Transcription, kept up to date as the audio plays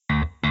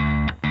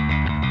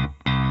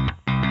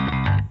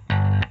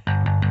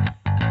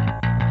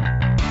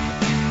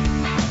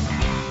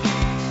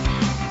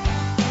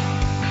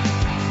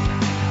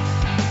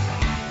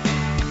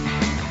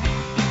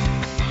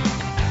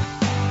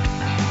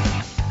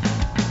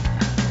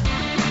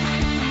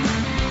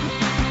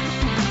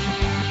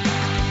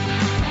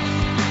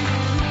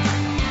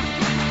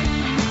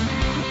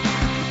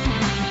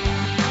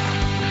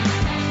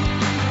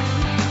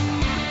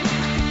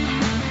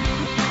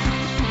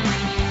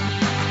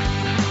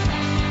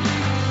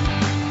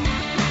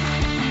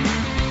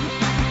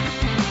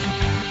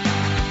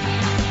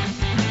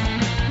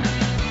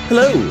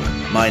Hello,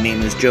 my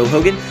name is Joe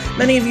Hogan.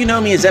 Many of you know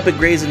me as Epic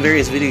Grays in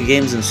various video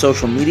games and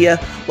social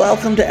media.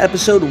 Welcome to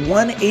episode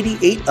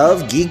 188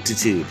 of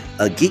Geektitude,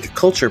 a geek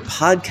culture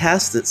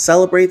podcast that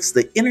celebrates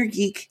the inner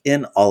geek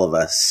in all of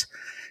us.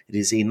 It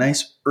is a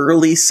nice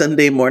early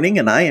Sunday morning,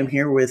 and I am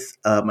here with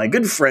my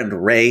good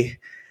friend Ray,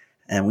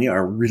 and we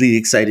are really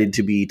excited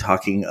to be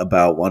talking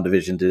about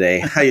WandaVision today.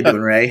 How you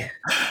doing, Ray?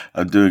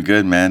 I'm doing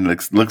good, man.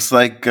 Looks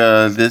like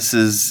this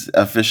is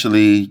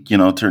officially,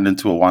 turned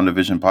into a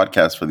WandaVision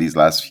podcast for these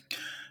last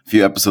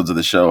few episodes of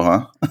the show,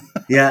 huh?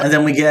 Yeah, and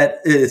then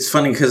it's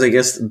funny because I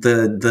guess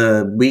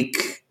the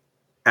week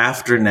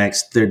after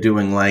next, they're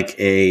doing like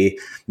a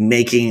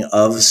making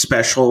of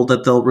special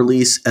that they'll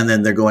release, and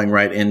then they're going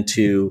right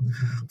into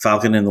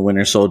Falcon and the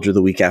Winter Soldier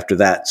the week after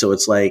that. So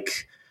it's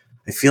like,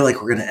 I feel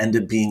like we're going to end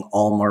up being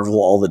all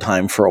Marvel all the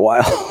time for a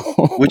while.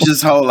 Which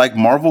is how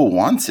Marvel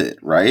wants it,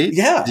 right?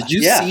 Yeah.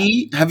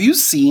 Have you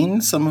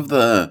seen some of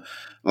the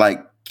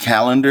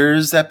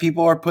calendars that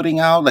people are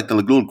putting out? Like the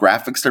little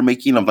graphics they're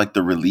making of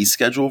the release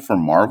schedule for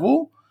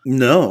Marvel?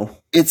 No.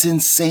 It's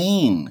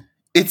insane.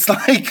 It's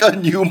like a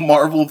new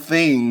Marvel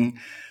thing.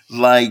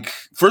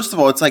 First of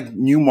all, it's like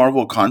new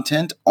Marvel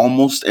content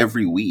almost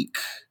every week.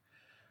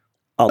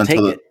 I'll take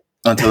it.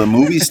 Until the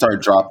movies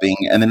start dropping,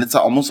 and then it's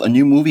almost a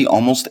new movie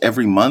almost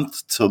every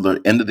month till the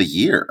end of the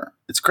year.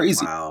 It's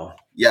crazy. Wow.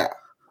 Yeah.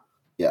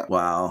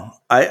 Wow.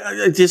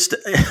 I just,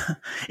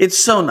 it's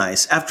so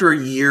nice after over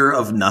a year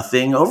of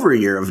nothing.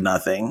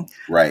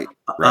 Right.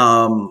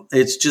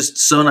 It's just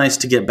so nice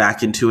to get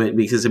back into it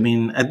because, I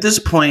mean, at this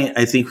point,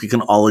 I think we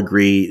can all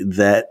agree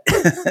that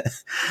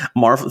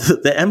Marvel,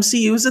 the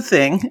MCU is a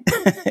thing.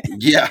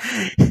 Yeah.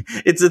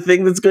 It's a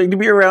thing that's going to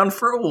be around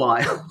for a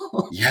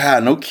while. Yeah,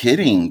 no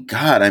kidding.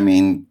 God, I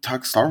mean,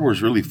 Star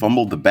Wars really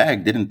fumbled the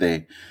bag, didn't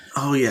they?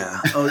 Oh yeah.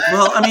 Oh,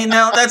 well, I mean,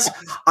 now that's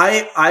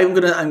I'm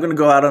gonna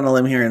go out on a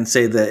limb here and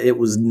say that it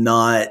was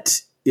not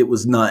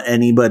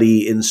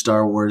anybody in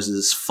Star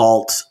Wars'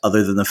 fault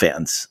other than the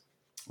fans.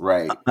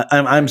 Right.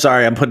 I'm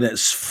sorry. I'm putting it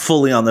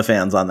fully on the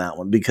fans on that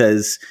one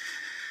because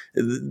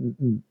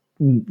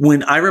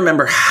when I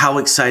remember how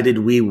excited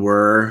we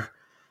were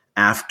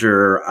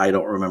after, I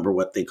don't remember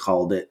what they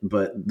called it,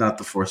 but not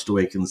The Force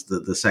Awakens,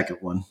 the second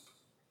one.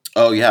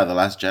 Oh yeah, The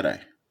Last Jedi.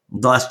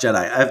 The Last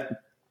Jedi.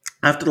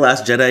 After The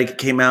Last Jedi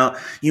came out,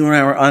 you and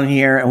I were on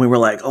here and we were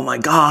like, oh my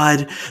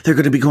God, they're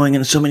going to be going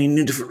in so many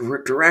new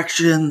different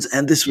directions.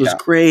 And this was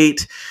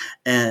great.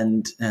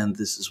 And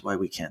this is why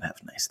we can't have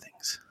nice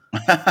things.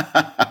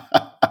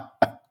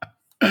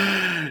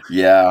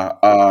 Yeah.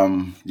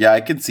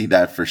 I can see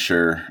that for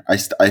sure. I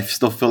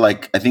still feel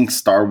like, I think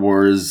Star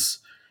Wars,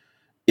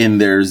 in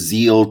their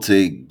zeal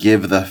to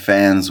give the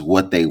fans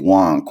what they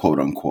want, quote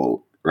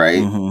unquote, right?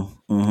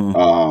 Mm-hmm, mm-hmm.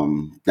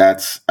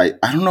 I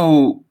don't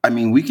know. I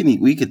mean, we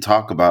could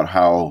talk about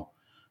how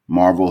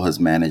Marvel has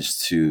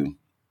managed to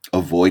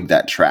avoid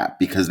that trap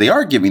because they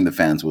are giving the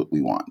fans what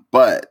we want,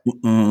 but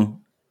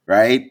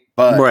right.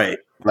 I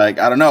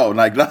don't know,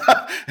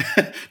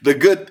 the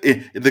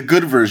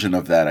good version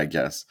of that, I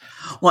guess.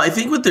 Well, I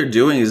think what they're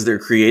doing is they're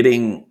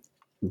creating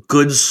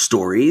good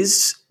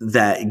stories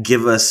that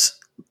give us,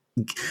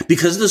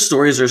 because the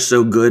stories are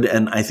so good,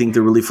 and I think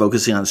they're really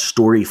focusing on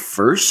story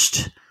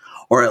first,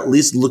 or at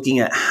least looking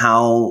at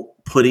how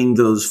putting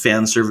those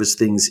fan service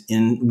things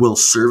in will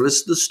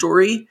service the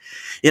story.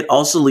 It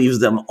also leaves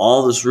them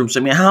all this room.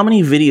 So, I mean, how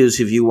many videos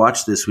have you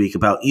watched this week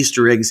about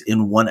Easter eggs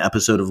in one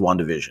episode of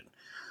WandaVision?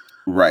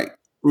 Right.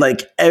 They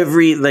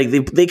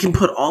can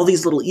put all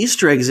these little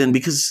Easter eggs in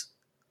because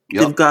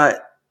they've got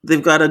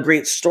a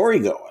great story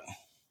going.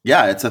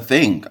 Yeah, it's a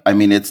thing. I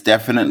mean, it's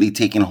definitely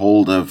taken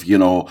hold of,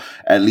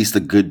 at least a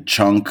good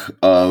chunk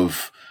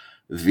of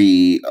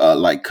the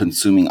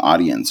consuming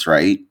audience,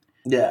 right?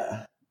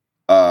 Yeah.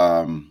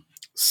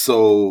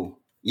 So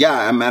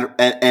yeah,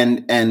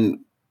 and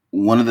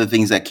one of the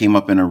things that came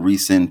up in a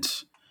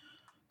recent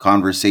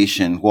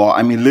conversation, well,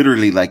 I mean,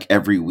 literally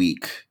every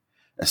week,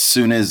 as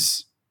soon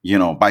as,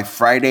 by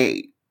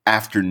Friday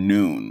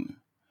afternoon,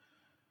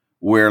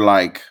 we're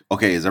like,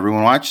 okay, is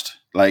everyone watched?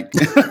 My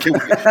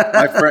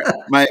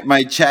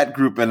chat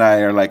group and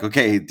I are like,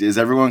 okay, is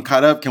everyone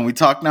caught up? Can we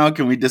talk now?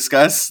 Can we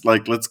discuss?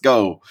 Let's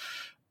go.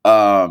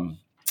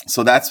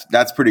 So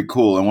that's pretty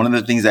cool. And one of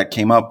the things that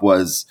came up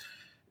was,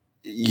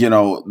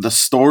 the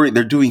story,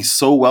 they're doing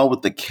so well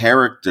with the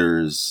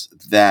characters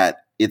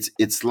that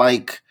it's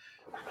like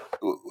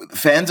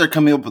fans are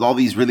coming up with all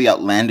these really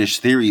outlandish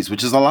theories,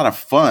 which is a lot of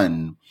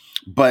fun.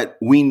 But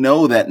we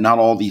know that not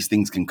all these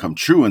things can come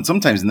true, and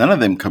sometimes none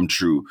of them come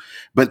true.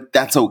 But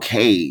that's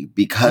okay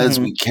because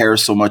we care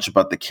so much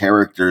about the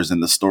characters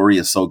and the story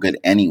is so good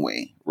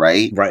anyway,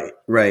 right?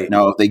 Right.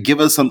 Now, if they give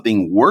us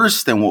something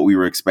worse than what we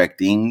were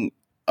expecting,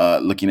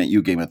 looking at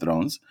you, Game of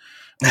Thrones,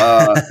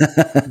 then,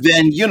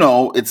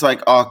 it's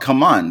like, oh,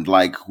 come on.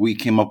 We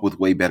came up with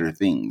way better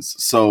things.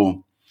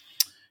 So,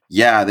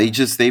 yeah,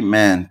 this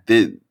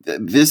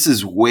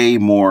is way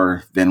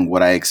more than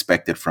what I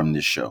expected from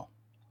this show.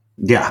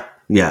 Yeah,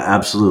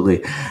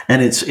 absolutely.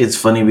 And it's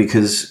funny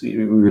because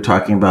we were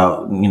talking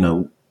about,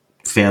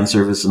 fan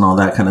service and all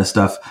that kind of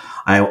stuff.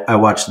 I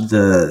watched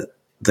the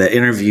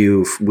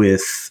interview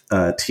with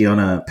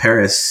Tiona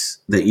Paris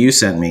that you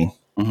sent me.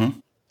 Mm-hmm.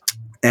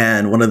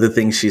 And one of the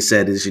things she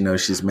said is,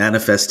 she's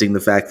manifesting the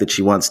fact that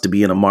she wants to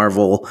be in a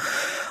Marvel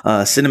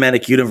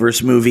cinematic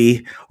universe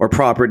movie or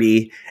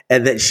property,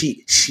 and that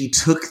she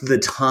took the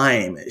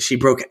time. She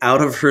broke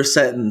out of her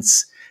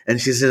sentence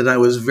and she said, "I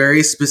was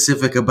very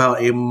specific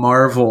about a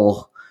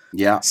Marvel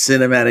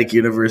cinematic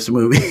universe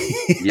movie."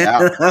 Yeah.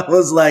 And I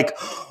was like,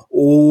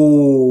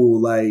 oh,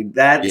 like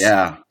that's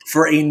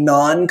for a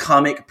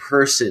non-comic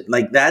person.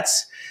 Like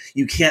that's,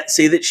 you can't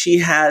say that she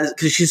has,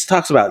 because she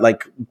talks about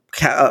like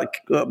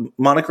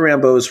Monica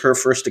Rambeau is her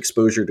first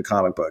exposure to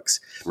comic books.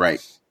 Right.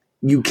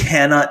 You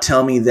cannot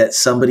tell me that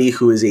somebody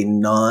who is a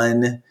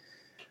non-comic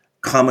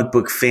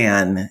book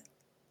fan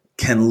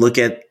can look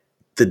at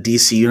the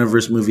DC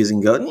Universe movies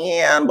and go,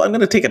 yeah, I'm going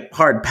to take a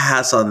hard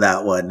pass on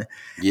that one.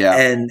 Yeah.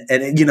 And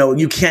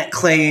you can't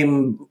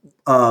claim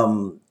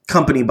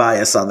company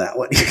bias on that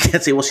one. You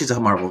can't say, well, she's a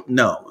Marvel.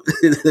 No,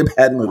 they're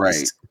bad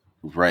movies.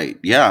 Right.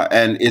 Yeah.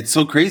 And it's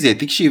so crazy. I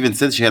think she even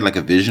said she had like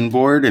a vision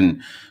board,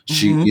 and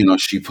she,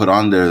 she put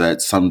on there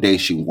that someday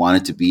she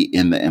wanted to be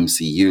in the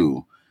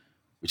MCU,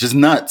 which is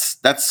nuts.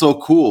 That's so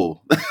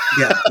cool.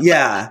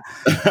 Yeah.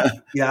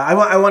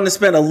 I want to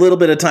spend a little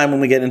bit of time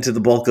when we get into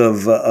the bulk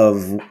of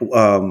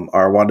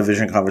our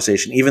WandaVision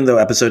conversation. Even though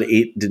episode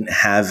 8 didn't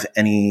have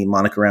any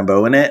Monica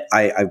Rambeau in it,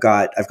 I've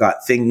got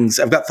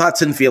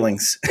thoughts and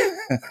feelings.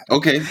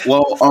 Okay.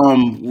 Well,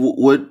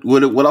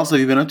 what else have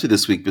you been up to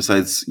this week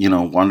besides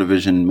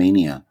WandaVision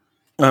mania?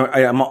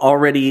 I'm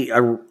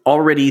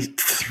already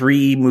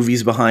 3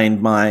 movies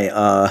behind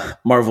my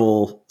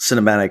Marvel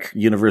Cinematic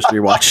Universe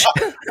rewatch.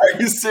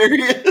 Are you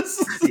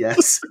serious?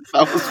 Yes.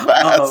 That was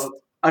fast.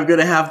 I'm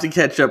gonna have to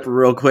catch up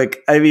real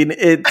quick. I mean,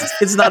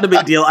 it's not a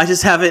big deal. I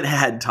just haven't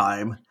had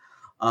time.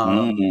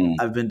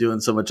 I've been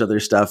doing so much other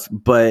stuff,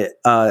 but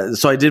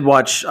so I did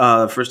watch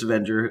First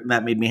Avenger, and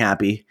that made me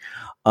happy.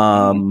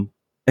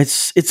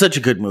 It's such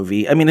a good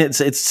movie. I mean,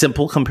 it's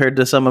simple compared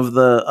to some of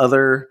the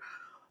other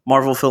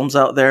Marvel films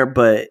out there,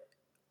 but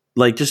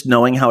like just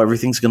knowing how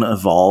everything's going to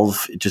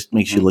evolve, it just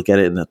makes you look at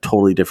it in a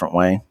totally different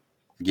way.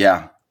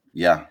 Yeah,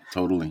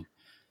 totally.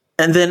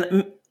 And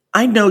then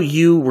I know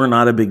you were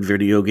not a big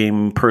video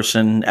game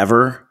person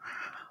ever,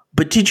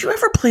 but did you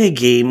ever play a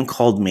game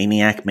called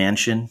Maniac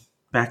Mansion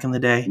back in the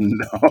day?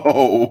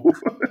 No.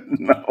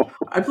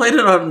 I played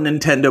it on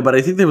Nintendo, but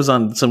I think it was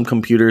on some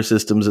computer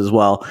systems as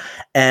well.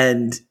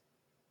 And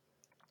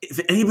if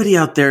anybody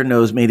out there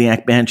knows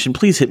Maniac Mansion,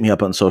 please hit me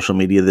up on social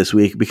media this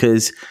week,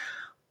 because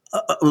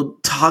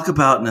talk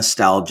about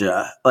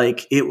nostalgia.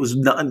 Like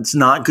it's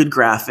not good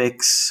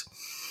graphics.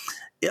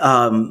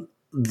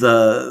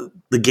 The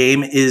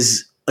game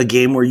is a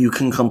game where you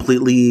can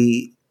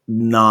completely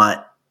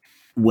not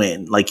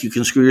win. Like you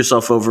can screw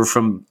yourself over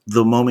from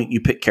the moment you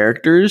pick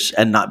characters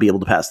and not be able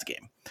to pass the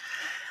game.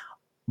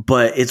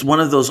 But it's one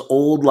of those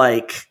old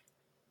like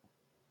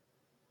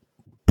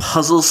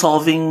puzzle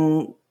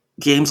solving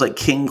games like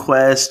King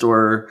Quest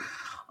or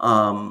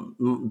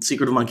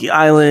Secret of Monkey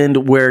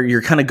Island, where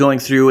you're kind of going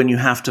through and you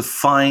have to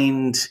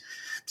find,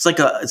 it's like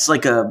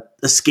a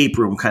escape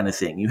room kind of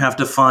thing. You have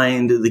to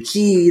find the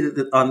key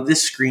on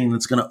this screen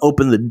that's going to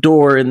open the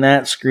door in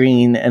that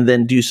screen, and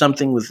then do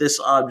something with this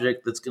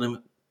object that's going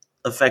to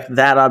affect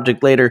that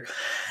object later.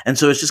 And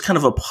so it's just kind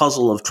of a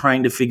puzzle of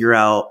trying to figure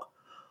out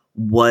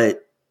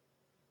what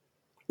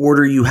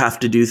order you have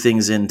to do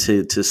things in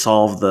to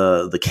solve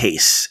the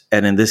case.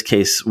 And in this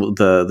case,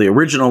 the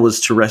original was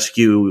to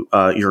rescue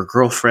your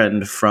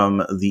girlfriend from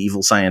the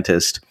evil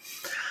scientist.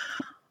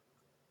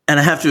 And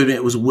I have to admit,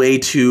 it was way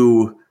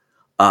too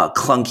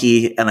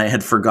clunky, and I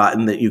had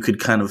forgotten that you could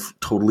kind of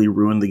totally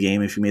ruin the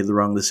game if you made the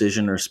wrong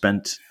decision or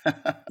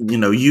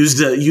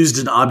used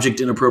an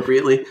object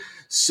inappropriately.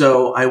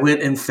 So I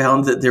went and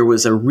found that there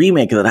was a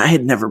remake that I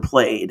had never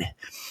played.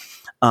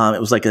 It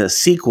was like a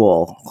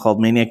sequel called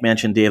Maniac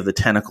Mansion: Day of the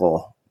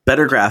Tentacle.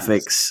 Better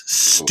graphics,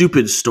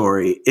 stupid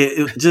story.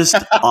 It just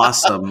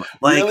awesome.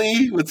 Like,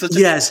 really? With such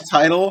a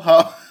title?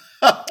 How?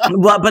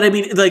 Well, but I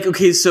mean, like,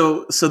 okay,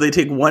 so they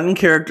take one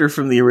character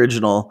from the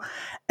original,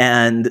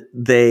 and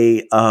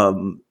they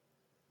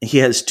he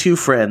has 2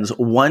 friends.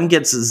 One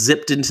gets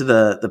zipped into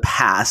the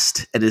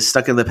past and is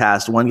stuck in the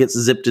past. One gets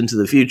zipped into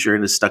the future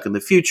and is stuck in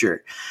the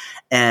future.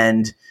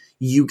 And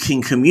you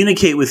can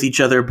communicate with each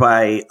other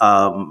by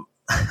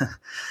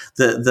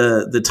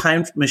the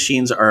time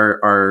machines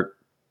are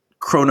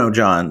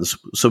chronojohns.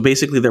 So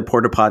basically they're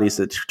porta potties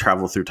that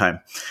travel through time.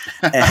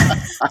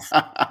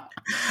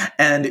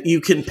 And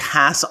you can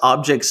pass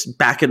objects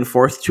back and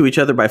forth to each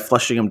other by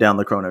flushing them down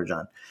the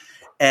chronojohn.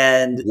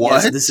 And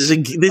yes, this is a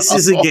game. This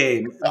is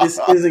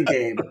a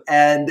game.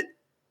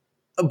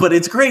 But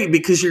it's great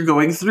because you're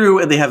going through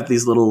and they have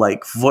these little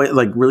like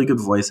really good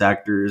voice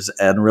actors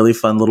and really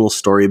fun little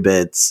story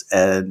bits,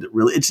 and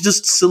really it's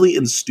just silly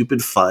and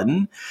stupid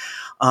fun.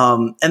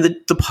 And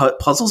the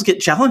puzzles get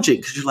challenging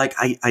because you're like,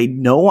 I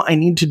know I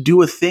need to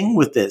do a thing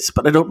with this,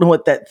 but I don't know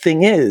what that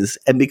thing is.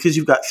 And because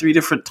you've got 3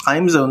 different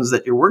time zones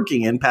that you're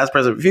working in, past,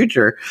 present,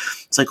 future,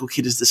 it's like,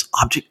 okay, does this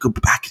object go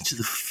back into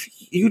the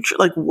future?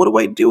 Like, what do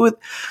I do with?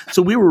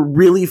 So we were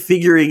really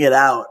figuring it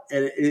out,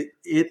 and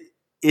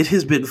it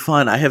has been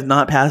fun. I have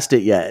not passed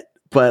it yet,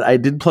 but I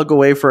did plug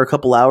away for a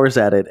couple hours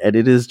at it, and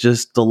it is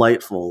just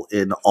delightful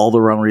in all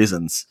the wrong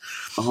reasons.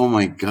 Oh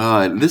my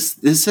God! This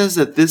says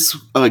that this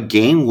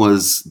game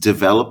was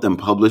developed and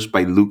published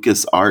by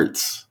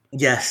LucasArts.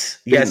 Yes.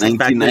 In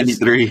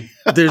 1993.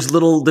 There's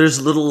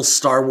little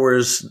Star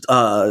Wars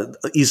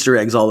Easter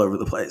eggs all over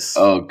the place.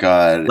 Oh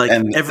God! Like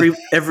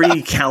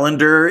every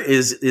calendar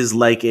is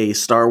like a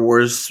Star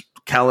Wars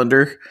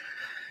calendar.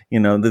 You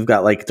know, they've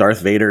got like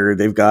Darth Vader.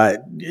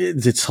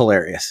 It's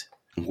hilarious.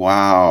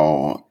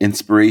 Wow.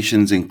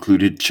 Inspirations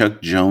included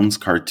Chuck Jones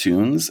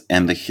cartoons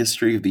and the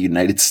history of the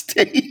United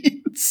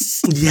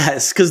States.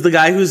 Yes, because the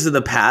guy who's in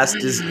the past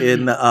is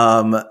in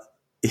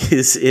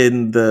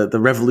the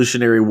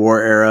Revolutionary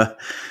War era.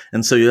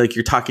 And so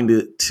you're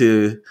talking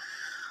to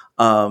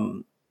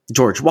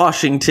George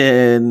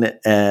Washington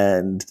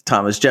and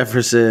Thomas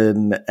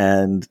Jefferson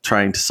and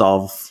trying to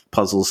solve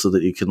puzzles so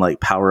that you can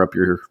like power up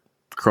your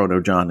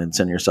Chrono John and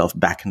send yourself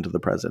back into the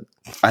present.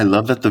 I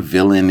love that the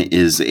villain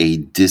is a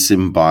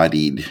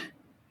disembodied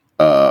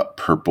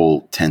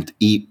purple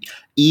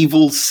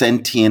evil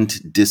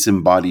sentient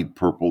disembodied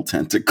purple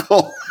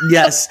tentacle.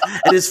 Yes,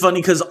 it is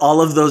funny because all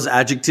of those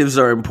adjectives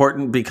are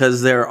important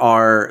because there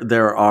are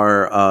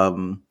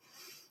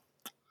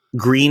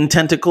green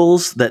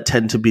tentacles that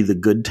tend to be the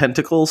good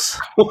tentacles.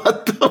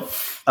 What the?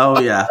 Oh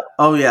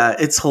yeah,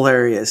 it's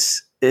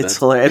hilarious. It's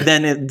hilarious. And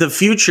then in the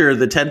future,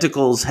 the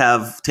tentacles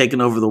have taken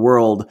over the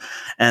world,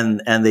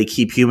 and they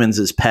keep humans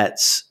as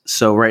pets.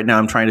 So right now,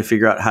 I'm trying to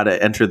figure out how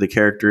to enter the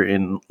character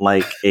in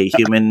like a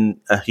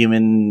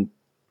human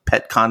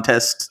pet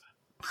contest.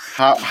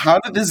 How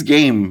did this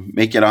game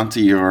make it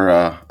onto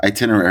your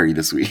itinerary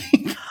this week?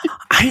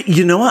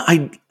 You know what?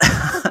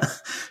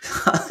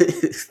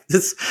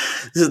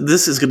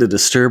 This is going to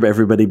disturb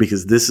everybody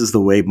because this is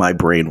the way my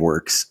brain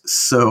works.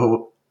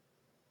 So.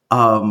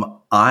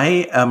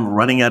 I am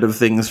running out of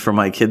things for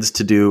my kids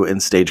to do in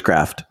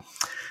stagecraft.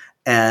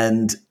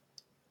 And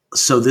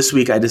so this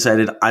week I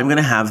decided I'm going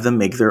to have them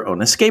make their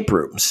own escape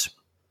rooms.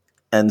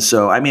 And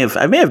so I may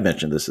have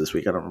mentioned this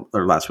week,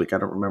 or last week, I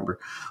don't remember.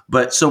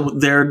 But so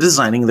they're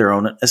designing their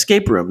own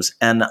escape rooms.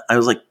 And I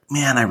was like,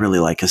 man, I really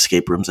like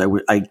escape rooms.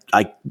 I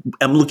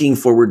am looking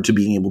forward to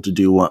being able to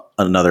do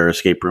another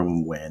escape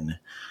room when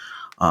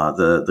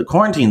the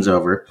quarantine's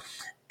over.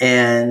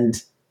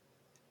 And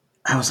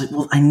I was like,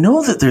 well, I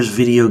know that there's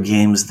video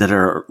games that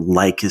are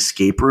like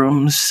escape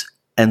rooms.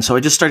 And so I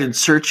just started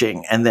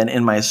searching. And then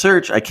in my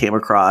search, I came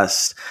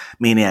across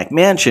Maniac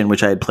Mansion,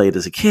 which I had played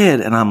as a kid.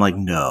 And I'm like,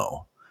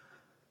 no,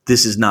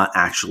 this is not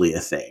actually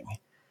a thing.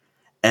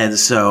 And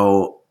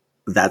so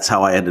that's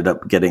how I ended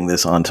up getting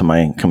this onto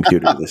my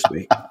computer this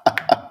week.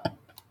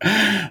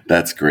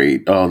 That's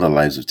great. Oh, the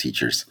lives of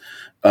teachers.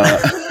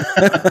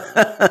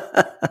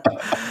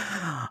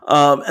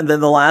 And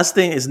then the last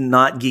thing is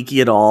not geeky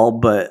at all,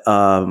 but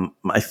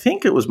I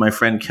think it was my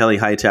friend Kelly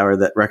Hightower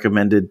that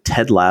recommended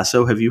Ted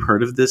Lasso. Have you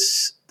heard of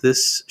this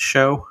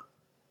show?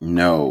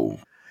 No.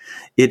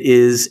 It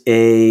is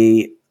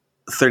a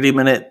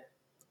 30-minute,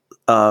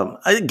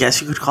 I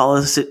guess you could call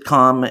it a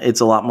sitcom.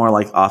 It's a lot more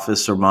like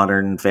Office or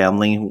Modern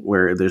Family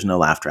where there's no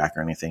laugh track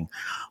or anything.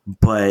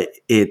 But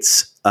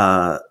it's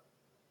a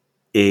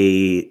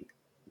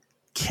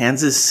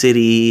Kansas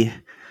City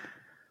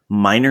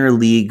minor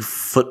league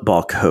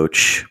football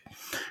coach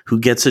who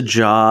gets a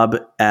job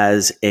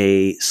as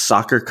a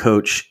soccer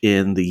coach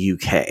in the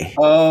UK.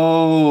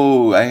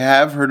 Oh, I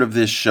have heard of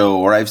this show,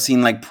 or I've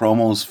seen like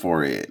promos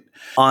for it.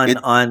 On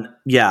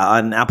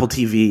Apple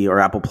TV or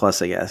Apple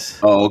Plus, I guess.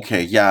 Oh,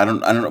 okay. Yeah, I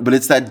don't know, but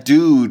it's that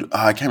dude.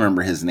 I can't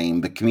remember his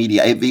name. The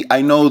comedian.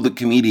 I know the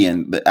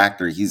comedian, the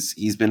actor.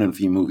 He's been in a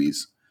few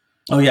movies.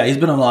 Oh yeah, he's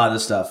been in a lot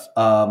of stuff.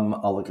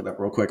 I'll look it up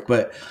real quick,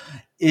 but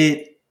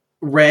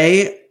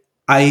Ray.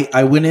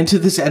 I went into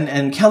this,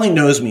 and Kelly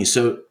knows me,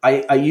 so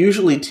I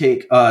usually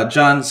take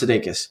John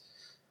Sudeikis.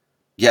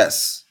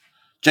 Yes.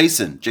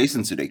 Jason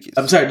Sudeikis.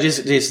 I'm sorry,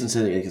 Jason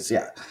Sudeikis,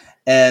 yeah.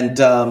 And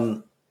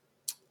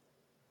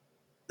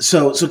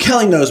so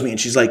Kelly knows me, and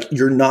she's like,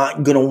 you're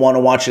not going to want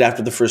to watch it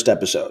after the first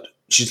episode.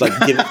 She's like,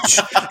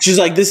 she's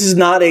like, this is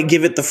not a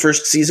give it the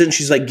first season.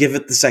 She's like, give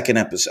it the second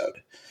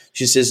episode.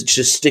 She says,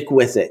 just stick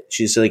with it.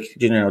 She's like,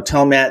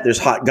 tell Matt there's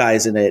hot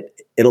guys in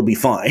it. It'll be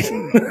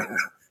fine.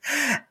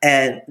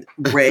 And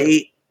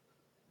Ray,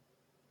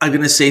 I'm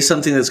going to say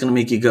something that's going to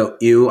make you go,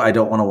 ew, I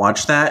don't want to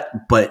watch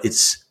that, but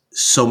it's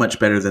so much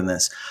better than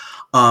this.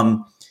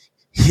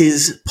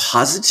 His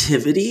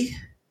positivity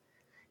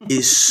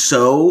is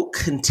so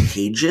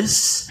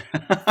contagious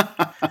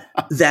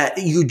that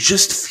you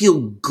just feel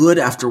good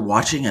after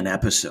watching an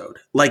episode.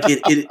 Like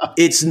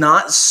it's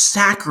not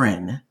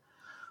saccharine,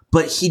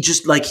 but he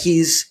just like,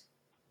 he's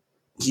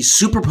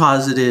super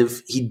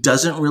positive. He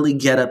doesn't really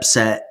get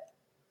upset,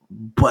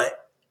 but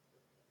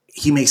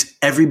he makes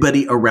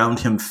everybody around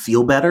him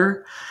feel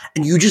better.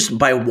 And you just,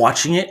 by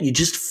watching it, you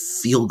just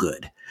feel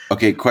good.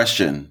 Okay,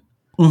 question.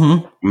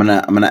 Mm-hmm.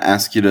 I'm gonna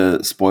ask you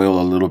to spoil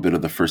a little bit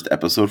of the first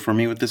episode for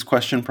me with this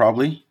question,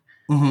 probably.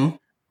 Mm-hmm.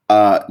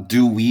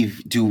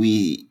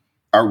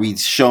 Are we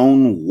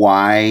shown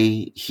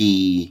why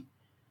he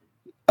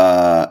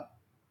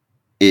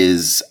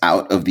is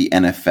out of the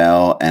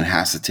NFL and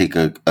has to take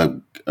a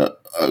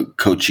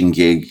coaching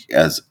gig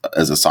as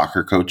a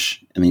soccer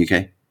coach in the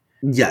UK?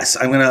 Yes,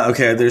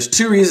 okay, there's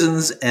two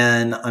reasons,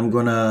 and I'm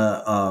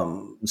gonna,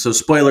 so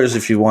spoilers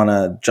if you want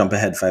to jump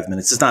ahead 5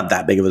 minutes. It's not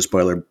that big of a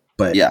spoiler,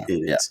 but it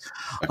is.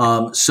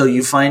 Okay. So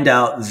you find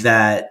out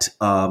that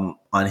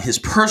on his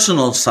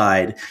personal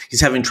side,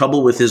 he's having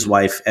trouble with his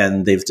wife,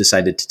 and they've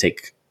decided to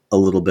take a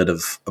little bit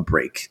of a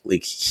break.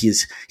 Like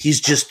he's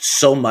just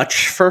so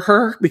much for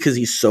her because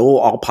he's so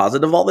all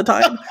positive all the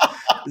time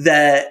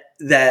that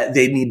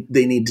they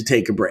need to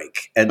take a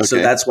break. And so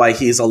that's why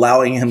he's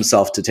allowing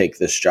himself to take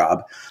this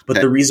job.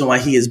 But the reason why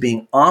he is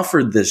being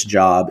offered this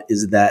job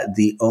is that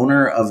the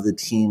owner of the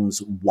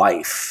team's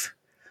wife,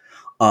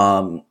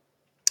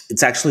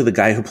 it's actually the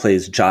guy who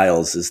plays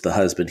Giles is the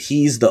husband.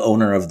 He's the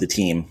owner of the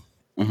team,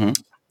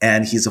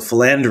 and he's a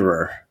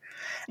philanderer.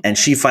 And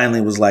she finally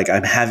was like,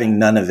 I'm having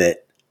none of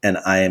it, and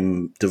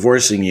I'm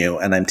divorcing you,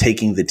 and I'm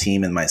taking the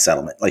team in my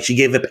settlement. Like she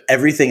gave up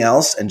everything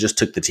else and just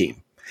took the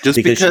team.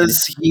 Just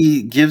because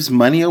he gives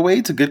money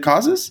away to good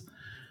causes?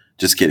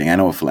 Just kidding. I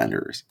know what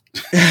philanderer is.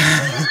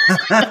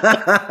 I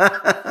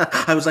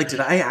was like, did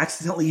I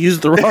accidentally use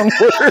the wrong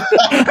word?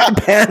 I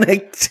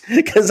panicked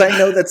because I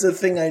know that's a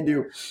thing I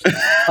do.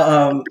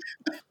 So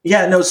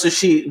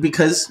she,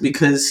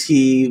 because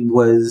he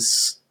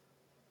was,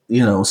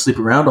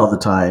 sleeping around all the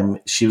time,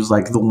 she was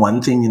like, the one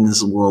thing in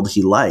this world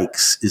he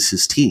likes is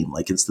his team.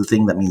 Like it's the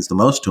thing that means the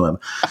most to him.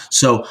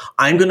 So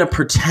I'm going to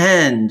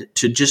pretend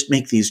to just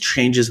make these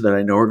changes that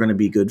I know are going to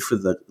be good for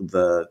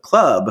the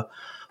club.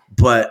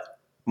 But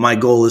my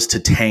goal is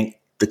to tank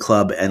the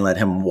club and let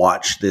him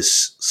watch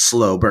this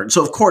slow burn.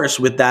 So of course,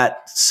 with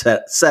that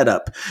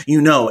setup,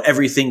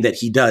 everything that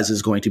he does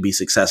is going to be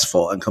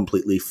successful and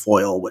completely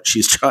foil what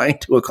she's trying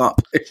to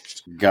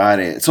accomplish. Got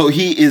it. So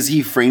is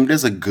he framed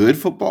as a good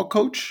football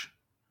coach?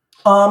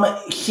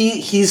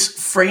 He's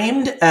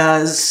framed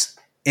as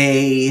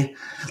the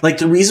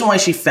reason why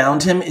she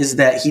found him is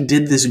that he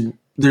did this.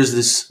 There's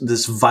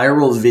this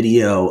viral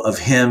video of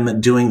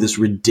him doing this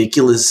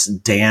ridiculous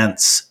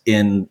dance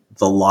in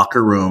the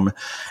locker room,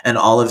 and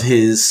all of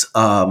his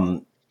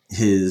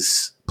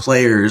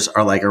players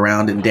are like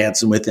around and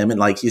dancing with him, and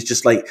like he's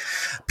just like,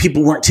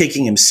 people weren't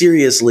taking him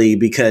seriously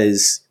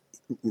because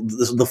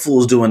the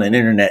fool's doing an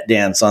internet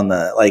dance on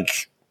the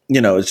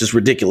it's just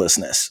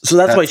ridiculousness. So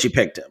that's why she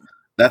picked him.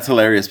 That's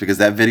hilarious because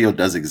that video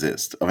does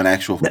exist of an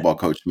actual football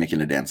coach making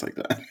a dance like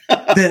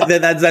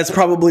that. That's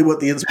probably what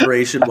the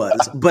inspiration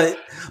was. But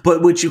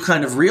what you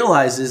kind of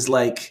realize is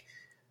like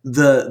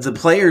the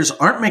players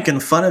aren't making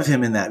fun of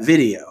him in that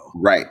video.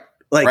 Right.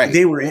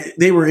 They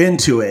were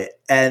into it.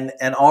 And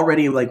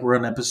already we're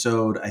on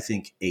episode, I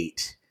think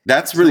 8.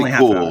 That's really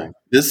cool.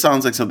 This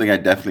sounds like something I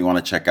definitely want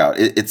to check out.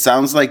 It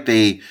sounds like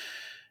they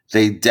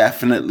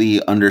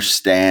definitely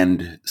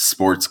understand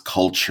sports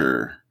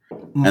culture.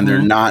 Mm-hmm. And they're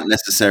not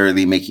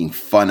necessarily making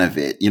fun of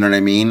it. You know what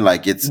I mean?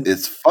 Like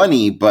it's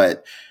funny,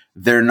 but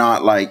they're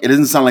not it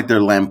doesn't sound like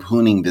they're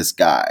lampooning this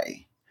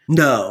guy.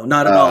 No,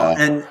 not at all.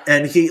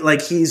 And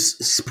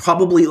he's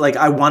probably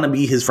I want to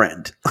be his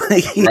friend.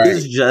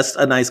 He's just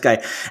a nice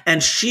guy.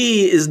 And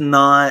she is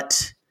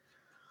not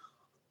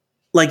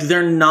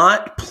they're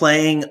not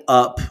playing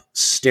up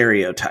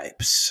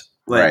stereotypes.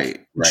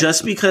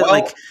 Just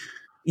because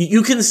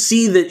you can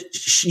see that,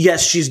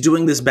 yes, she's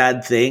doing this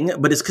bad thing,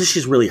 but it's because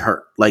she's really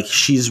hurt. Like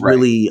she's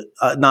really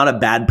not a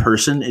bad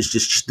person. It's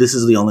just this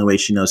is the only way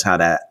she knows how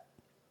to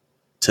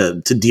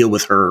deal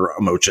with her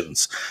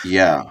emotions.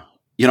 Yeah,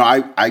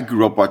 I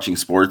grew up watching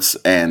sports,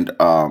 and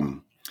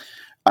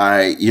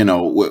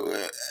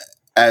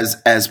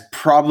as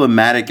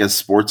problematic as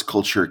sports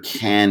culture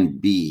can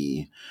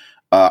be,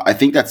 I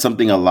think that's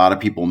something a lot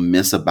of people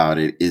miss about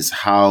it is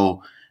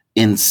how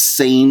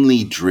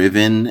insanely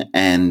driven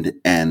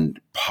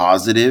and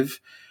positive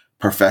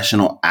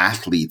professional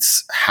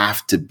athletes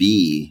have to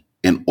be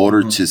in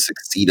order to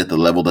succeed at the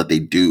level that they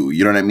do.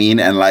 You know what I mean?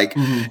 And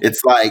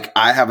it's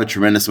I have a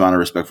tremendous amount of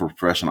respect for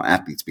professional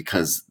athletes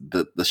because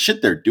the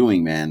shit they're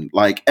doing, man.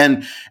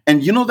 And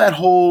that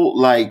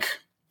whole I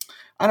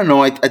don't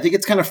know. I think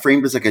it's kind of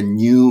framed as a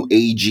new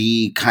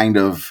agey kind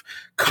of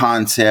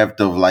concept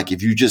of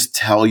if you just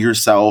tell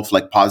yourself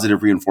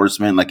positive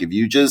reinforcement, if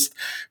you just,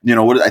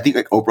 what I think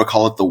Oprah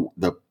call it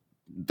the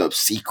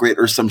secret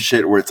or some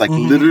shit where it's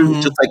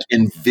literally just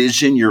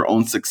envision your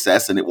own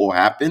success and it will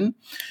happen.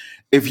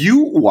 If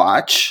you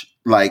watch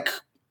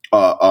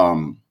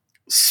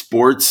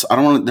sports, they're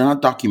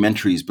not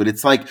documentaries, but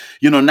it's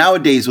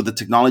nowadays with the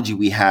technology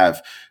we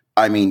have,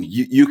 I mean,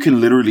 you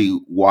can literally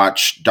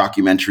watch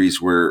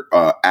documentaries where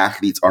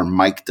athletes are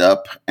mic'd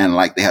up and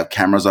they have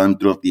cameras on them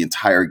throughout the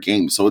entire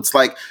game. So it's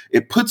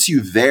it puts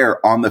you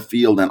there on the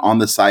field and on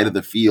the side of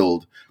the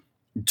field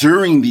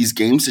during these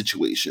game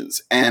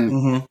situations. And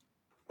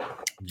Mm-hmm.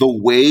 the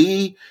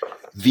way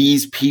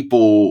these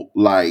people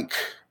like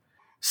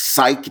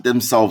psych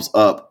themselves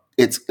up,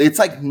 it's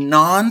like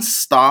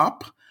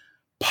nonstop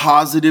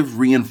positive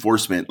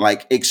reinforcement,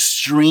 like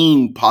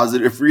extreme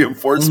positive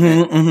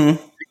reinforcement Mm-hmm.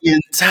 Mm-hmm. the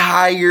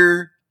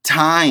entire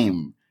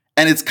time.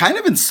 And it's kind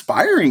of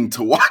inspiring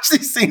to watch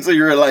these things where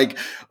you're like,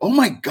 oh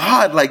my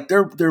God, like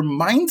their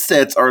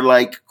mindsets are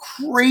like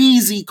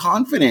crazy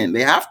confident.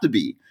 They have to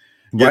be,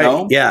 you Right.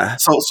 know? Yeah.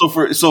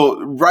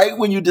 So right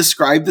when you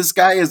describe this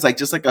guy as like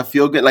just like a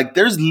feel good, like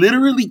there's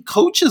literally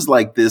coaches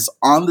like this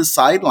on the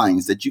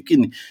sidelines that you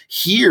can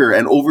hear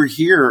and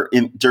overhear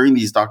during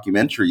these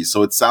documentaries.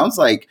 So it sounds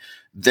like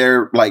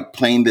they're like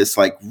playing this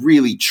like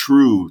really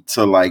true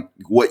to like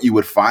what you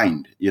would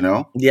find, you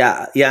know?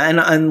 Yeah, yeah,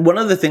 and one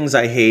of the things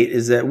I hate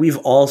is that we've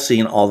all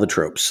seen all the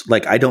tropes.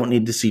 Like, I don't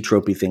need to see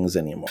tropey things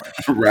anymore.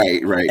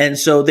 Right. And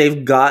so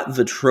they've got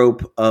the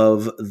trope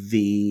of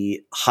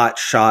the hot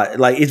shot.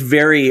 Like, it's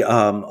very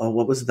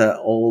what was the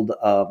old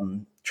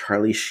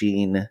Charlie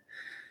Sheen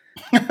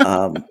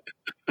um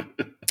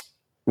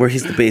where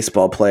he's the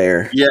baseball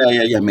player.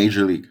 Yeah.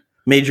 Major League.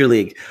 Major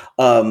League.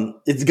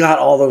 It's got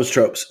all those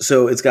tropes.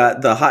 So it's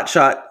got the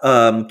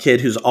hotshot kid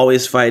who's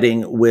always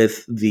fighting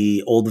with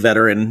the old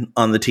veteran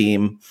on the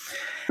team,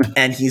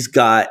 and he's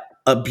got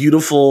a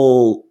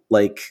beautiful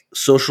like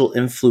social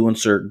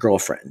influencer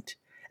girlfriend.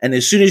 And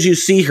as soon as you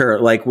see her,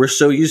 like we're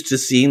so used to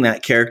seeing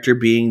that character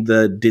being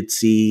the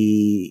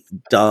ditzy,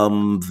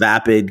 dumb,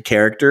 vapid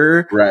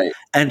character, Right.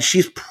 and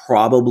she's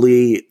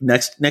probably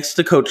next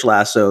to Coach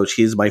Lasso.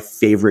 She's my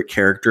favorite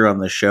character on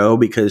the show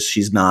because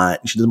she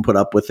doesn't put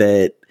up with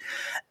it,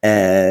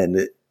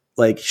 and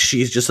like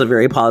she's just a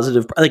very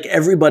positive. Like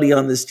everybody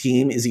on this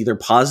team is either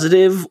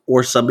positive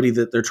or somebody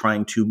that they're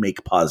trying to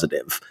make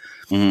positive.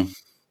 Mm-hmm.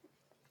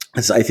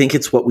 So I think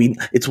it's what we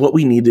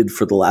needed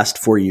for the last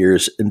 4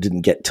 years and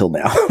didn't get till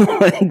now.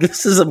 Like,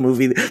 this is a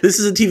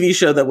TV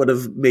show that would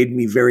have made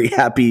me very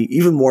happy,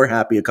 even more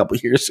happy a couple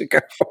years ago.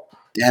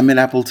 Damn it,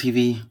 Apple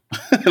TV.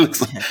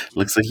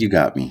 looks like you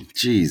got me.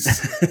 Jeez.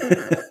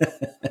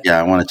 Yeah,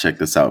 I want to check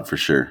this out for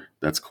sure.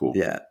 That's cool.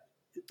 Yeah.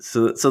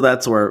 So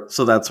that's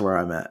where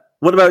I'm at.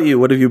 What about you?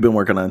 What have you been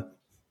working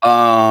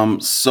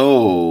on?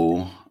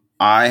 So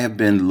I have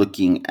been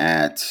looking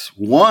at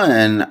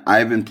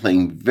I've been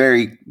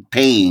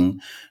paying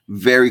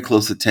very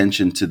close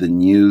attention to the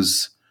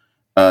news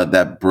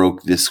that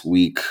broke this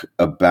week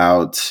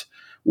about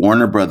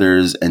Warner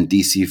Brothers and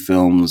DC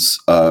Films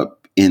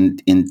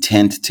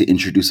intent to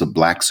introduce a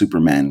Black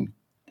Superman.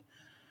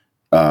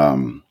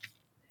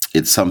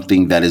 It's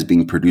something that is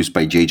being produced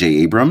by J.J.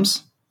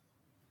 Abrams.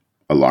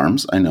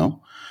 Alarms, I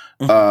know.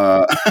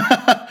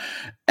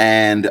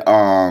 And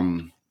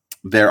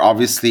there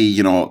obviously,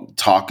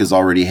 talk is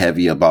already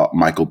heavy about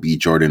Michael B.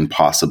 Jordan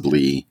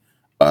possibly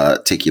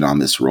taking on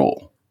this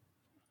role.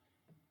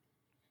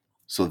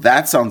 So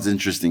that sounds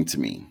interesting to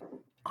me.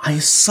 I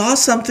saw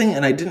something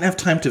and I didn't have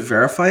time to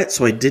verify it,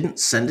 so I didn't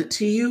send it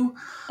to you.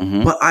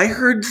 Mm-hmm. But I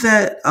heard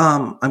that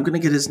I'm going to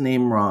get his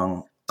name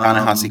wrong.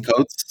 Ta-Nehisi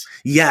Coates?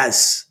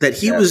 Yes, that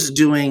he was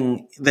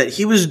doing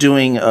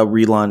a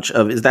relaunch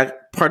of. Is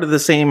that part of the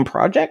same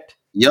project?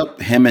 Yep,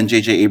 him and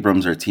J.J.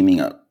 Abrams are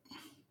teaming up.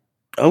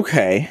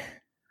 Okay.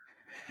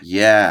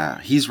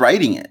 Yeah, he's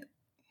writing it.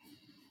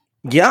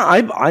 Yeah,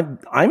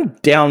 I'm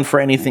down for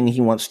anything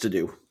he wants to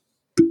do.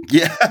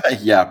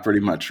 Yeah, pretty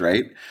much,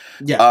 right?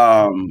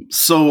 Yeah.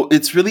 So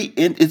it's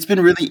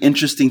been really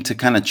interesting to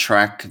kind of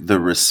track the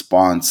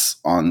response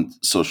on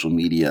social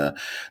media.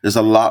 There's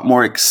a lot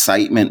more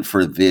excitement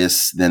for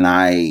this than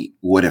I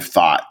would have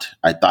thought.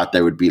 I thought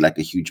there would be like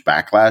a huge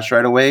backlash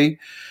right away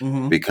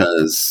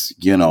because,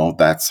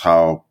 that's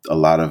how a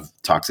lot of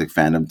toxic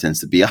fandom tends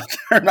to be out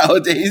there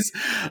nowadays.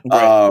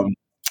 Right.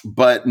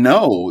 But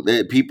no,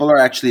 people are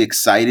actually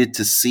excited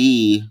to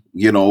see,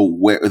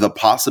 where the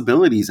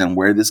possibilities and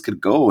where this could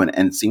go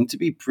and seem to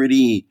be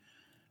pretty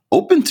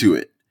open to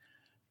it.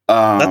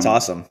 That's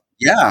awesome.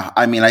 Yeah.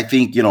 I mean, I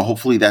think,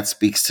 hopefully that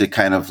speaks to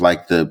kind of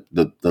like the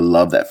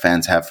love that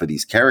fans have for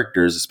these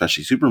characters,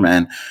 especially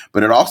Superman.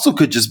 But it also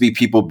could just be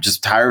people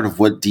just tired of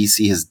what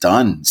DC has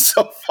done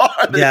so far.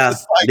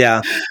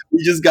 Yeah.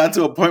 We just got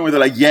to a point where they're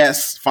like,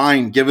 yes,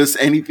 fine, give us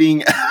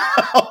anything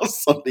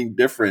else, something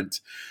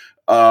different.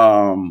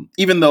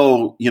 Even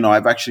though,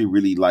 I've actually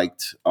really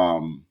liked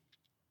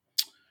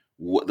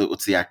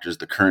what's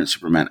the current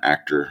Superman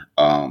actor,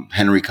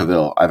 Henry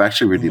Cavill. I've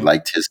actually really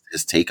liked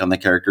his take on the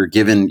character,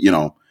 given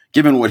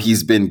what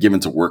he's been given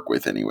to work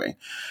with anyway.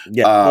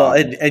 Yeah. Well,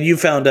 and you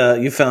found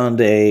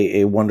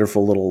a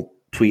wonderful little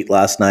tweet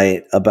last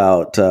night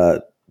about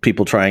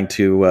people trying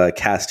to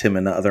cast him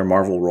in other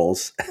Marvel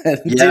roles.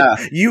 Yeah.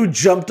 You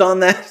jumped on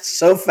that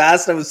so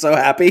fast. I was so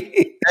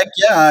happy. Heck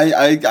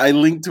yeah. I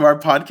linked to our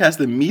podcast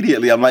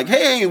immediately. I'm like,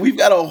 hey, we've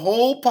got a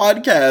whole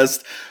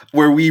podcast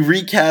where we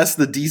recast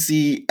the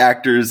DC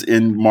actors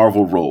in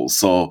Marvel roles.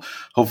 So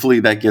hopefully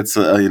that gets,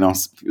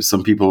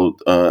 some people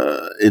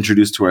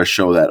introduced to our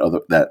show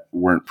that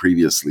weren't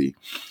previously.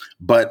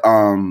 But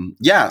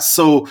yeah,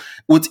 so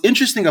what's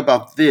interesting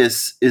about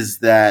this is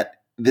that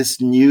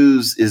this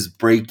news is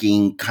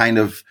breaking kind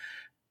of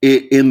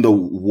in the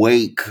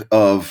wake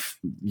of,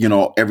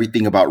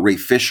 everything about Ray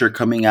Fisher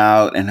coming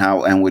out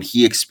and what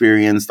he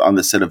experienced on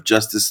the set of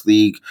Justice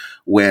League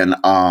when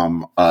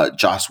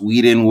Joss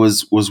Whedon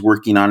was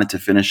working on it to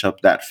finish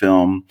up that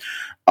film.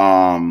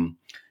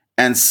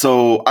 And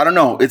so I don't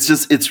know.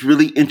 It's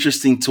really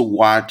interesting to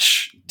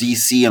watch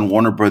DC and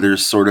Warner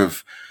Brothers sort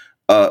of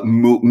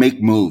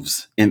make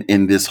moves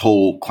in this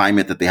whole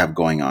climate that they have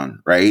going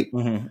on, right?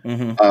 Mm-hmm,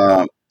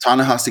 mm-hmm.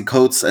 Ta-Nehisi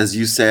Coates, as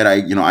you said,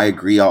 I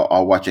agree.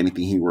 I'll watch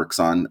anything he works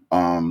on.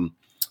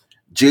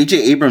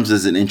 J.J. Abrams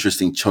is an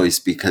interesting choice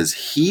because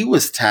he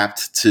was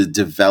tapped to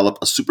develop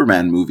a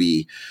Superman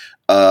movie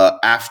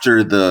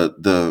after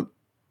the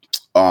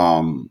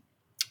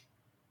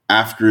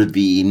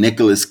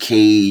Nicolas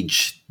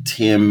Cage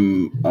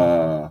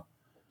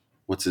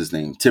what's his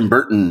name, Tim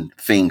Burton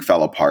thing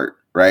fell apart,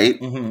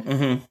 right? Mm-hmm,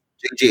 mm-hmm.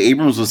 J.J.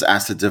 Abrams was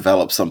asked to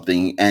develop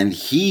something, and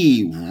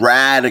he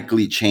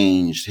radically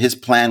changed. His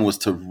plan was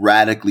to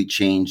radically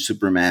change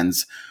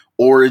Superman's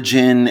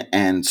origin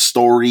and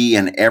story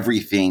and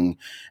everything.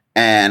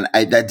 And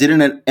that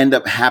didn't end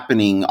up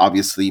happening,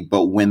 obviously.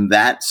 But when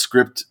that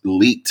script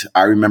leaked,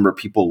 I remember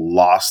people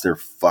lost their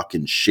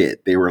fucking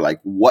shit. They were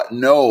like, "What?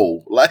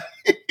 No, like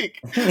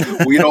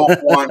we don't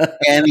want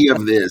any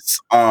of this."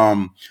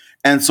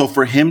 And so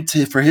for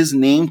his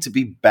name to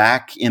be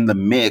back in the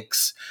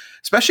mix,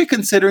 especially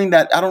considering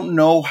that I don't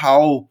know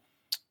how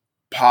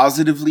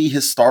positively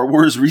his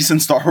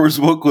recent Star Wars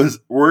work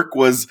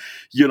was,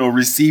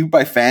 received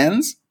by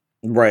fans.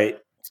 Right.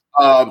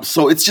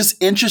 So it's just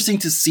interesting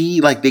to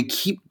see, like, they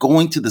keep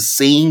going to the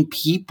same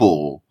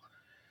people.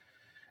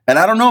 And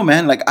I don't know,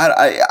 man, like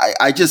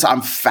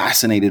I'm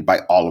fascinated by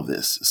all of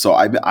this. So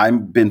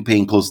I've been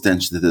paying close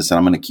attention to this, and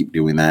I'm going to keep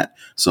doing that.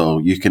 So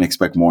you can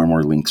expect more and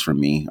more links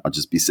from me. I'll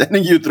just be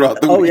sending you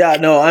throughout the week. Oh yeah,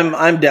 no,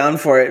 I'm down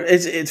for it.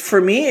 It's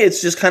for me,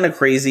 it's just kind of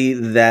crazy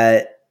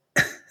that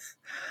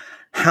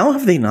how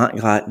have they not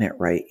gotten it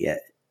right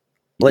yet?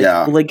 Like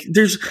I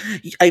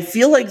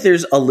feel like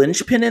there's a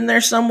linchpin in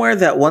there somewhere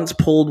that once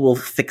pulled will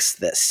fix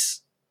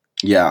this.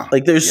 Yeah.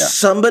 Like there's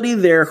somebody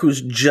there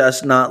who's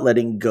just not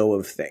letting go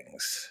of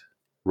things.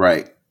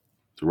 Right.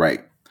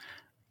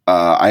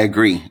 I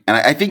agree. And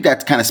I think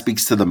that kind of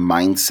speaks to the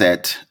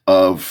mindset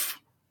of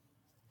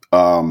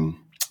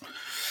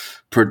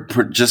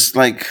just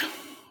like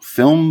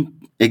film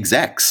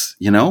execs,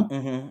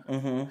 Mm-hmm,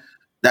 mm-hmm.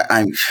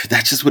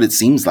 That's just what it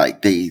seems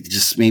like. They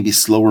just maybe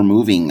slower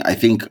moving. I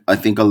think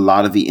a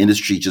lot of the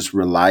industry just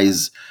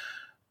relies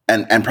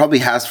and probably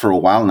has for a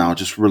while now,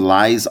 just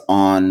relies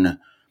on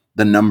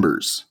the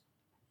numbers.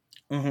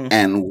 Mm-hmm.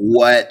 And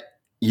what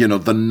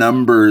the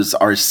numbers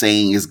are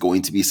saying is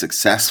going to be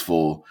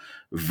successful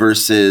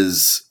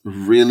versus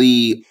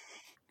really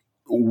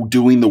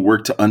doing the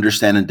work to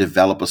understand and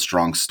develop a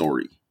strong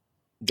story.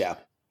 Yeah.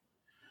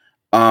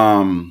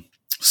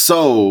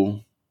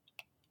 So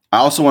I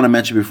also want to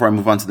mention before I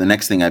move on to the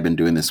next thing I've been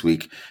doing this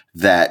week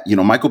that,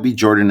 Michael B.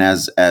 Jordan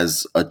as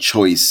a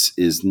choice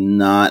is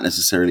not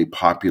necessarily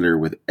popular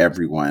with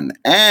everyone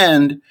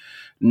and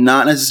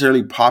not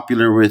necessarily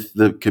popular with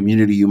the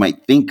community you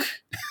might think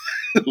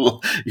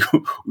would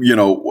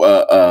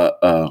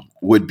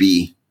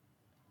be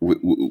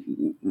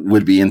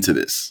into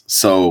this.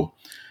 So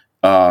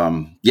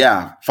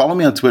follow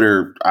me on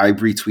Twitter. I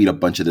retweet a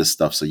bunch of this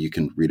stuff so you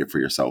can read it for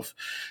yourself.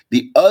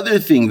 The other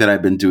thing that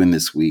I've been doing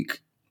this week,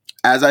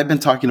 as I've been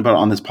talking about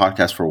on this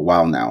podcast for a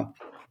while now,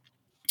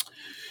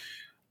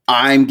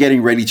 I'm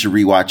getting ready to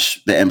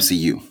rewatch the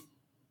MCU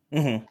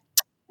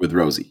with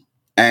Rosie.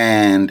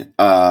 And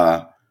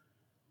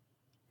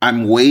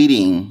I'm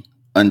waiting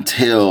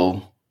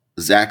until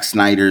Zack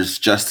Snyder's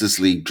Justice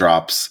League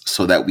drops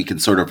so that we can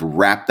sort of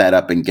wrap that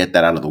up and get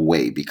that out of the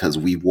way, because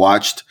we've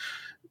watched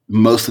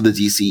most of the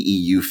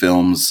DCEU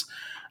films.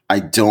 I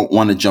don't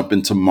want to jump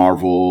into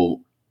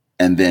Marvel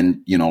and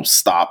then,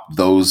 stop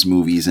those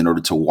movies in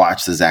order to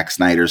watch the Zack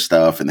Snyder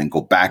stuff and then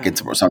go back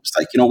into more. So I'm just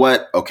like, you know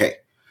what? Okay,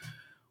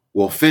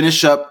 we'll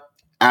finish up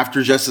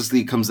after Justice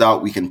League comes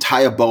out. We can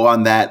tie a bow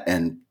on that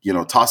and,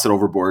 toss it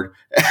overboard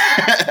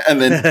and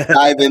then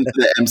dive into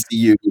the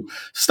MCU,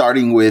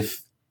 starting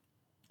with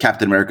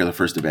Captain America, the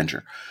First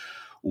Avenger.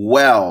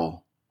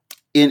 Well,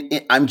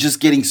 I'm just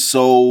getting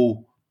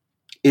so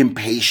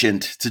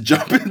impatient to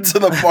jump into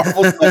the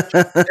Marvel stuff,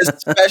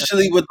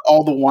 especially with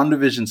all the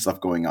WandaVision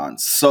stuff going on.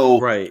 So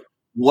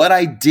what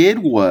I did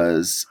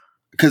was,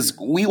 because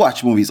we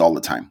watch movies all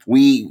the time.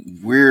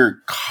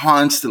 We're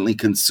constantly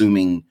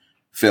consuming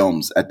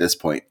films at this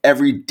point.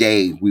 Every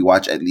day we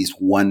watch at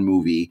least one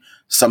movie,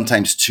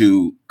 sometimes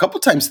two, a couple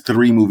times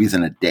 3 movies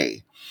in a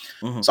day.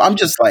 Mm-hmm. So I'm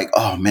just like,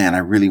 oh man, I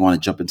really want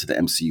to jump into the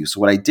MCU.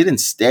 So what I did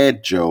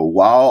instead, Joe,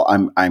 while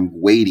I'm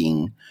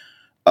waiting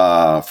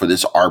for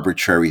this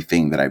arbitrary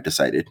thing that I've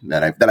decided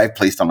that I've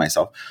placed on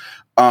myself,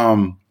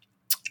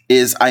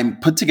 is I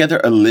put together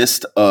a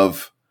list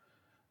of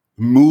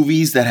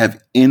movies that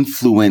have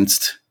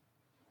influenced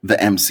the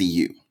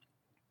MCU.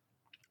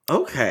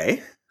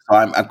 Okay. So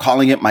I'm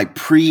calling it my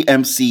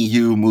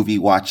pre-MCU movie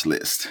watch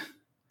list.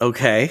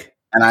 Okay.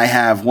 And I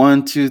have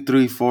 1, 2,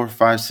 3, 4,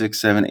 5, 6,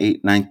 7,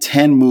 8, 9,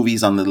 10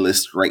 movies on the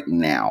list right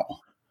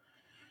now.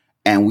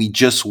 And we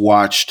just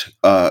watched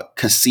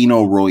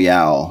Casino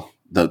Royale,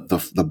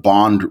 the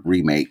Bond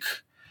remake,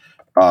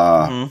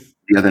 the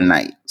other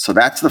night. So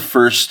that's the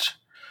first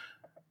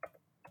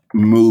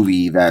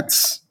movie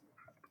that's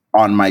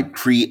on my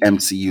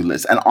pre-MCU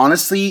list. And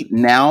honestly,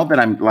 now that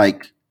I'm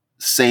like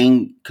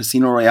saying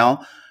Casino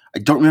Royale, I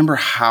don't remember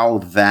how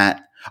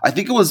that. I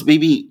think it was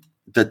maybe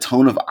the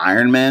tone of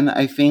Iron Man.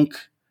 I think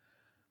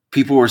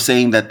people were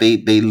saying that they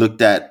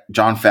looked at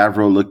Jon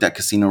Favreau looked at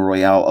Casino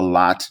Royale a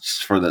lot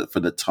just for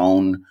the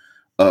tone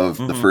of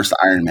the first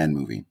Iron Man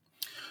movie.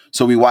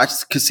 So we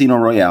watched Casino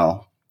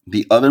Royale.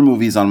 The other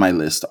movies on my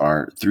list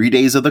are 3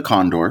 Days of the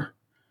Condor,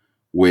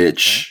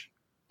 which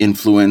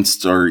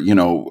influenced or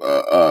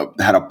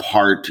had a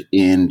part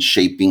in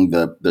shaping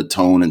the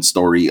tone and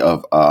story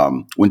of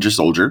Winter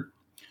Soldier.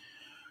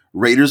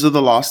 Raiders of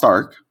the Lost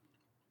Ark,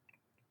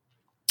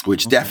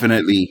 which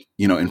definitely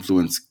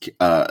influenced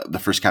the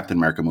first Captain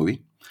America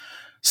movie.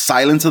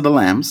 Silence of the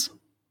Lambs.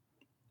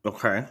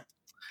 Okay.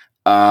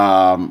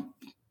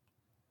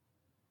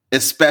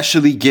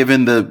 Especially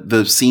given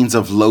the scenes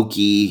of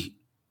Loki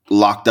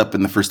locked up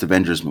in the first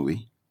Avengers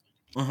movie.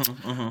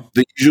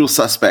 The Usual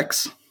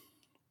Suspects.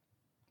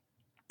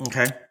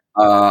 Okay.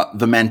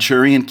 The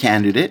Manchurian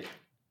Candidate.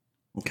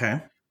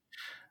 Okay.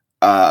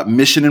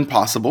 Mission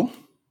Impossible.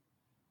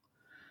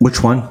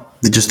 Which one?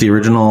 Just the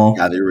original?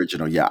 Yeah, the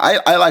original. Yeah.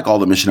 I like all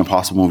the Mission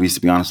Impossible movies,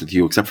 to be honest with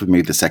you, except for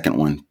maybe the second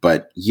one.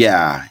 But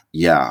yeah.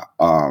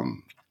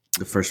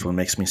 The first one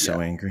makes me so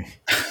angry.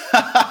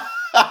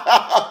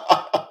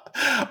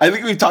 I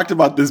think we've talked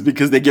about this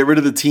because they get rid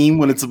of the team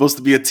when it's supposed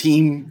to be a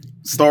team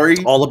story.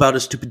 It's all about a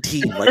stupid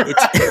team. Like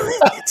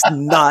it's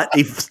not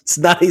a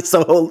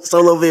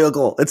solo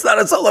vehicle. It's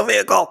not a solo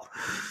vehicle.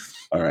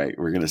 All right,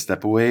 we're gonna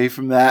step away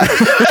from that.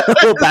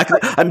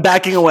 I'm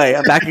backing away.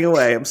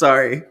 I'm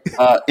sorry.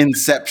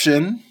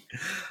 Inception.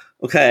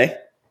 Okay,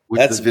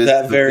 that's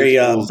very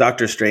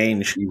Doctor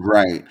Strange.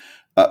 Right.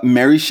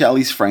 Mary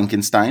Shelley's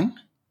Frankenstein.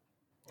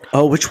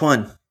 Oh, which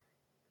one?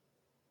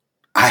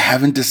 I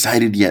haven't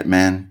decided yet,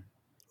 man.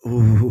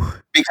 Ooh.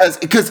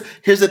 Because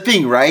here's the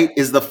thing, right?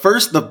 Is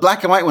the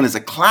black and white one is a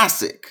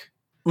classic.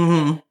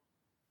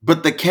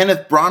 But the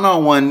Kenneth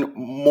Branagh one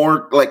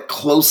more like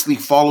closely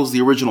follows the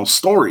original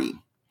story.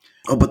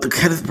 Oh, but the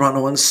Kenneth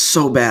Branagh one's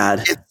so bad.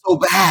 It's so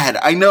bad.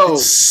 I know.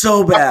 It's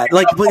so bad.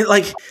 Like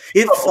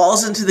it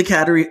falls into the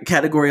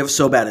category of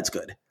so bad it's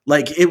good.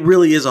 Like it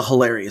really is a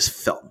hilarious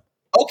film.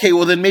 Okay,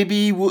 well then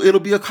maybe it'll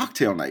be a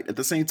cocktail night at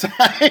the same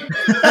time.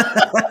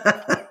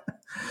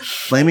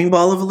 Flaming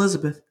Ball of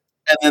Elizabeth.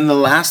 And then the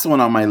last one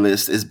on my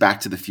list is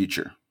Back to the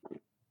Future.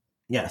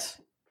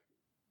 Yes.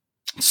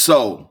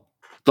 So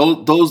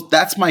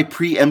that's my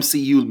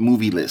pre-MCU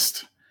movie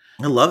list.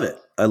 I love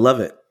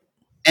it.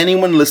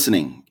 Anyone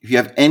listening, if you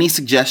have any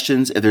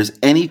suggestions, if there's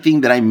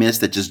anything that I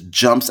missed that just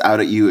jumps out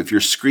at you, if you're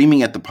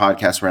screaming at the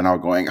podcast right now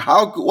going,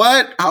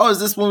 how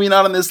is this movie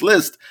not on this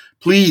list?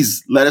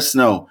 Please let us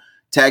know.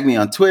 Tag me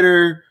on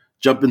Twitter,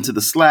 jump into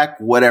the Slack,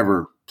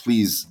 whatever.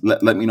 Please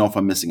let me know if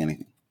I'm missing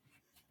anything.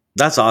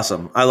 That's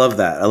awesome. I love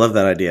that. I love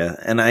that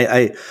idea. And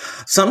I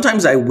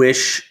sometimes I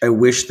wish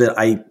that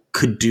I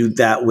could do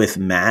that with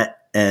Matt.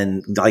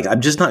 And like, I'm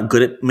just not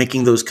good at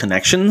making those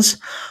connections,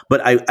 but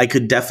I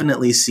could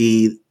definitely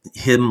see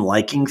him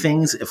liking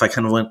things if I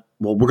kind of went,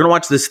 well, we're going to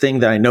watch this thing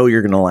that I know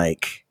you're going to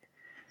like.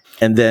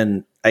 And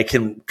then I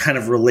can kind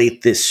of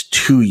relate this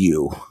to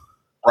you.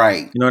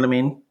 Right. You know what I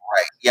mean?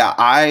 Right. Yeah.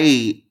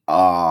 I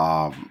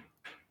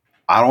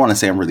don't want to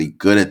say I'm really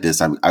good at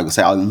this. I would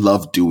say I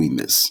love doing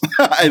this.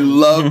 I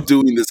love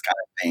doing this kind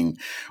of thing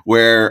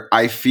where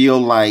I feel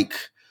like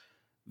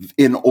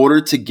in order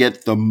to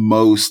get the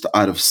most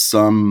out of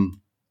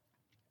some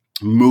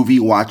movie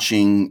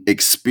watching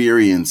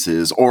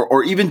experiences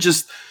or even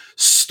just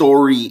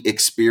story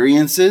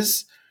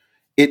experiences,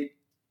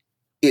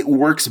 it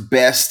works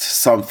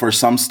best for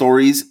some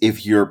stories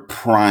if you're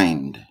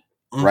primed,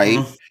 right?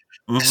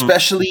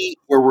 Especially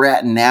where we're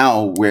at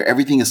now, where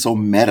everything is so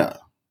meta.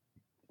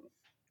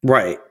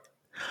 Right.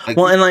 Like,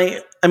 well,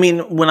 and I mean,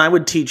 when I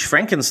would teach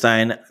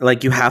Frankenstein,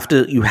 like you have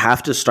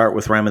to start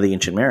with Rime of the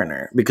Ancient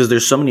Mariner because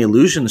there's so many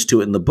allusions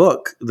to it in the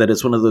book that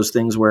it's one of those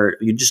things where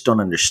you just don't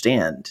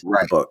understand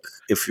the book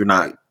if you're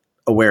not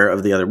aware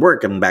of the other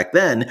work. And back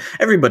then,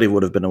 everybody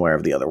would have been aware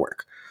of the other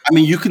work. I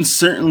mean, you can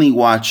certainly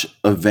watch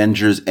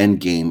Avengers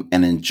Endgame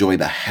and enjoy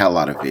the hell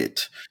out of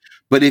it.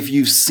 But if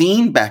you've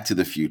seen Back to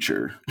the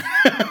Future,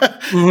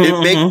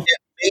 it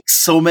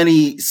makes so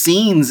many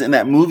scenes in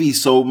that movie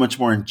so much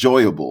more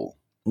enjoyable.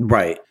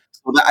 Right.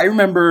 So I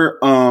remember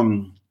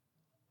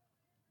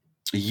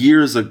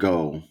years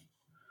ago,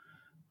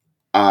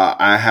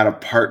 I had a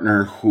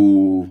partner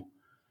who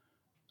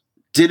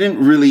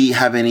didn't really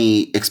have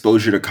any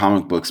exposure to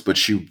comic books, but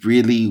she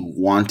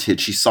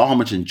saw how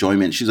much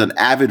enjoyment. She's an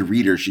avid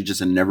reader. She just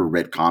had never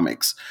read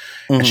comics.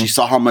 And she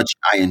saw how much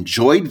I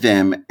enjoyed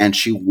them and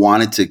she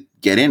wanted to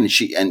get in.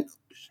 And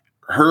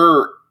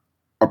her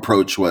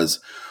approach was,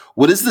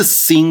 what is the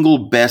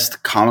single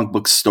best comic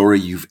book story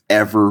you've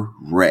ever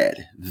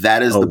read?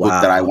 That is the book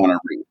that I want to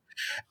read.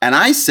 And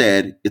I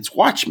said, it's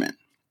Watchmen.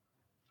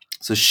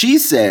 So she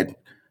said,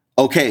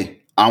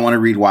 okay, I want to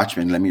read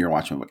Watchmen. Let me hear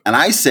Watchmen book. And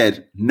I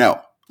said,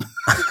 no.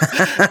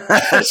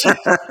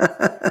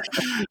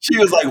 She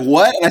was like,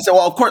 what? And I said,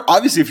 well, of course,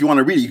 obviously, if you want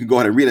to read it, you can go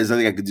ahead and read it. There's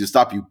nothing I could do to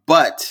stop you.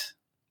 But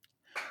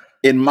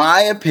in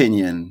my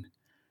opinion,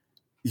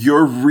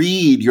 your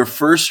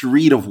first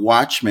read of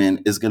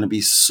Watchmen is going to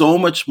be so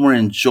much more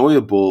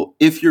enjoyable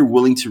if you're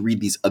willing to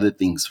read these other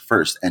things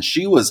first. And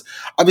she was,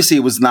 obviously,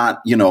 it was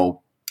not,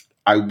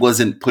 I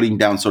wasn't putting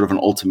down sort of an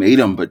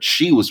ultimatum, but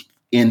she was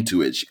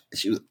into it.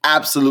 She was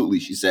absolutely,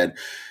 she said,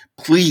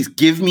 please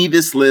give me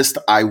this list.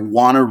 I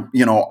want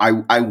to,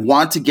 I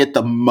want to get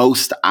the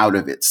most out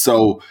of it.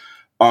 So,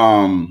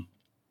 oh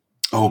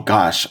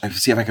gosh, I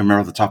see if I can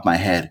remember off the top of my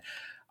head.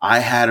 I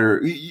had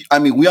her. I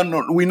mean,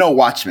 we know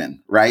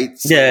Watchmen, right?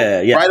 So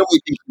yeah. Right away,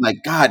 thinking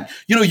like, God,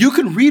 you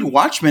can read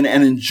Watchmen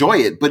and enjoy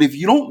it, but if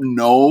you don't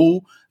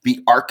know the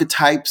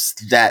archetypes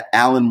that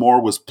Alan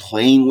Moore was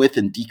playing with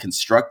and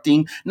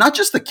deconstructing, not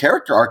just the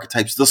character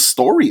archetypes, the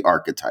story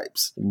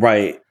archetypes,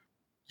 right?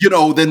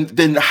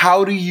 Then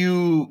how do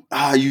you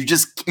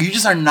just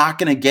are not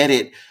going to get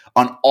it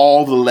on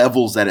all the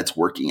levels that it's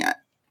working at.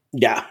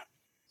 Yeah.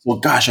 Well,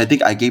 gosh, I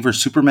think I gave her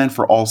Superman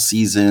for All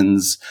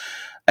Seasons.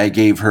 I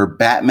gave her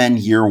Batman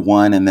Year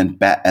One, and then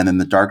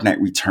The Dark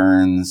Knight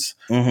Returns.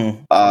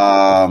 Mm-hmm.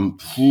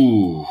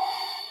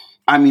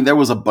 I mean, there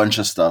was a bunch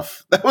of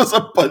stuff.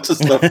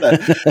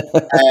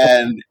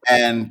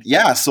 and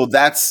yeah, so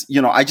that's,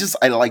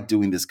 I like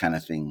doing this kind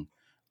of thing.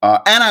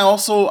 And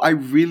I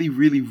really,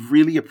 really,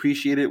 really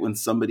appreciate it when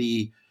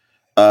somebody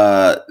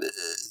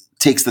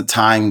takes the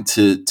time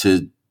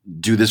to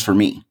do this for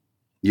me,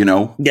 if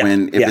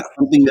it's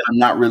something that I'm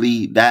not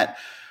really that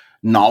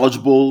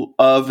knowledgeable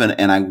of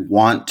and I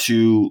want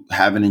to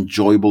have an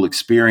enjoyable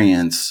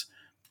experience.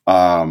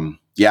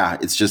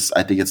 It's just,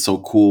 I think it's so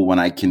cool when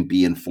I can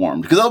be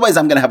informed, because otherwise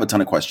I'm going to have a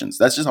ton of questions.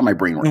 That's just how my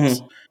brain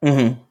works. Mm-hmm.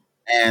 Mm-hmm.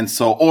 And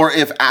so, or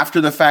if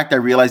after the fact I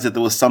realized that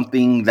there was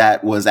something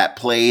that was at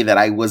play that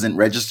I wasn't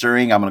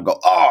registering, I'm going to go,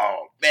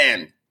 oh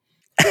man,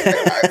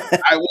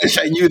 I wish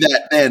I knew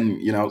that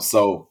then,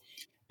 so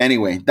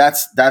anyway,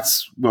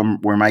 that's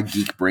where my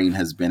geek brain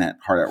has been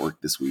hard at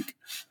work this week.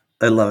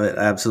 I love it.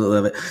 I absolutely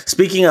love it.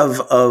 Speaking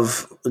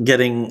of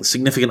getting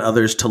significant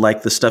others to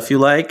like the stuff you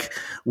like,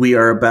 we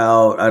are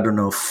about,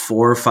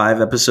 4 or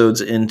 5 episodes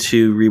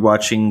into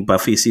rewatching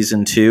Buffy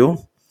season 2.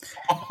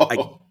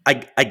 Oh.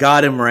 I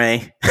got him,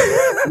 Ray.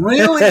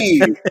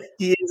 Really?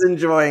 He is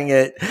enjoying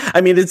it.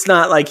 I mean, it's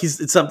not like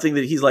it's something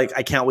that he's like,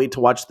 I can't wait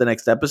to watch the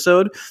next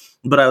episode.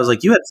 But I was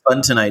like, you had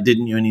fun tonight,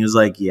 didn't you? And he was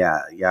like,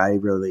 yeah,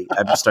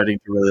 I'm starting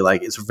to really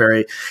like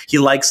it. He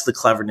likes the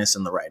cleverness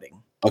in the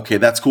writing. Okay,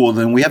 that's cool.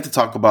 Then we have to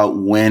talk about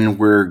when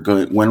we're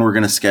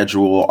going to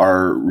schedule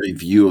our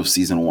review of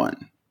season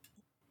 1.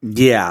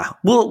 Yeah.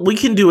 Well, we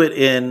can do it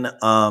in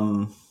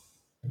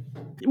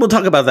we'll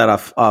talk about that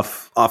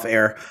off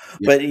air.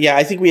 Yeah. But yeah,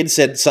 I think we had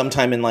said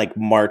sometime in like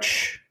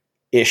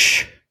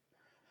March-ish.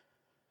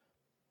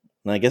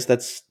 And I guess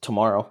that's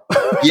tomorrow.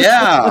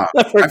 Yeah.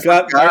 I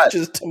forgot March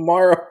is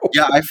tomorrow.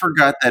 Yeah, I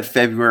forgot that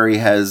February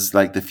has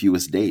like the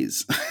fewest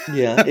days.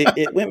 Yeah,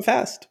 it went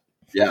fast.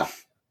 Yeah.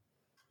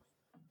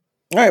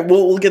 All right,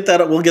 we'll get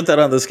that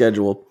on the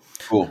schedule.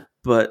 Cool.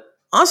 But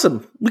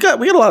awesome. We got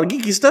a lot of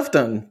geeky stuff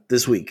done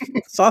this week.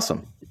 It's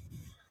awesome.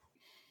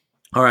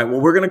 All right,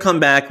 well, we're going to come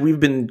back. We've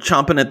been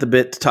chomping at the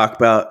bit to talk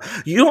about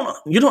you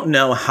don't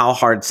know how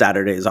hard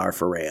Saturdays are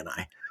for Ray and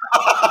I.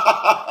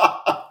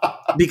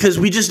 Because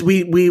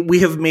we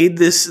have made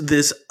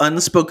this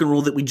unspoken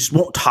rule that we just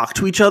won't talk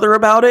to each other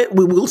about it.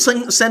 We will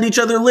send each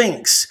other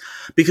links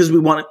because we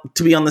want it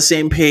to be on the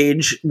same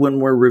page when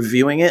we're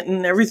reviewing it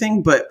and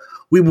everything, but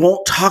we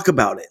won't talk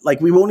about it.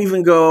 Like, we won't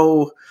even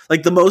go,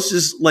 like, the most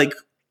is like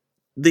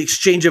the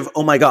exchange of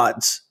oh my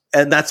gods,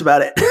 and that's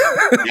about it.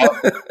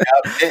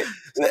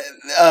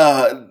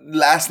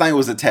 Last night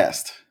was a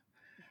test.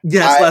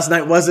 Yes, last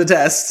night was a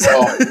test. So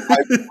I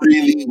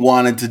really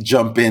wanted to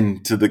jump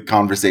into the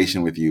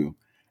conversation with you,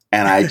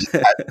 and I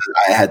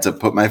had to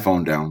put my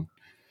phone down.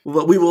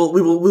 Well, we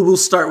will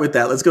start with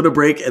that. Let's go to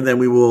break, and then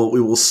we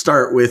will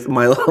start with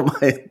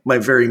my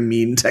very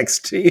mean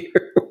text to you.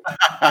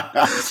 All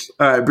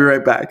right, be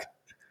right back.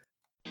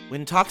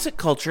 When toxic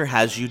culture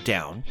has you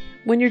down,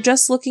 when you're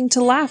just looking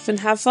to laugh and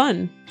have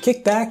fun,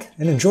 kick back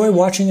and enjoy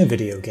watching a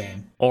video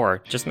game,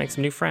 or just make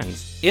some new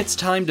friends, it's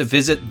time to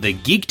visit the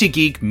Geek to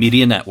Geek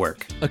Media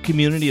Network, a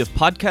community of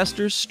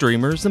podcasters,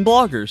 streamers, and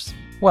bloggers.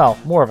 Well,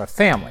 more of a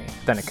family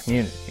than a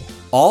community.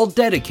 All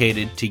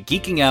dedicated to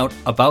geeking out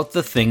about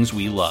the things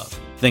we love.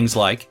 Things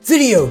like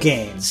video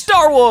games,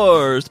 Star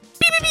Wars,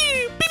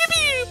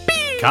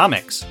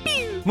 comics,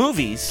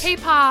 movies,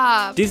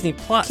 K-pop, Disney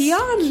Plus,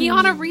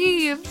 Keanu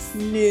Reeves,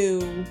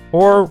 new,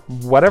 or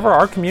whatever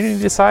our community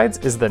decides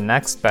is the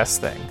next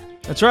best thing.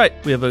 That's right.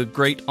 We have a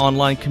great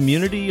online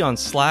community on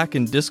Slack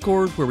and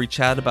Discord where we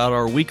chat about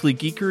our weekly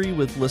geekery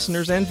with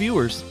listeners and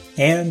viewers.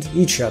 And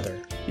each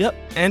other. Yep,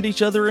 and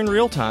each other in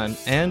real time,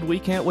 and we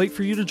can't wait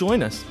for you to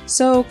join us.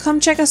 So come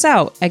check us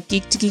out at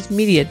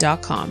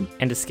geek2geekmedia.com.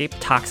 And escape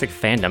toxic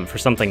fandom for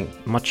something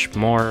much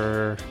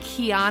more...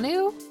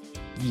 Keanu?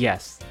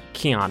 Yes,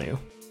 Keanu.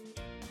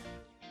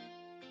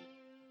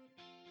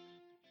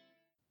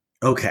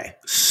 Okay,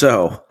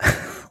 so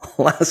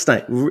last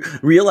night,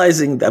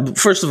 realizing that,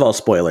 first of all,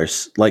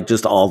 spoilers, like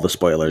just all the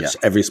spoilers,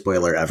 every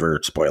spoiler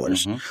ever,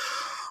 spoilers.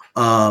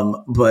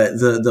 But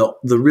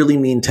the really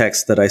mean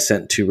text that I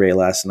sent to Ray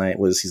last night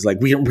was, he's like,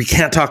 we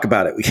can't talk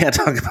about it. We can't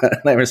talk about it.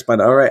 And I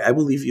responded, all right, I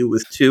will leave you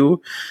with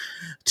two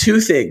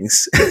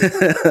things.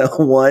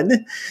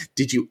 One,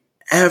 did you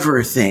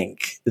ever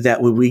think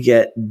that when we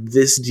get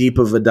this deep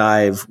of a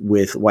dive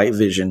with White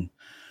Vision?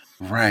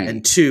 Right.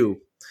 And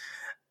two,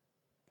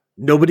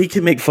 nobody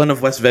can make fun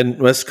of West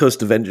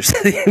Coast Avengers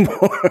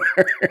anymore.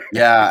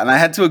 Yeah, and I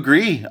had to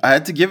agree. I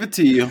had to give it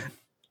to you.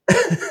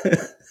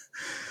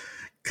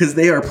 Because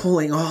they are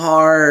pulling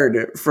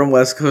hard from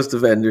West Coast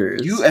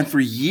Avengers. And for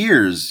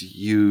years,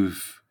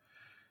 you've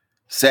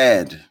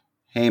said,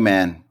 hey,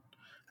 man,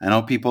 I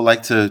know people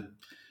like to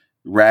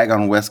rag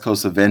on West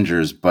Coast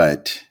Avengers,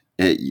 but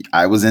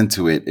I was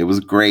into it. It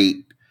was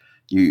great.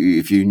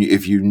 If you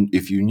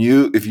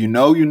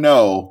know, you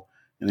know.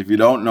 And if you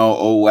don't know,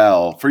 oh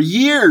well. For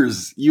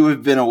years, you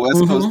have been a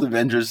West Coast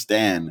Avengers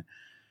stan,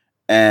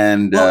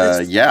 and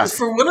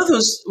for one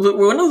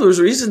of those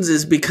reasons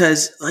is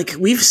because like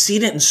we've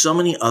seen it in so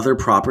many other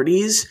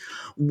properties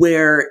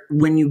where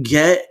when you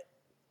get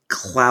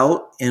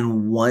clout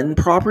in one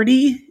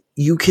property,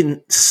 you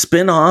can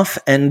spin off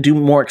and do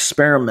more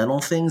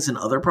experimental things in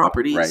other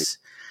properties, right?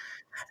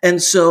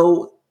 And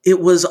so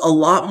it was a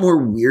lot more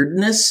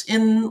weirdness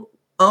in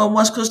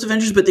West Coast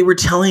Avengers, but they were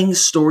telling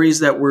stories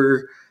that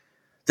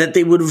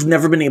they would have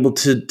never been able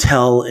to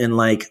tell in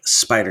like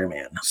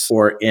Spider-Man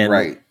or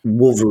in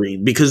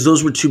Wolverine because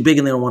those were too big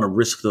and they don't want to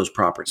risk those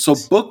properties. So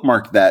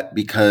bookmark that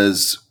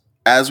because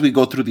as we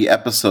go through the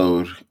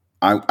episode,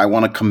 I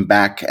want to come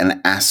back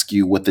and ask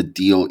you what the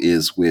deal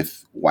is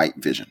with White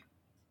Vision.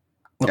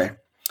 Okay.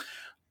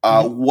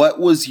 What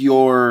was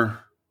your,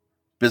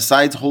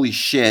 besides holy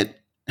shit,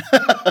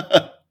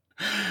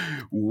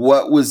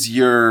 what was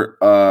your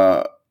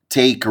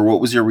take or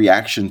what was your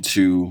reaction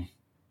to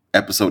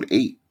episode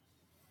 8?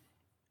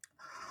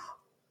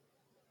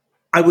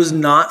 I was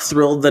not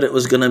thrilled that it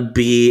was going to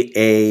be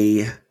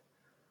a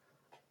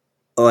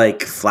like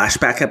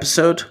flashback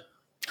episode.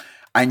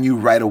 I knew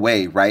right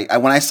away, right?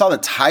 When I saw the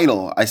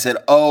title, I said,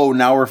 "Oh,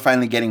 now we're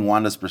finally getting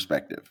Wanda's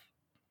perspective."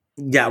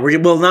 Yeah,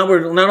 not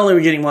only are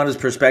we getting Wanda's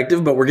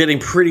perspective, but we're getting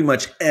pretty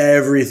much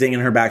everything in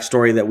her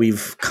backstory that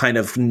we've kind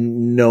of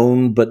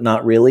known, but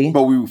not really.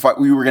 But we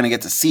were going to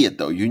get to see it,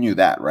 though. You knew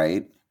that,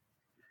 right?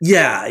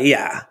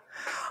 Yeah.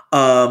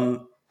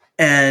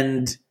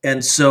 And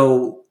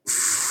so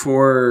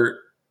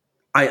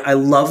I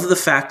love the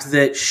fact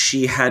that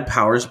she had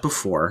powers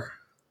before.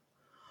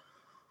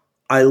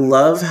 I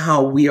love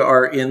how we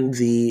are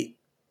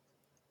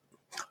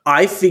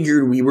I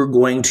figured we were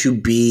going to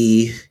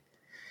be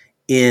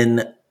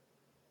in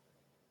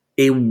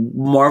a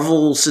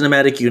Marvel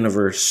Cinematic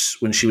Universe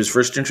when she was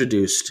first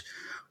introduced,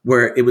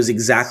 where it was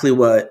exactly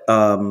what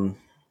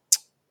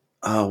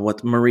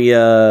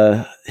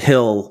Maria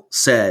Hill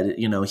said.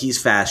 You know,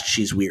 he's fast,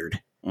 she's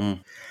weird. And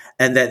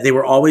that they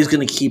were always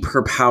going to keep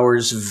her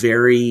powers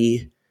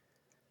very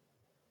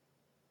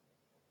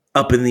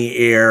up in the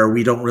air.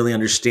 We don't really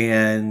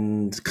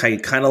understand,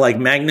 kind of like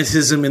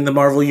magnetism in the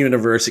Marvel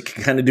universe. It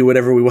can kind of do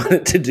whatever we want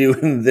it to do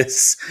in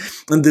this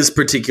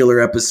particular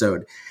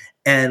episode.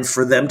 And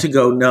for them to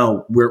go,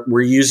 no,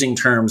 we're using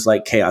terms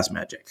like chaos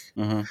magic.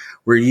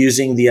 We're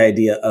using the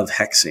idea of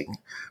hexing.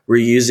 We're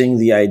using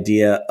the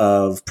idea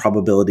of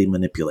probability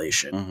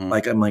manipulation.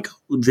 Like I'm like,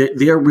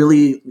 they are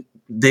really.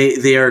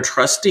 They are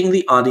trusting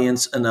the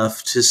audience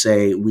enough to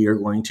say we are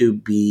going to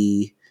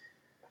be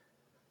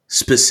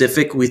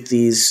specific with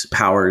these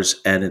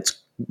powers, and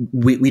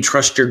we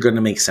trust you're going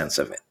to make sense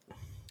of it.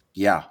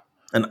 Yeah,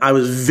 and I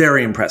was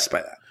very impressed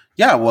by that.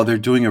 Yeah, well, they're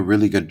doing a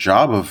really good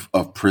job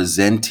of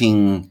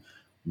presenting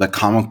the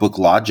comic book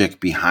logic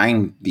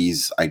behind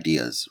these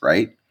ideas,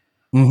 right?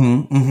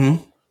 And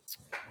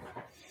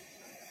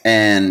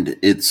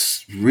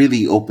it's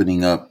really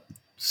opening up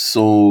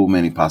so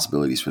many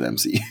possibilities for the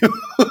MCU.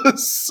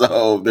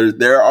 So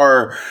there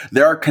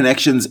are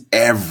connections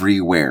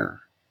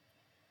everywhere.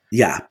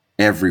 Yeah.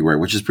 Everywhere,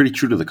 which is pretty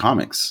true to the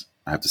comics,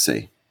 I have to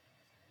say.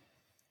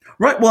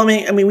 Right. Well,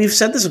 I mean, we've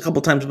said this a couple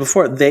times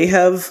before. They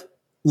have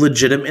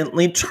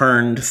legitimately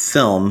turned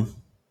film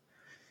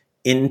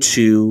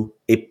into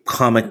a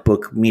comic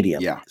book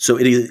medium. Yeah. So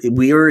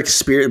we are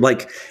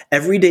like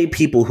everyday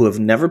people who have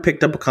never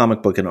picked up a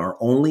comic book and are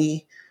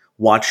only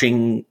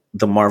watching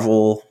the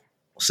Marvel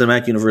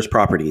Cinematic Universe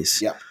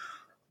properties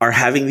are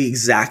having the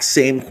exact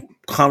same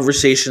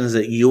conversations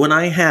that you and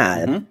I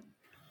had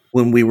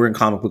when we were in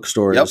comic book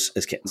stores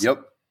as kids.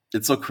 Yep.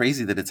 It's so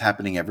crazy that it's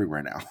happening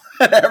everywhere now.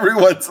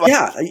 Everyone's like,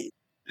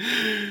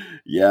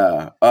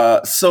 yeah.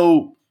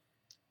 So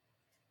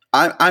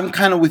I'm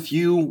kind of with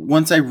you.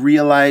 Once I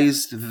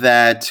realized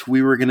that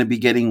we were going to be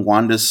getting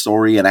Wanda's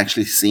story and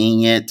actually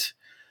seeing it,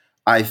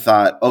 I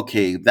thought,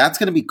 okay, that's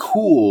going to be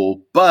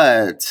cool.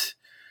 But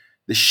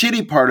the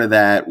shitty part of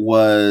that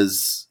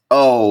was,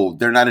 oh,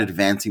 they're not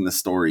advancing the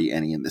story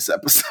any in this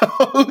episode.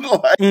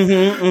 like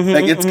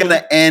it's going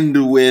to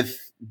end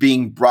with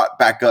being brought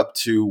back up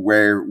to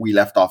where we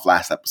left off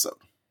last episode.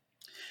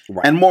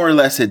 Right. And more or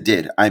less it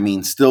did. I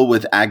mean, still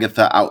with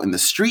Agatha out in the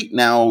street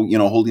now,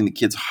 holding the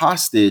kids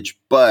hostage.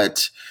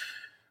 But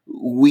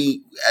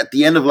at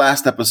the end of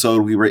last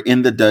episode, we were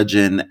in the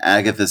dungeon.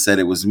 Agatha said,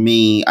 it was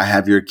me. I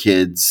have your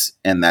kids.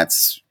 And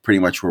that's pretty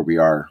much where we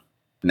are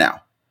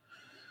now.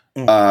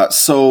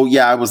 So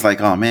yeah, I was like,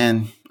 oh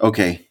man,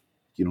 okay,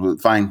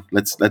 fine.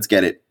 Let's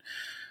get it.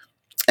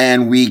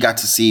 And we got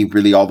to see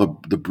really all the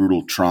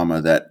brutal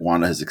trauma that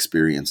Wanda has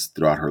experienced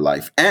throughout her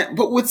life.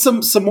 But with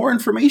some more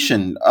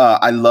information,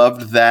 I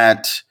loved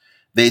that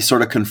they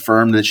sort of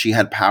confirmed that she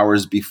had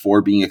powers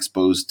before being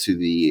exposed to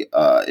the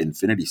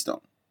Infinity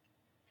Stone.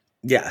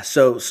 Yeah.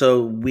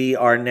 So we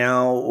are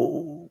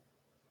now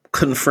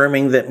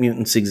confirming that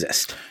mutants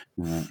exist.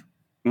 I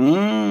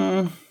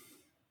don't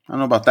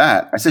know about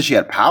that. I said she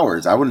had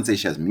powers. I wouldn't say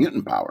she has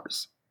mutant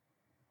powers.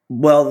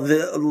 Well,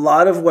 a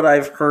lot of what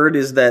I've heard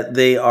is that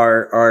they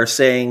are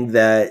saying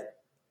that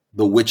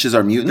the witches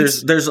are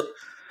mutants.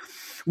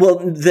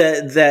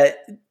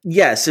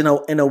 Yes,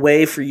 in a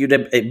way, for you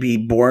to be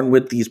born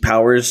with these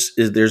powers,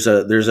 is there's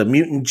a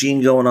mutant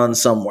gene going on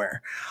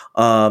somewhere.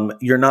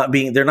 They're not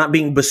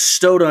being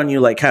bestowed on you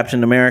like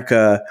Captain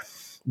America.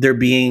 They're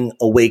being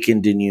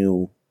awakened in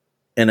you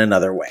in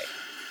another way.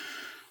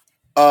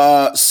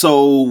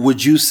 So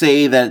would you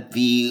say that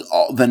the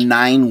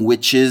 9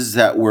 witches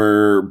that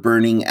were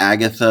burning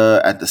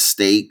Agatha at the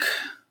stake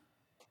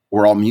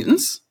were all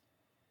mutants?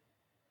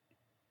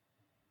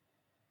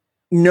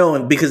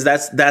 No, because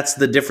that's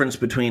the difference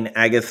between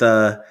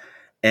Agatha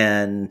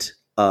and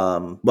I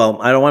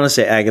don't want to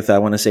say Agatha. I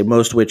want to say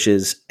most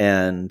witches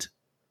and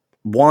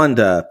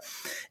Wanda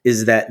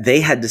is that they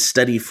had to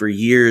study for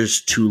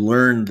years to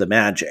learn the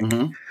magic,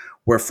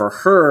 where for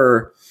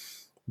her,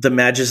 the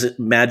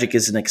magic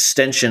is an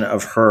extension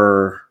of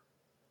her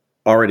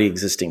already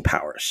existing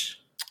powers.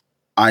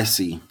 I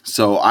see.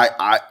 So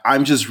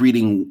I'm just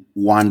reading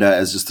Wanda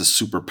as just a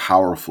super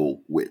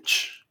powerful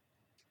witch.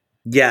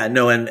 Yeah,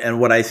 no, and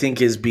what I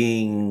think is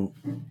being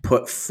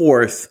put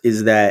forth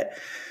is that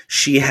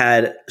she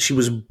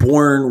was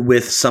born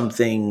with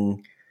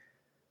something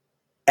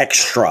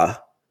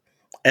extra,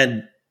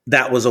 and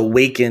that was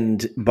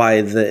awakened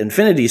by the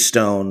Infinity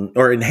Stone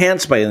or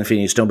enhanced by the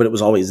Infinity Stone, but it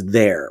was always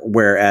there.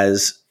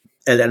 Whereas,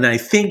 and I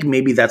think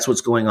maybe that's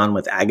what's going on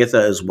with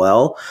Agatha as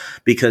well,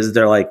 because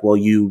they're like, well,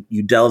 you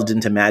delved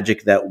into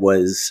magic that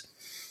was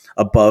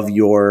above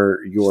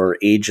your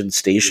age and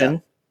station. Yeah.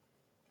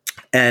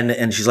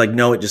 And she's like,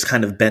 no, it just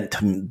kind of bent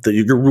to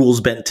your rules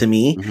bent to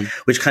me,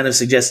 which kind of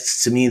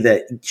suggests to me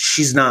that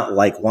she's not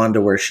like Wanda,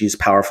 where she's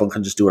powerful and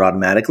can just do it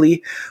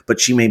automatically, but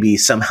she may be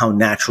somehow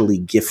naturally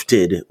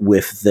gifted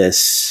with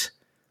this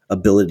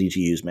ability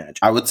to use magic.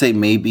 I would say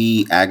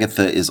maybe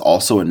Agatha is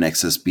also a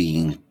Nexus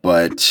being,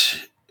 but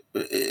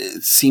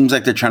it seems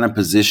like they're trying to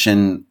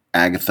position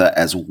Agatha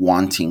as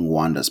wanting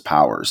Wanda's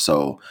power.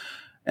 So,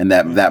 and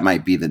that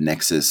might be the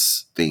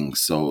Nexus thing.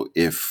 So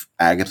if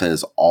Agatha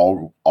is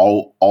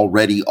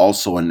already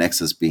also a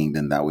Nexus being,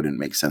 then that wouldn't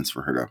make sense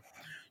for her to.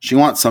 She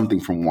wants something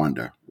from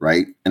Wanda,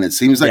 right? And it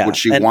seems like what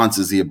she wants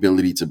is the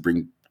ability to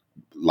bring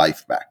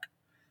life back.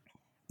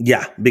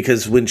 Yeah,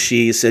 because when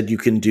she said you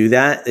can do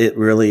that, it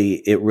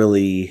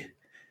really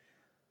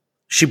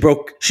she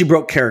broke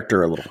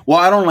character a little. Well,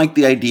 I don't like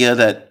the idea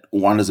that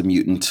Wanda's a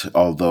mutant,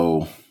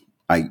 although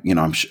I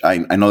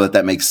know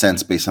that makes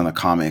sense based on the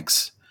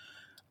comics.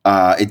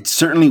 It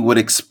certainly would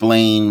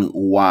explain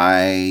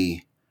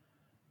why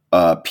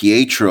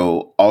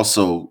Pietro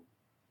also.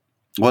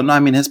 Well, no, I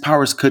mean his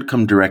powers could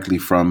come directly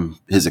from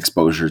his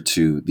exposure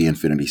to the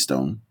Infinity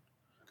Stone.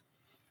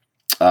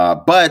 I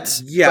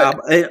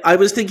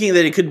was thinking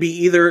that it could be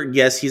either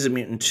yes, he's a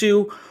mutant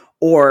too,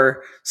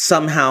 or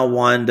somehow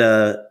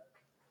Wanda's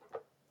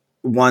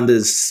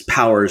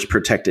powers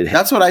protected him.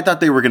 That's what I thought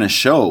they were going to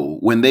show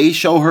when they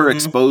show her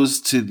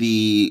exposed to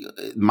the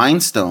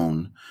Mind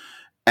Stone.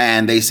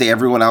 And they say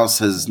no one else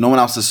has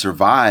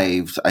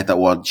survived. I thought,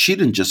 well, she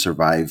didn't just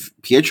survive.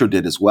 Pietro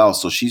did as well.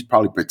 So she's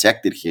probably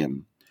protected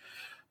him.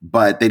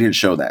 But they didn't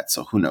show that.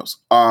 So who knows?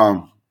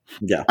 I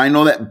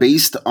know that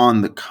based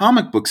on the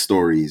comic book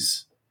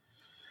stories,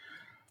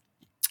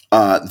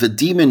 the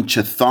demon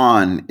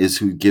Chthon is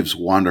who gives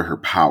Wanda her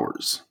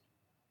powers.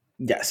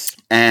 Yes.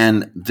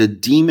 And the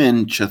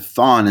demon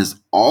Chthon is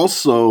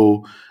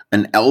also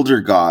an elder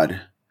god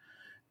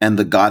and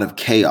the god of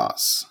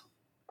chaos.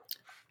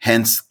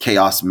 Hence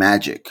chaos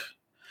magic.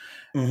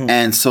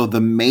 And so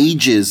the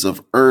mages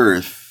of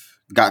Earth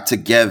got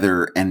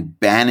together and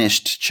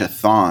banished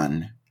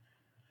Chthon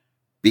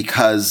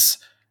because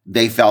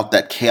they felt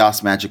that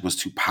chaos magic was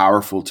too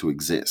powerful to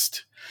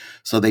exist.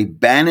 So they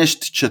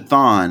banished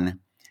Chthon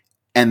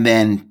And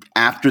then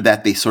after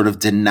that, they sort of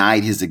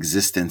denied his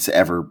existence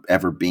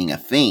ever being a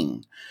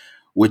thing,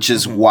 which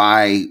is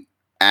why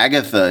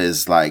Agatha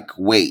is like,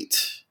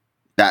 wait,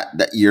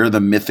 that you're the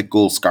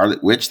mythical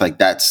Scarlet Witch? Like,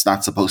 that's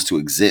not supposed to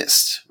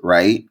exist,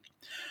 right?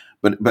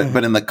 But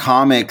in the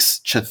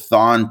comics,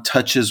 Chthon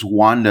touches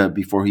Wanda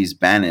before he's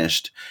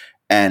banished,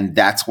 and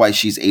that's why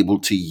she's able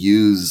to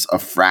use a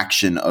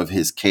fraction of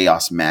his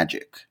chaos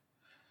magic.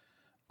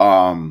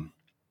 I'm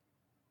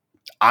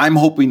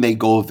hoping they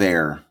go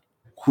there.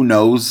 Who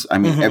knows? I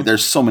mean,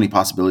 there's so many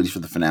possibilities for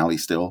the finale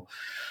still.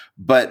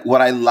 But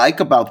what I like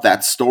about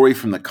that story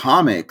from the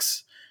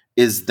comics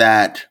is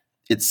that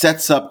it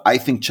sets up, I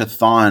think,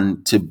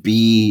 Chthon to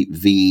be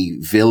the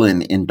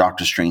villain in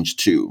Doctor Strange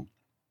 2.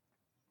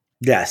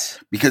 Yes.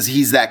 Because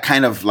he's that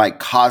kind of like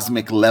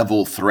cosmic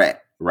level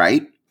threat,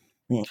 right?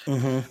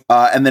 Mm-hmm.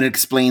 And then it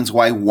explains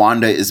why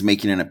Wanda is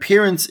making an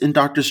appearance in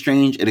Doctor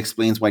Strange. It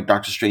explains why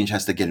Doctor Strange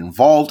has to get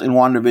involved in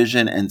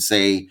WandaVision and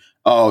say,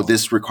 oh,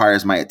 this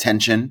requires my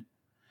attention.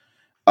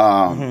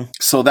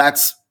 So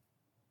that's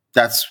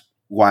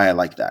why I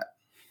like that.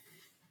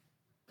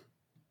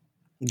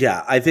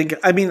 Yeah, I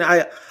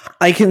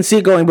can see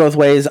it going both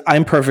ways.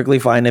 I'm perfectly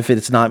fine if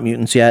it's not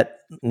mutants yet.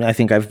 I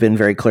think I've been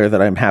very clear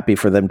that I'm happy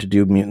for them to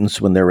do mutants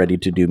when they're ready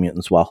to do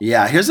mutants well.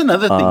 Yeah, here's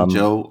another thing,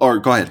 Joe. Or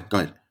go ahead.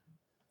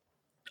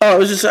 Oh, I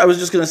was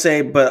just gonna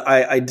say, but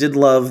I did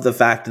love the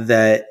fact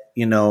that,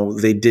 you know,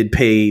 they did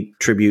pay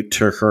tribute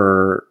to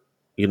her,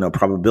 you know,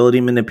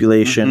 probability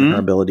manipulation, her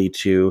ability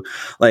to,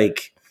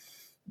 like,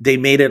 they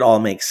made it all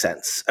make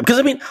sense. Because,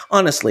 I mean,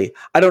 honestly,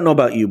 I don't know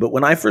about you, but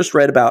when I first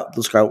read about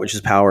the Scarlet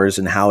Witch's powers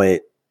and how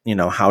it, you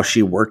know, how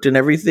she worked and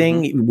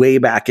everything way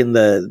back in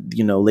the,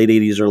 you know, late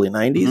 80s, early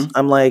 90s,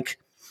 I'm like,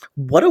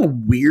 what a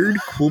weird,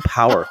 cool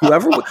power.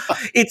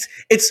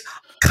 It's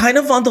kind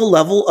of on the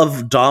level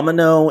of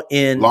Domino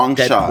in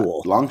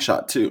Deadpool. Long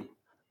shot too.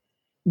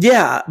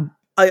 Yeah.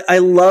 I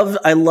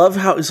love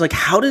how it's like,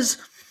 how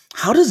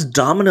does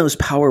Domino's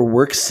power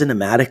work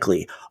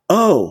cinematically?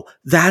 Oh,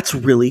 that's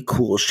really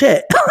cool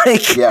shit.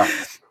 Like, yeah,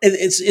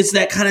 it's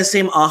that kind of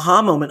same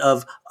aha moment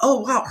of, oh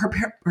wow,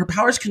 her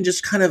powers can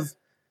just kind of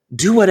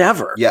do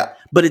whatever. Yeah,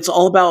 but it's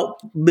all about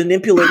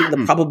manipulating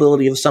the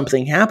probability of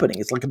something happening.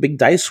 It's like a big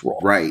dice roll.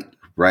 Right.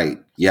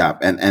 Yeah,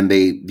 and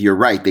you're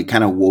right. They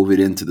kind of wove it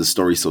into the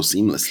story so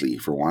seamlessly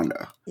for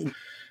Wanda.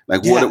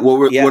 Like, what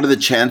are the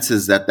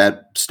chances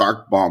that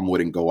Stark bomb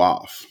wouldn't go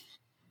off?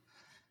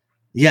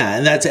 Yeah,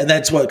 and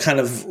that's what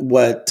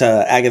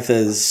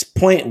Agatha's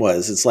point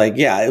was. It's like,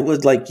 yeah, it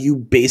was like you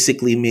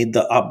basically made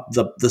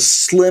the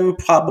slim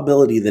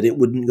probability that it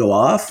wouldn't go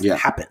off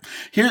happen.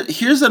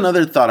 Here's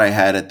another thought I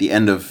had at the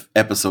end of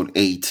episode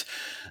 8.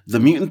 The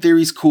mutant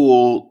theory's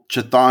cool.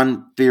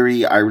 Chthon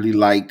theory I really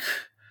like.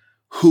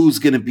 Who's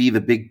going to be the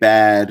big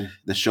bad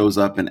that shows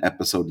up in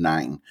episode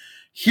 9?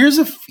 Here's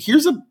a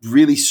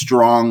really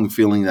strong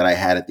feeling that I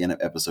had at the end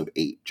of episode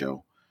 8,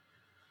 Joe.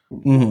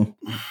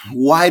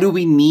 Why do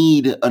we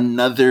need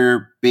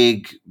another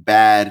big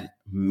bad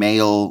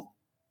male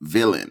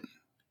villain?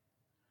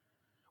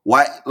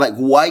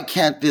 Why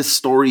can't this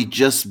story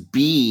just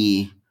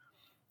be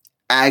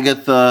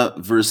Agatha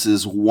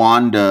versus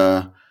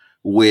Wanda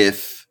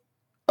with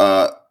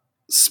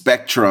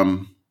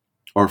Spectrum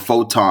or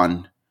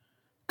Photon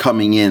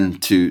coming in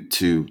to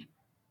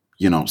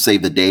you know,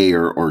 save the day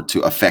or to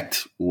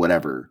affect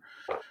whatever?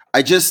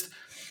 I just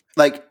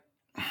like,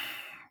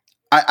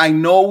 I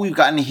know we've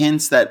gotten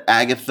hints that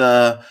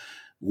Agatha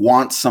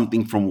wants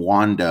something from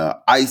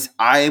Wanda.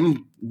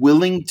 I'm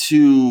ready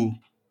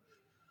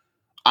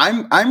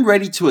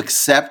to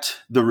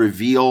accept the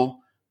reveal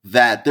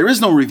that there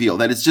is no reveal,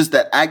 that it's just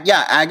that,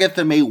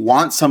 Agatha may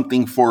want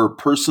something for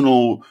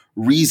personal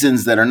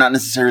reasons that are not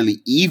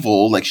necessarily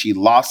evil, like she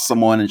lost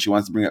someone and she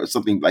wants to bring up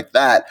something like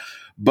that.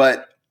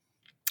 But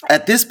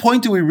at this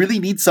point, do we really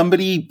need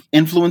somebody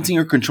influencing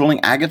or controlling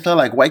Agatha?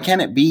 Like, why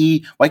can't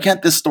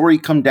this story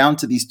come down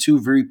to these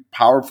two very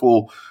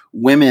powerful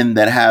women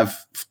that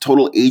have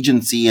total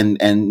agency and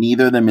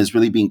neither of them is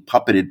really being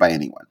puppeted by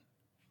anyone?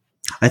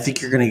 I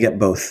think you're going to get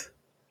both.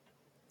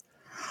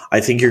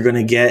 I think you're going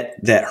to get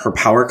that her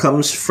power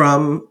comes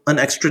from an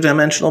extra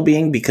dimensional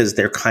being, because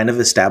they're kind of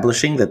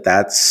establishing that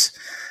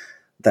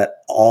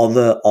all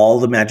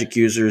the magic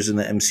users in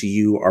the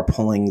MCU are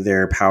pulling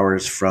their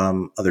powers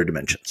from other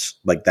dimensions.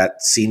 Like,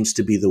 that seems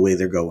to be the way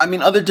they're going. I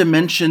mean, other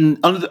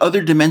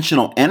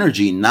dimensional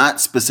energy, not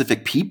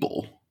specific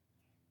people.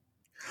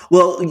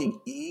 Well,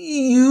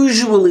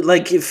 usually,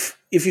 like, if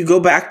you go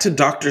back to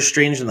Doctor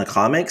Strange in the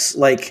comics,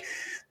 like,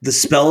 the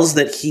spells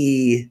that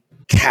he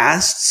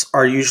casts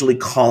are usually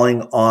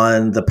calling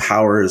on the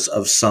powers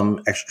of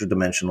some extra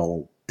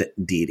dimensional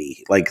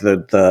deity, like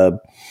the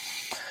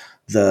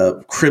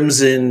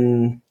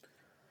crimson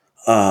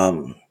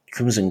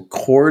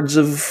chords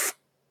of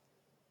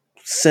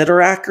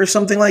Sidorak or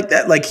something like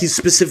that. Like, he's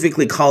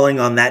specifically calling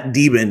on that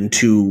demon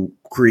to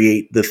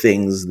create the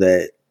things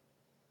that,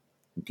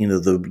 you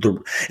know,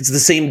 it's the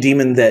same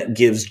demon that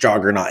gives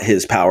Juggernaut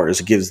his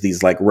powers. It gives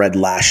these like red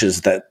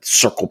lashes that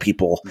circle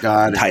people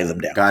and tie them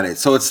down. Got it.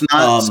 So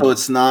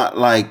it's not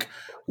like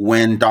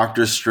when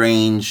Doctor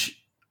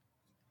Strange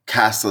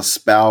casts a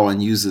spell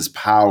and uses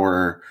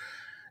power,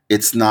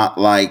 it's not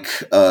like,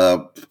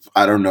 I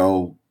don't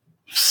know,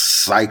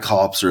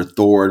 Cyclops or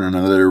Thor in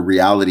another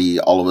reality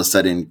all of a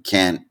sudden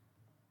can't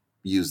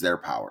use their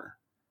power.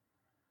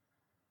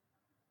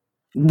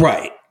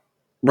 Right.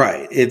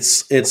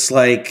 It's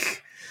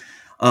like,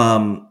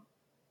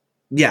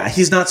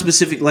 he's not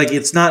specific. Like,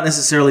 it's not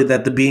necessarily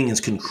that the being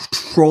is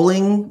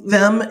controlling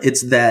them.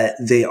 It's that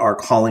they are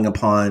calling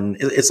upon,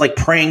 it's like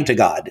praying to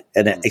God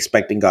and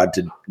expecting God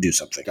to do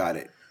something. Got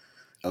it.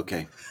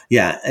 Okay.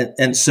 Yeah.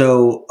 And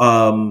so,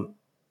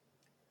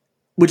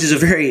 which is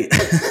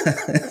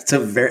it's a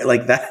very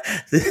like that.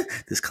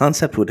 This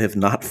concept would have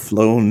not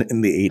flown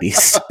in the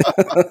 80s.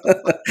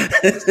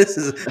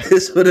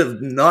 This would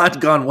have not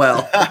gone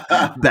well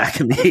back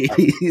in the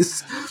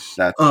 80s.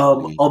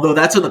 Although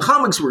that's when the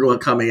comics were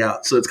coming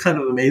out, so it's kind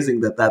of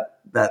amazing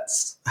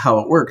that's how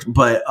it worked.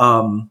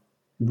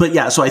 But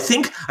yeah, so I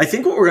think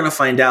what we're going to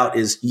find out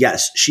is,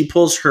 yes, she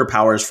pulls her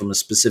powers from a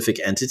specific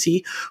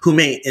entity who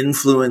may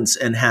influence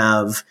and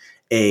have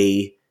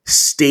a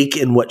stake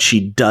in what she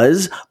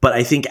does, but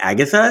I think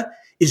Agatha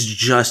is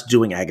just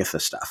doing Agatha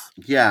stuff.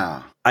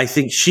 Yeah. I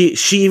think she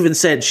even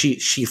said she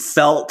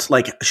felt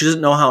like she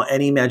doesn't know how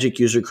any magic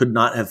user could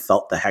not have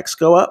felt the hex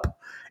go up.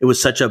 It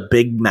was such a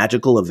big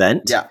magical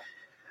event. Yeah.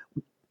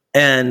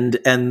 And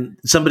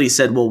somebody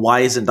said, well, why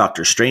isn't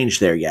Doctor Strange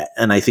there yet?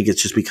 And I think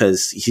it's just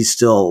because he's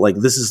still like,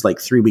 this is like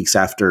 3 weeks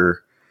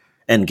after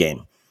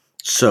Endgame.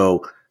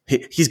 So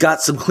he's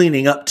got some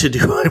cleaning up to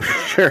do, I'm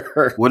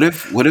sure. What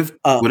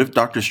if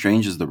Doctor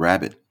Strange is the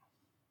rabbit?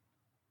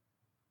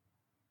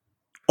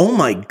 Oh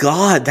my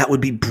God, that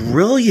would be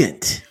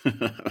brilliant.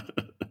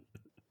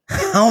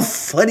 How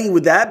funny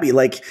would that be?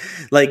 Like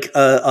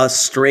a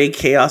stray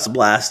chaos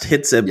blast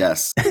hits him.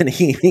 Yes. And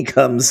he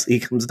becomes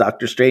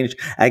Doctor Strange.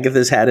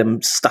 Agatha's had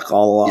him stuck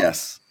all along.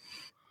 Yes.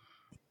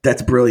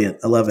 That's brilliant.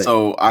 I love it.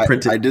 So I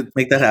did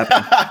make that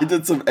happen. I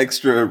did some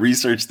extra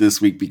research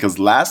this week because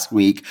last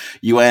week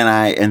you and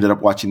I ended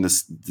up watching the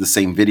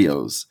same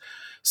videos.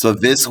 So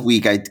this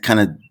week I kind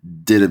of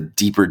did a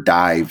deeper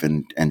dive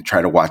and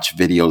try to watch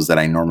videos that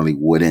I normally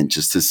wouldn't,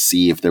 just to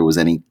see if there was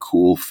any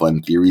cool,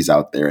 fun theories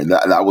out there. And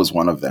that was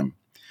one of them.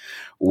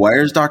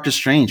 Where's Doctor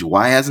Strange?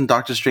 Why hasn't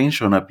Doctor Strange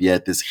shown up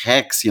yet? This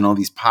hex,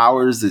 these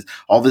powers,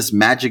 all this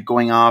magic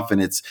going off,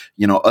 and it's,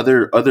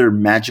 other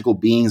magical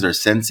beings are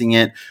sensing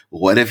it.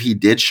 What if he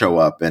did show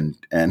up and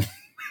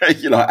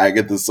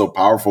Agatha's so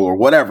powerful or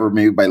whatever,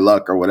 maybe by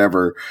luck or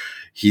whatever,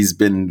 he's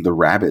been the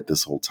rabbit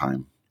this whole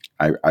time.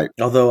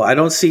 Although I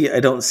don't see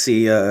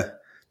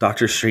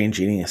Doctor Strange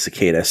eating a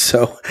cicada,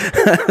 so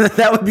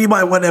that would be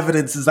my one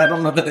evidence is I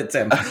don't know that it's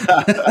him.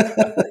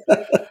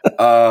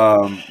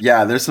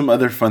 Yeah, there's some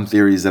other fun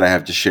theories that I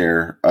have to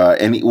share.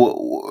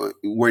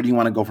 Where do you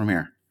want to go from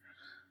here?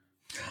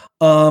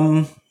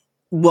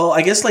 Well,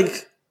 I guess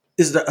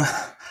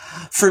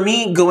for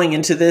me going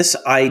into this,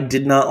 I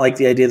did not like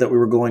the idea that we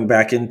were going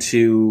back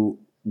into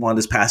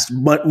Wanda's past,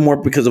 but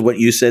more because of what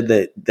you said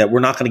that we're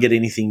not going to get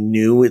anything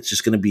new. It's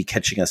just going to be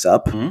catching us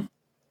up. Mm-hmm.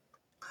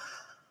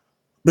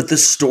 But the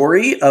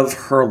story of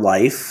her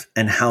life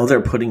and how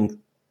they're putting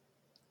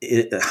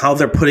it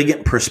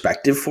in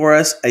perspective for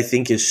us, I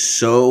think is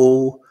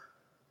so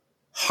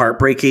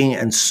heartbreaking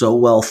and so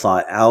well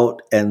thought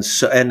out. And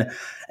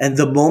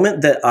the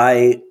moment that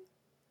I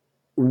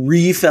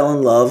fell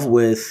in love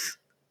with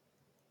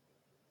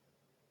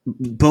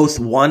both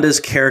Wanda's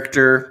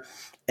character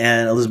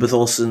and Elizabeth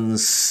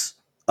Olsen's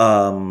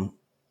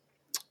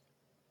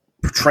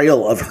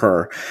portrayal of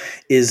her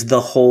is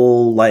the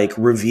whole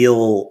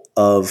reveal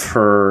of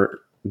her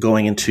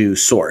going into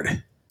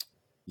Sword.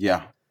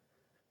 Yeah.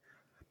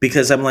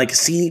 Because I'm like,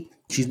 see,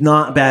 she's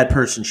not a bad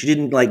person. She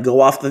didn't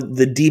go off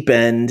the deep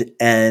end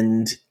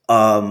and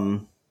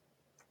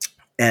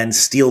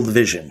steal the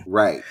Vision.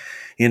 Right.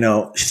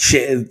 Hayward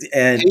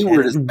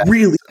is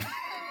really.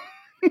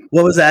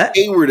 What was that?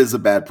 Hayward is a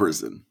bad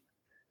person.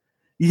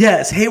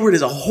 Yes, Hayward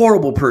is a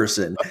horrible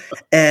person.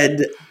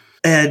 And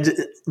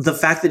the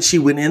fact that she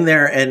went in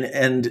there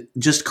and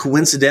just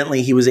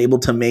coincidentally he was able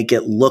to make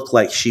it look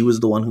like she was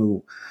the one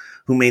who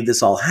made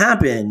this all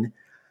happen.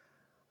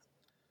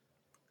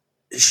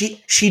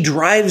 She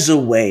drives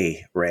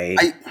away, Ray.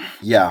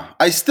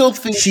 I still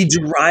think she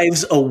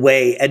drives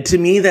away. And to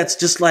me, that's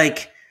just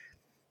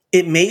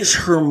it makes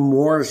her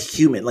more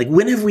human.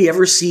 When have we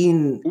ever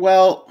seen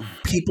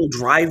people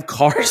drive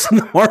cars in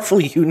the Marvel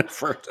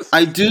universe?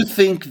 I do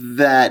think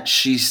that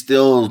she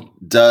still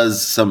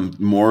does some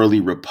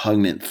morally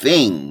repugnant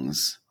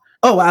things.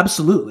 Oh,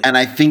 absolutely. And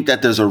I think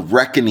that there's a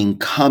reckoning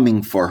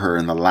coming for her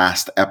in the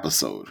last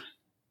episode.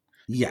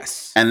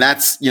 Yes. And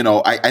that's,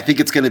 I think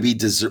it's going to be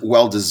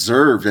well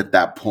deserved at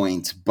that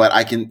point. But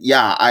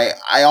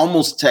I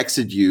almost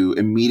texted you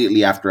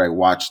immediately after I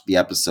watched the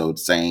episode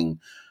saying,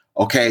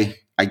 okay,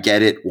 I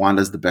get it.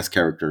 Wanda's the best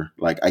character.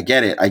 I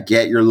get it. I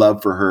get your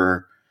love for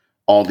her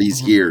all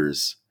these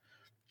years.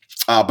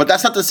 But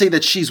that's not to say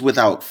that she's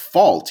without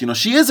fault.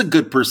 She is a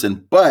good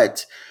person,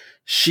 but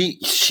she,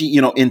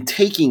 in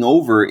taking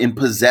over, in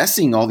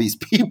possessing all these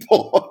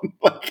people,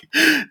 like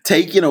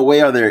taking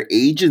away all their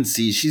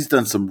agency, she's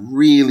done some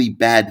really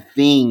bad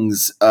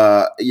things,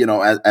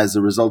 as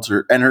a result of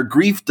her, and her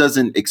grief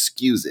doesn't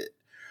excuse it.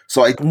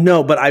 So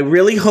No, but I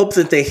really hope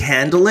that they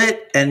handle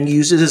it and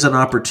use it as an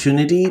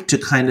opportunity to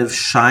kind of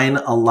shine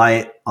a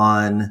light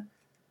on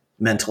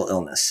mental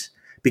illness.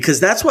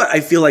 Because that's what I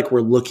feel like we're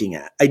looking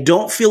at. I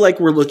don't feel like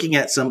we're looking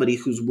at somebody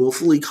who's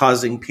willfully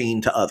causing pain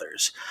to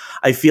others.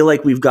 I feel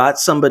like we've got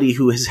somebody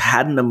who has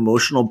had an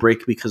emotional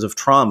break because of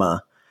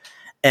trauma.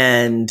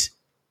 And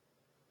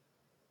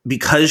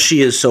because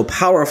she is so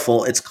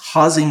powerful, it's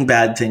causing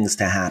bad things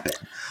to happen.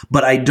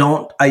 But I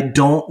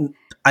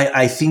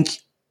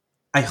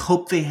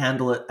hope they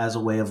handle it as a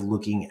way of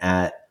looking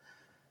at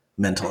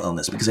mental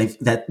illness, because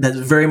that's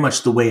very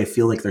much the way I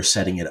feel like they're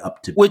setting it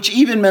up to be. Which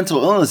even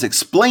mental illness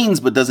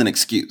explains but doesn't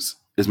excuse,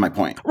 is my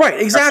point. Right,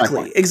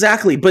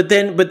 exactly. But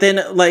then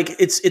like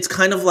it's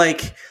kind of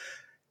like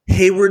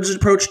Hayward's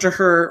approach to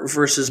her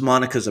versus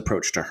Monica's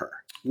approach to her.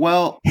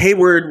 Well,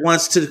 Hayward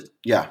wants to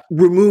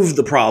remove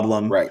the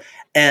problem. Right.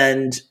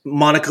 And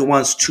Monica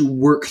wants to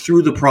work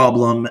through the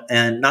problem,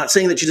 and not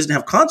saying that she doesn't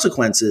have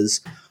consequences,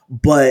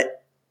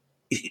 but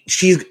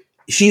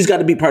she's got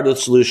to be part of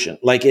the solution.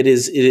 Like it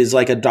is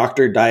like a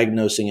doctor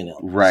diagnosing an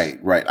illness.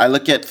 Right. I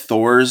look at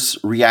Thor's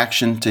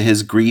reaction to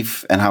his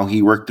grief and how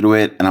he worked through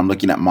it, and I'm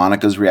looking at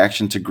Monica's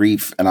reaction to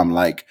grief, and I'm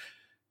like,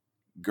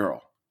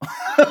 girl,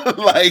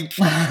 like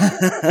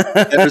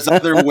there's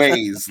other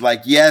ways.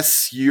 Like,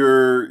 yes,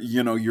 you're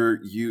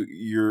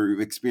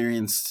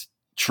experienced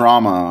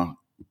trauma,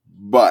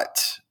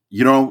 but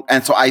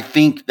and so I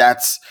think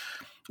that's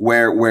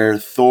where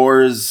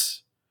Thor's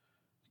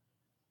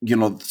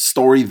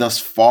story thus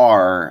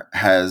far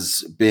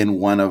has been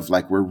one of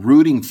like, we're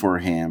rooting for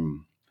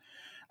him.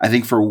 I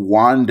think for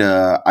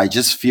Wanda, I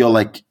just feel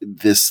like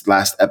this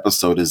last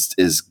episode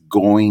is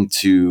going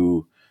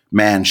to,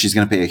 she's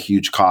going to pay a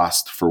huge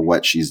cost for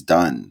what she's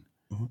done.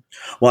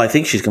 Well, I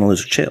think she's going to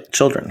lose her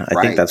children.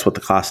 I think that's what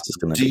the cost is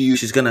going to be.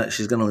 She's going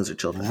to lose her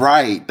children.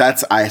 Right.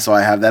 So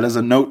I have that as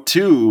a note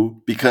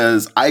too,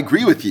 because I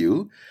agree with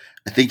you.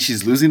 I think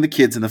she's losing the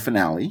kids in the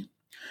finale.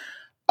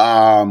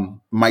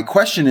 My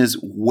question is,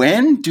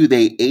 when do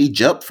they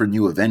age up for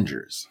New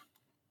Avengers?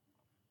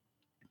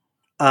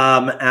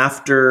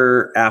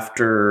 After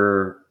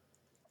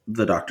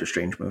the Doctor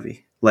Strange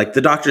movie. Like,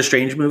 the Doctor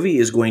Strange movie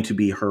is going to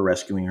be her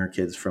rescuing her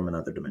kids from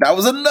another dimension. That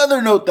was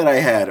another note that I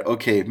had.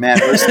 Okay, man,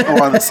 we're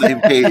still on the same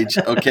page.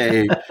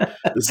 Okay,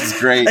 this is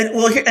great.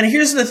 And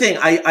here's the thing.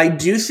 I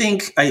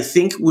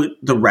think with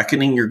the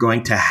reckoning you're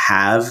going to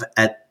have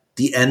at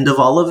the end of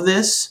all of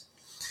this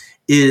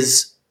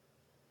is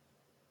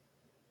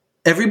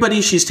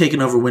everybody she's taken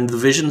over, when the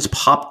Visions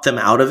popped them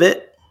out of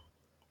it,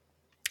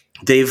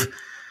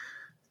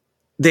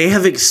 they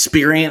have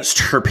experienced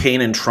her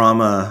pain and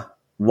trauma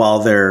while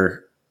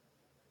they're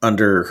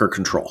under her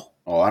control.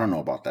 Oh, I don't know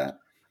about that.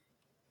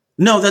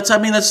 No, that's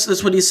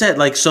what he said.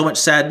 Like, so much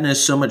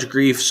sadness, so much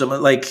grief, so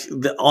much, like,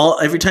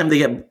 every time they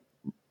get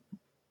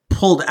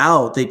pulled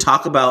out, they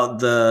talk about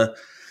the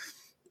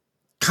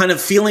kind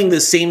of feeling the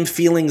same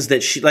feelings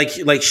that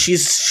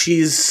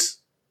she's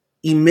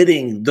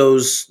emitting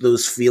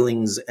those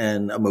feelings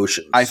and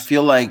emotions. I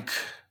feel like,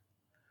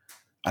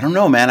 I don't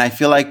know, man. I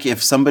feel like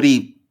if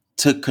somebody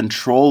took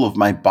control of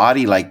my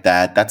body like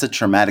that, that's a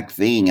traumatic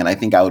thing. And I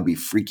think I would be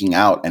freaking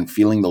out and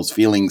feeling those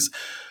feelings,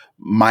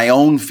 my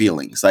own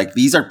feelings. Like,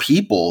 these are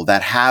people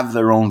that have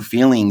their own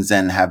feelings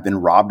and have been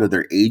robbed of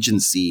their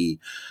agency.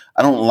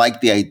 I don't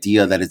like the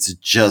idea that it's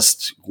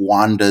just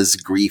Wanda's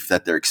grief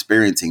that they're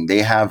experiencing.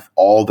 They have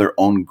all their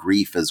own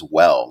grief as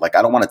well. Like,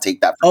 I don't want to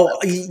take that from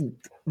them.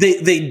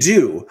 They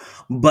do,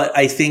 but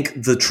I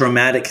think the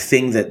traumatic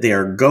thing that they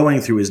are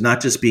going through is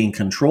not just being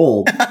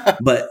controlled,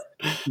 but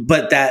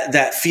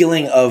that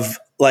feeling of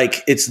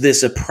like it's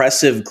this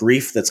oppressive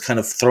grief that's kind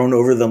of thrown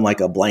over them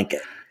like a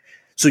blanket.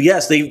 So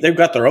yes, they've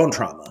got their own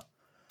trauma,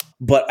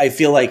 but I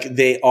feel like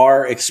they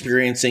are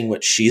experiencing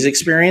what she's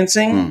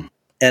experiencing,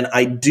 and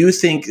I do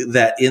think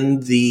that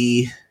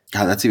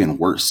God, that's even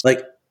worse.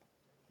 Like,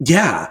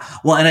 yeah,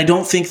 well, and I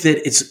don't think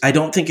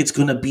it's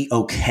going to be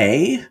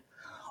okay.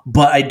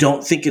 But I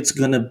don't think it's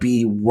going to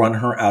be run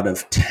her out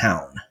of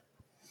town.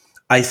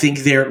 I think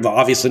they're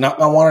obviously not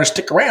going to want her to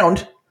stick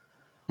around.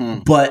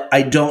 But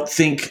I don't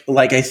think,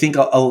 like, I think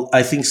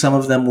some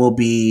of them will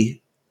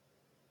be,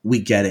 we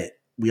get it,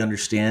 we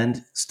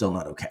understand, still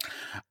not okay.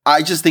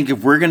 I just think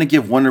if we're going to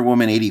give Wonder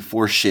Woman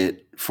 84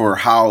 shit for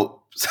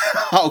how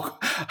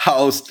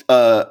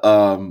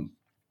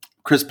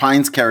Chris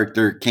Pine's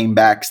character came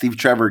back, Steve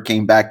Trevor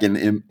came back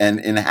and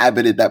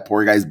inhabited that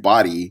poor guy's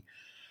body.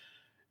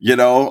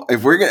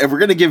 If we're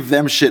gonna give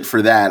them shit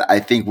for that,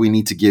 I think we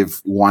need to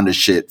give Wanda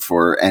shit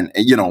for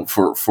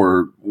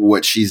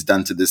what she's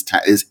done to this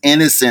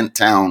innocent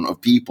town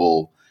of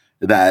people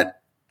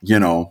that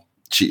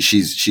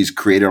she's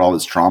created all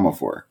this trauma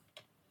for.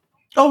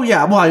 Oh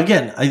yeah, well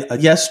again,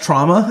 yes,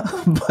 trauma,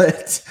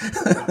 but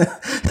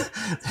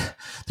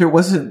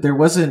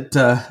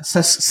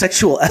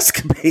sexual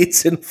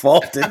escapades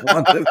involved in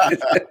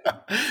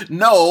WandaVision.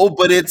 No,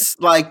 but it's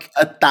like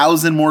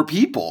 1,000 more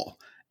people,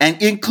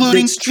 and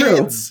including It's true.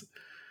 kids.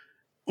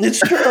 It's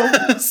true.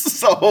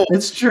 So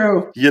It's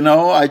true.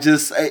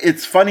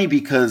 it's funny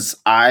because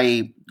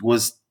I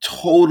was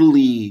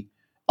totally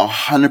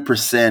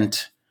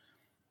 100%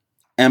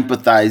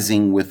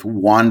 empathizing with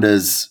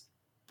Wanda's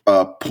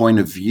point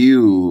of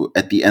view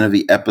at the end of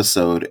the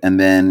episode. And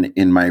then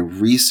in my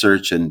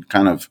research and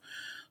kind of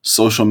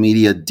social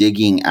media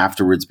digging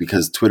afterwards,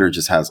 because Twitter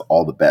just has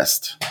all the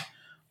best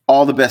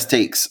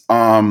takes.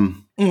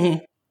 Someone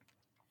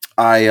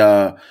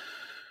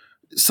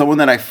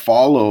that I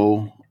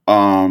follow,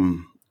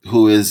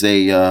 who is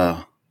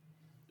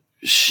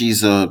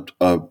she's a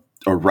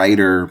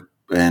writer,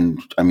 and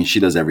I mean, she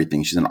does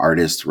everything. She's an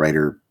artist,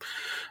 writer,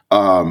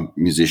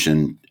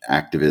 musician,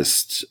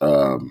 activist.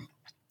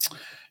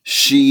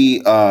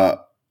 She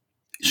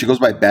goes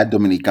by Bad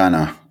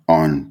Dominicana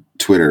on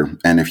Twitter,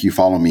 and if you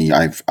follow me,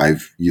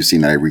 you've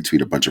seen that I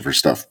retweet a bunch of her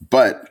stuff.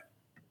 But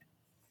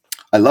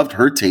I loved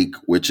her take,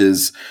 which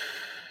is,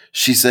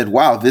 she said,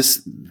 "Wow,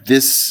 this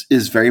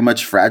is very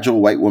much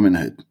fragile white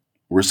womanhood.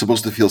 We're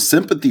supposed to feel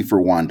sympathy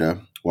for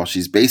Wanda while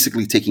she's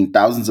basically taking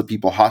thousands of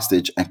people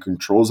hostage and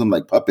controls them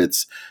like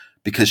puppets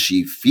because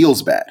she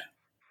feels bad.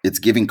 It's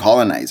giving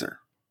colonizer."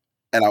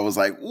 And I was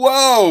like,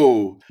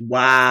 whoa,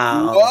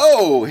 Wow.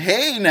 whoa,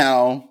 hey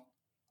now.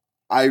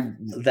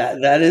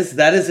 That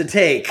is a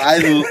take.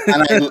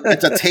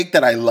 It's a take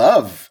that I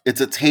love.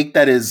 It's a take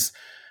that is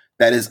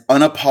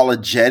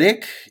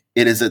unapologetic.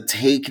 It is a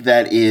take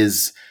that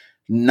is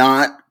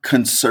not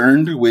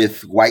concerned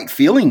with white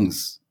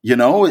feelings.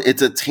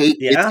 It's a take.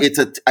 Yeah.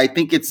 I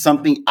think it's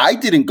something, I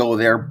didn't go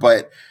there,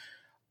 but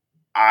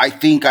I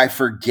think I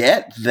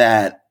forget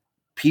that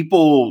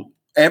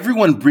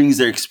everyone brings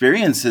their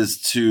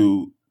experiences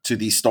to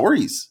these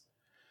stories.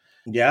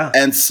 Yeah.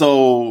 And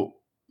so,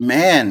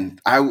 man,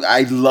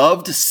 I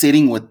loved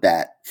sitting with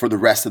that for the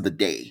rest of the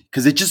day,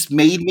 because it just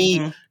made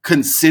me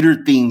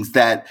consider things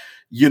that,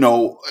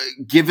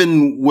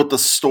 given where the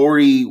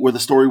story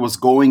was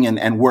going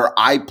and where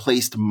I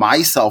placed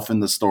myself in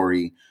the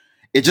story,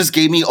 it just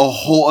gave me a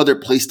whole other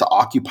place to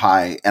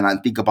occupy and I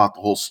think about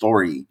the whole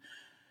story.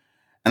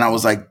 And I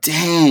was like,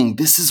 dang,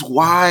 this is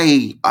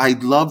why I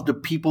love the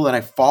people that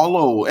I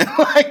follow. And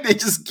like, they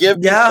just give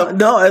me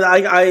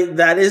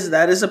that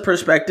is a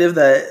perspective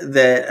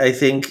that I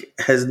think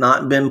has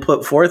not been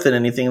put forth in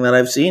anything that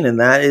I've seen. And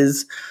that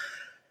is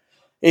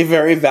a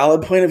very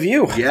valid point of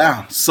view.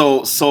 Yeah.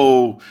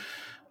 So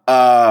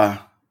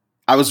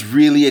I was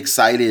really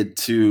excited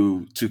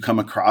to come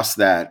across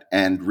that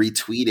and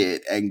retweet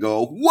it and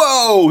go,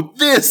 whoa,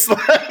 this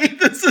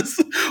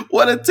is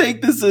what a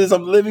take this is.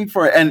 I'm living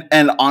for it.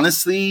 And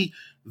honestly,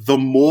 the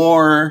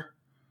more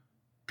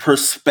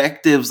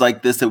perspectives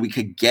like this that we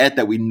could get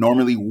that we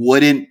normally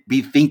wouldn't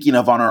be thinking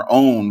of on our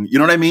own, you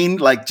know what I mean?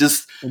 Like,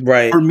 just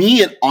right. For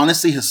me, it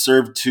honestly has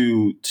served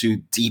to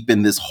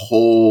deepen this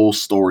whole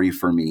story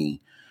for me.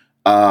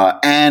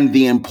 And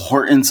the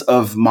importance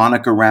of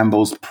Monica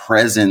Rambeau's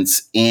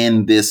presence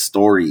in this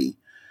story.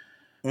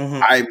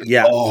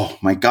 Oh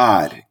my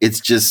God. It's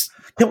just.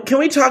 Can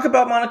we talk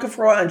about Monica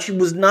for a while? And she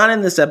was not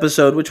in this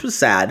episode, which was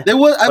sad. I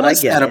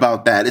was sad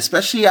about that,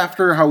 especially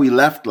after how we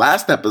left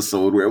last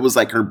episode, where it was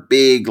like her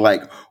big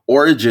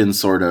origin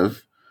sort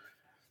of.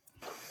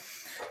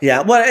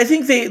 Yeah, well, I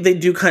think they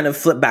do kind of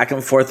flip back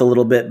and forth a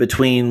little bit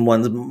between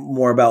one's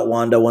more about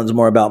Wanda, one's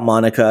more about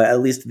Monica,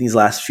 at least in these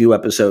last few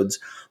episodes.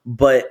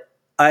 But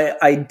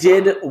I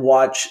did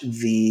watch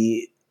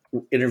the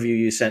interview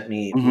you sent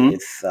me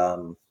with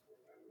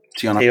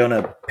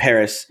Tiona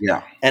Paris.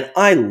 Yeah. And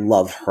I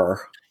love her.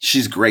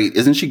 She's great.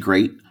 Isn't she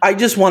great? I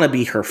just want to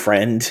be her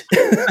friend.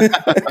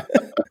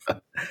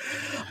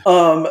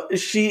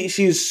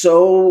 She's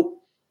so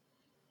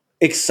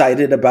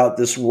excited about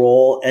this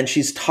role, and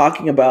she's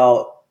talking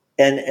about,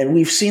 and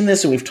we've seen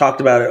this and we've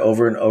talked about it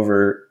over and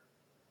over,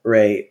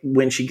 Ray,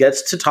 when she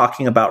gets to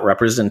talking about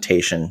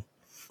representation.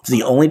 It's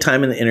the only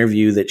time in the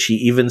interview that she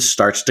even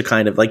starts to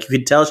kind of, like, you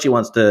could tell she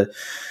wants to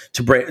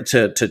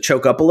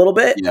choke up a little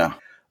bit. Yeah.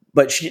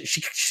 But she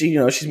she's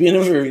being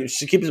interviewed,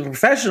 she keeps it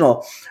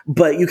professional,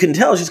 but you can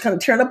tell she's kind of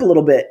tearing up a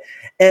little bit.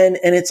 And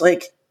it's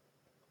like,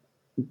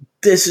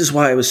 this is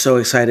why I was so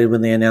excited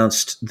when they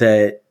announced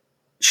that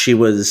she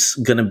was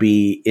going to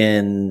be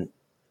in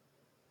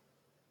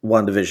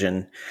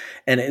WandaVision.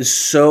 And it's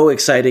so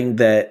exciting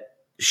that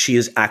she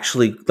is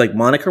actually, like,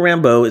 Monica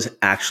Rambeau is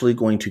actually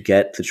going to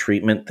get the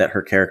treatment that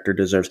her character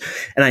deserves.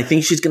 And I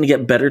think she's going to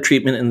get better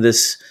treatment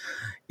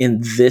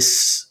in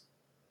this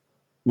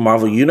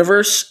Marvel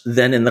universe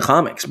than in the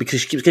comics,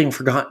 because she keeps getting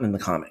forgotten in the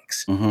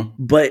comics. Mm-hmm.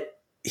 But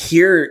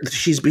here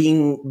she's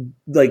being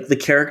like the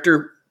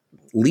character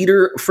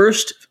leader,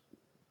 first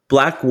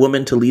Black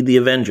woman to lead the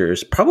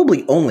Avengers,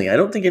 probably only. I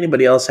don't think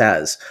anybody else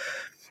has.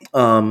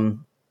 But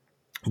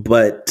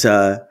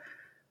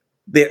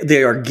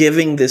they are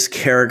giving this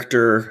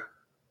character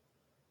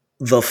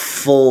the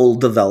full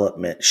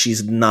development.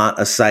 She's not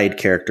a side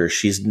character.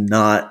 She's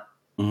not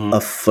Mm-hmm.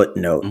 a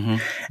footnote. Mm-hmm.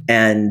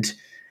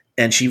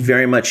 And she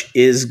very much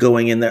is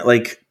going in there.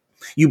 Like,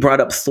 you brought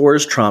up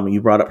Thor's trauma,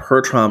 you brought up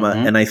her trauma,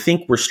 Mm-hmm. and I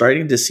think we're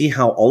starting to see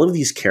how all of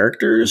these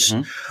characters,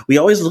 Mm-hmm. we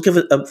always look at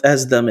it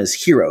as them as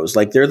heroes.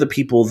 Like, they're the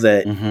people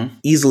that Mm-hmm.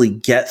 easily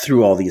get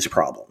through all these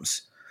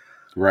problems.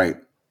 Right.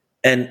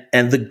 And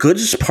the good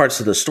parts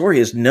of the story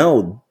is,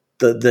 no,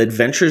 the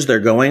adventures they're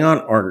going on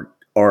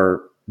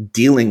are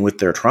dealing with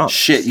their trauma.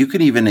 Shit, you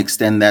could even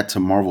extend that to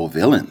Marvel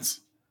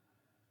villains.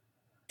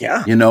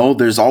 Yeah. You know,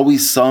 there's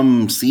always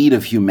some seed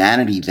of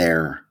humanity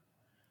there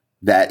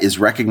that is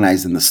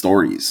recognized in the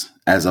stories,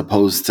 as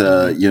opposed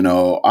to, you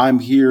know, I'm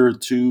here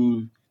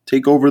to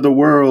take over the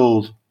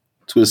world,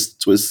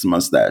 twist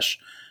mustache,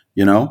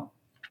 you know?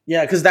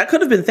 Yeah, because that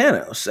could have been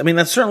Thanos. I mean,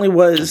 that certainly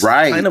was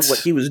Right. kind of what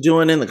he was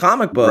doing in the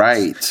comic books.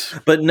 Right.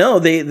 But no,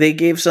 they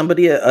gave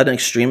somebody an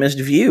extremist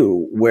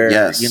view where,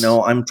 Yes. you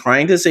know, I'm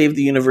trying to save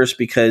the universe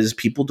because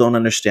people don't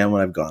understand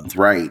what I've gone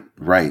through.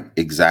 Right.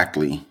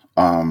 Exactly.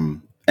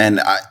 And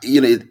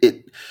you know,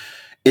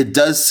 it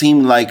does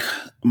seem like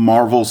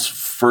Marvel's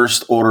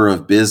first order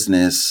of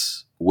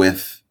business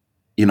with,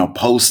 you know,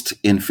 post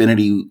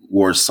Infinity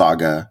War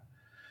saga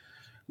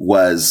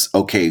was,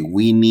 okay,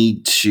 we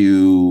need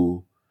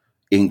to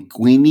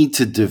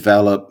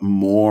develop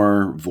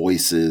more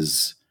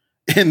voices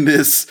in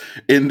this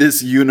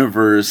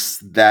universe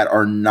that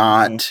are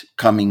not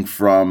coming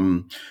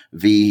from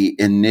the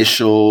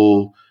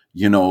initial,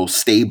 you know,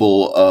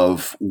 stable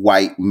of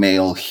white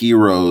male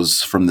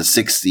heroes from the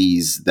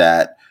 60s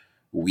that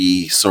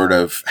we sort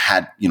of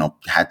had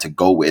to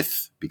go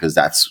with, because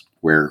that's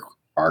where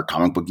our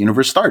comic book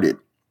universe started.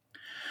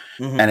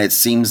 Mm-hmm. And it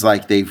seems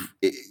like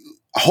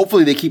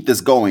hopefully they keep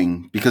this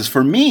going, because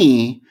for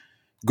me,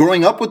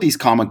 growing up with these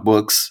comic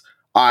books,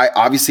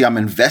 I'm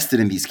invested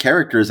in these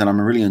characters and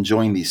I'm really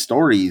enjoying these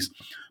stories,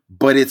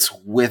 but it's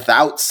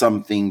without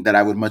something that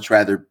I would much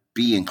rather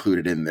be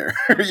included in there,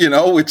 you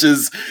know, which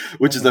is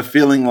a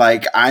feeling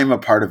like I'm a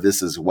part of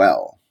this as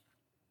well.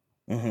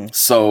 Mm-hmm.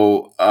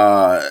 So,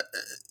 I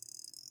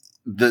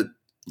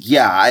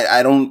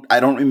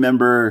don't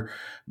remember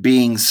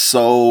being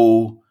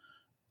so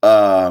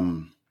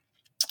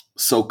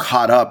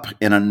caught up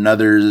in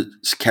another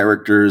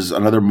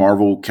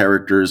Marvel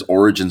character's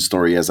origin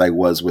story as I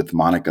was with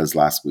Monica's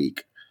last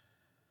week.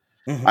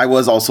 Mm-hmm. I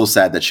was also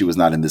sad that she was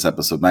not in this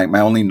episode. My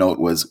only note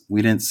was,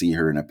 we didn't see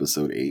her in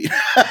episode 8.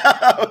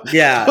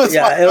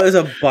 It was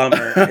a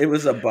bummer. It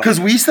was a bummer. Because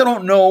we still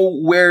don't know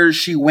where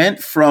she went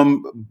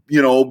from,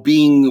 you know,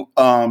 being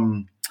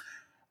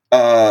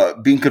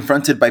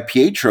confronted by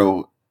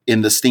Pietro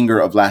in the stinger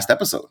of last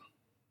episode.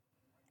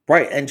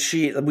 Right, and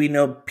we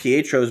know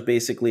Pietro's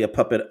basically a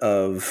puppet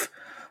of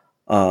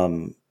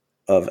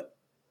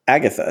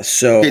Agatha.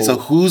 So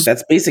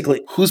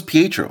who's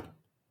Pietro?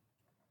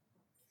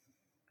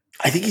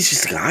 I think he's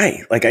just a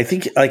guy. I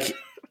think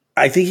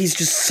he's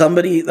just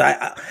somebody.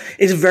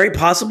 It's very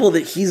possible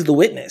that he's the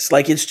witness.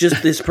 Like, it's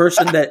just this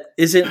person that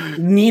isn't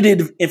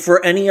needed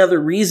for any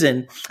other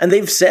reason. And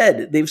they've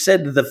said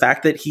the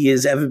fact that he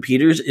is Evan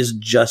Peters is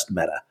just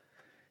meta.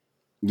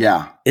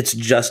 Yeah. It's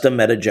just a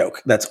meta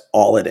joke. That's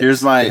all it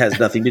is. It has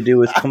nothing to do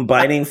with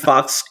combining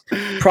Fox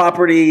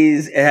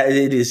properties.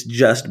 It is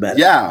just meta.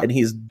 Yeah. And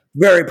he's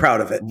very proud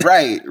of it.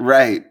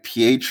 Right.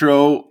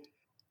 Pietro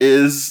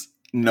is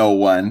no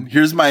one.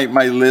 Here's my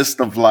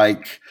list of,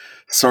 like,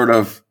 sort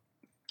of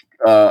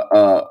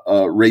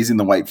raising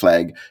the white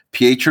flag.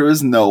 Pietro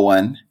is no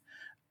one.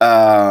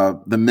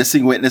 The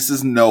missing witness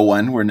is no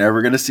one. We're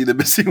never going to see the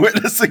missing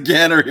witness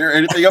again or hear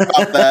anything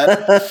about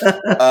that.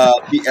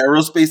 The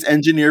aerospace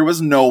engineer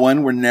was no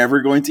one. We're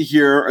never going to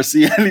hear or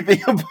see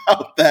anything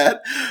about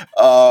that.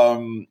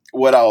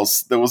 What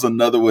else? There was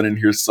another one in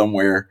here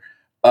somewhere.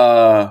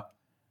 And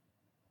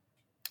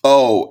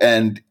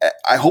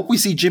I hope we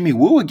see Jimmy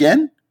Woo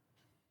again.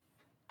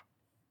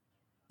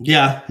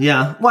 Yeah.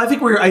 Well, I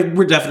think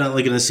we're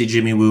definitely going to see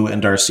Jimmy Woo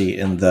and Darcy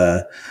in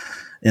the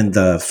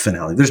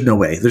finale. There's no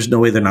way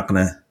they're not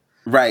going to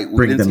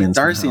bring them in.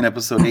 Darcy somehow. in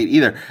episode 8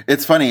 either.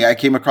 It's funny. I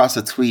came across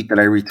a tweet that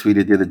I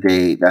retweeted the other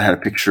day that had a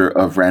picture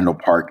of Randall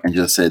Park and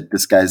just said,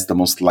 "This guy's the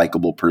most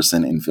likable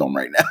person in film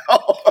right now."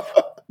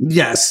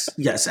 Yes,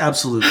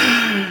 absolutely.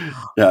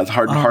 Yeah, it's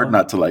hard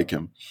not to like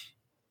him.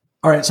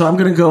 All right, so I'm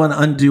going to go and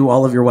undo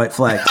all of your white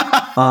flags.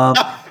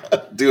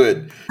 Do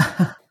it.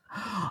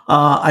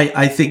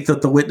 I think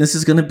that the witness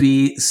is going to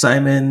be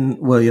Simon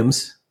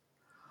Williams.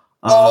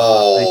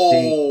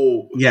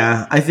 I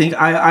think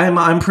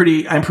I'm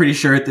pretty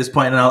sure at this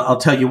point, and I'll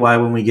tell you why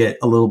when we get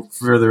a little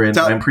further in.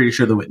 I'm pretty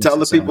sure the witness. Tell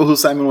the people who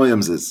Simon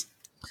Williams is.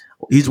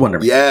 He's Wonder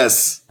Man.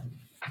 Yes.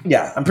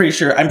 Yeah, I'm pretty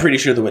sure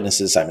the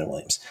witness is Simon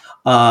Williams.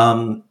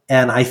 And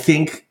I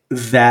think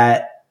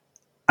that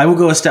I will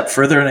go a step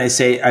further, and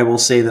I will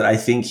say that I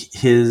think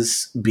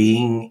his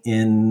being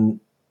in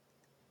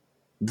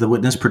the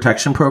Witness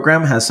Protection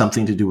Program has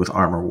something to do with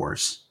Armor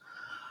Wars.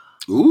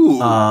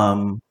 Ooh.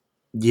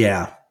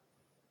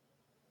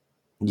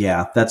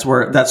 Yeah, that's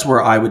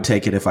where I would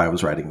take it if I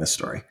was writing this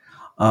story.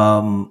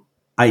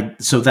 I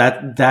So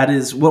that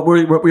is what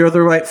were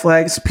the right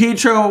flags?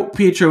 Pietro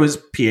is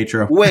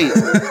Pietro. Wait,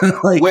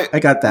 wait, I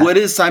got that. What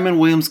is Simon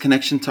Williams'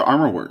 connection to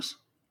Armor Wars?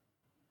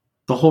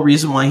 The whole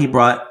reason why he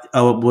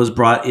was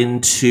brought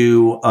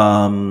into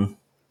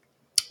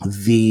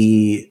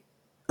the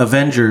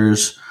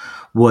Avengers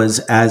was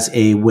as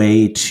a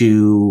way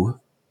to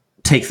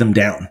take them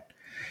down.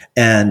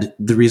 And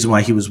the reason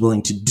why he was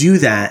willing to do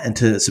that and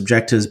to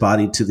subject his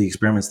body to the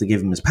experiments that gave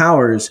him his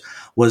powers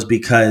was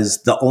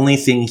because the only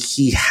thing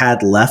he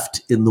had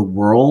left in the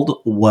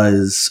world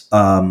was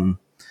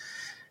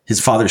his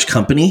father's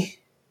company,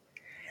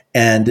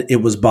 and it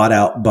was bought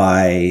out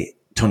by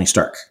Tony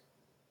Stark.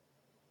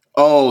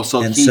 Oh,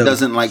 so he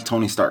doesn't like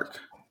Tony Stark.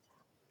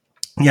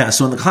 Yeah,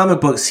 so in the comic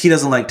books, he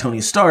doesn't like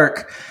Tony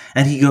Stark,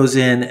 and he goes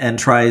in and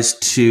tries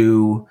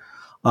to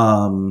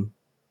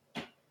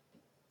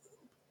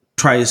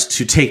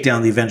take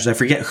down the Avengers. I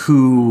forget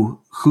who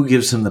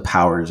gives him the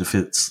powers, if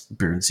it's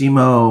Baron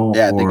Zemo.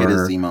 Yeah, I think it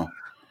is Zemo.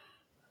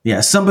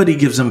 Yeah, somebody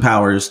gives him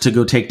powers to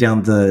go take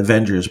down the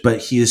Avengers, but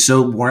he is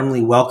so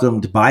warmly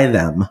welcomed by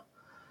them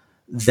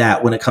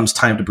that when it comes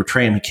time to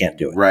betray him, he can't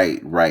do it.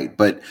 Right.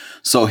 But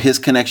so his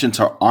connection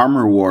to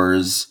Armor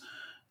Wars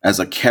as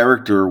a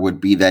character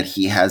would be that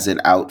he has it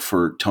out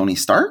for Tony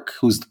Stark,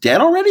 who's dead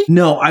already?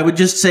 No, I would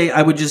just say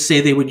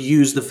they would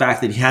use the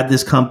fact that he had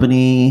this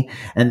company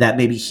and that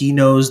maybe he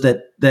knows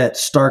that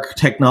Stark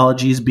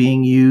technology is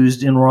being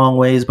used in wrong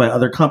ways by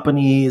other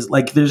companies.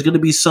 Like there's going to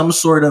be some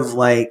sort of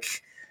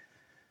like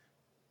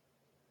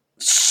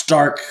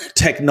Stark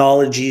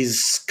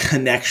Technologies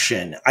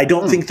connection. I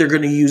don't think they're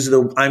going to use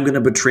I'm going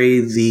to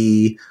betray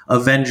the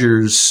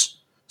Avengers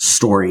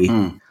story.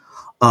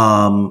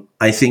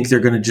 I think they're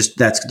going to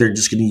they're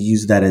just going to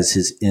use that as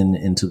his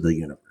into the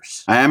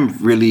universe. I am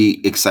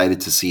really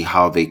excited to see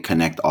how they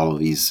connect all of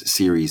these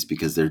series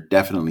because they're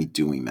definitely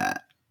doing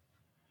that.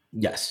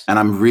 Yes. And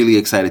I'm really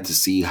excited to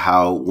see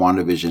how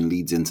WandaVision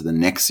leads into the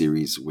next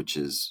series, which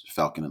is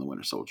Falcon and the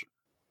Winter Soldier.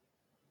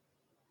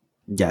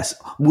 Yes.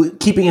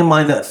 Keeping in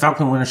mind that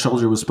Falcon and Winter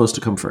Soldier was supposed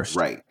to come first.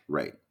 Right.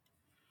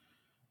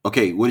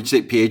 Okay, what did you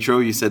say, Pietro?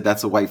 You said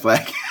that's a white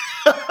flag?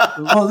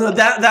 Well,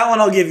 that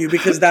one I'll give you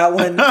because that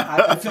one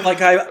I feel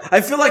like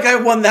I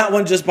won that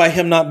one just by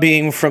him not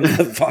being from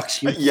the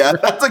Fox universe. Yeah,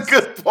 that's a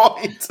good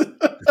point.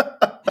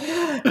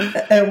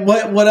 And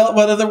what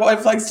other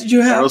white flags did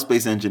you have?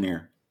 Aerospace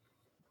engineer.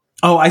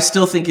 Oh, I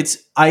still think it's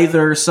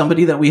either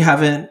somebody that we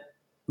haven't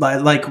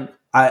like.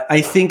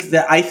 I think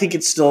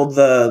it's still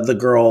the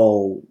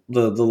girl,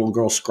 the little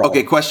girl Skrull.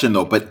 Okay, question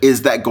though, but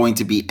is that going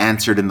to be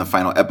answered in the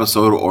final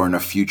episode or in a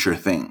future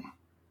thing?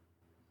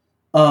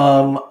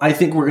 I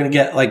think we're gonna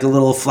get like a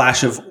little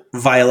flash of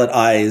violet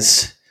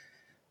eyes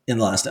in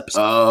the last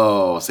episode.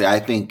 Oh, see, I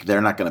think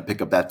they're not gonna pick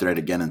up that thread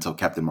again until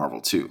Captain Marvel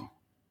 2.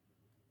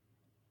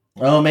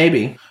 Oh,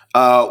 maybe.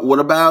 What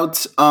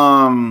about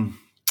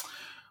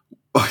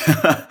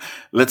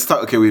let's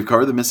talk. Okay, we've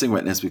covered the missing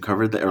witness. We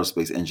covered the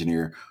aerospace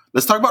engineer.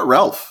 Let's talk about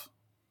Ralph.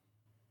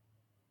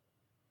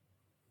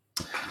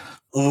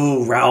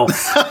 Oh, Ralph.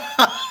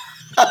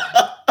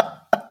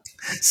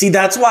 See,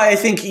 that's why I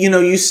think,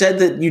 you said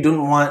that you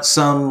didn't want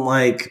some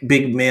like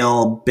big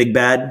male, big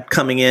bad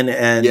coming in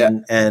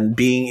and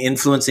being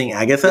influencing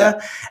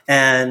Agatha.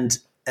 Yeah.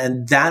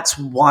 And that's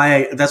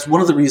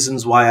one of the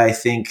reasons why I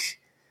think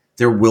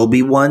there will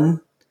be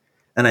one.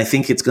 And I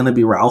think it's going to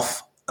be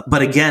Ralph.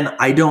 But again,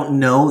 I don't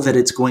know that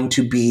it's going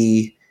to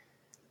be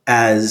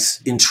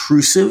as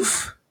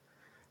intrusive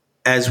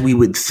as we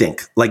would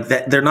think. Like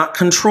that they're not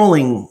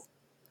controlling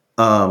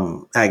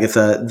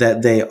Agatha,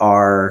 that they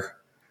are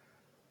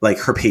like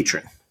her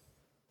patron.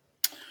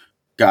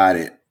 Got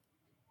it.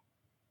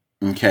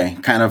 Okay.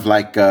 Kind of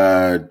like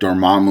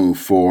Dormammu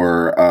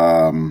for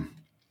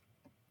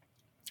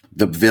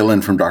the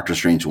villain from Doctor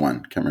Strange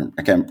 1.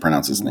 I can't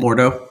pronounce his name.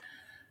 Mordo?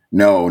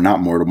 No,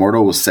 not Mordo.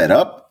 Mordo was set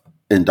up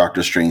in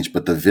Doctor Strange,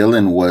 but the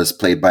villain was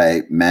played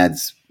by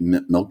Mads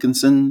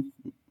Mikkelsen.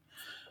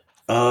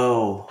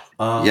 Oh.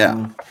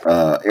 Yeah.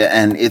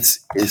 And it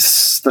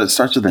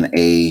starts with an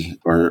A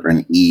or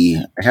an E.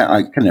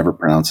 I can never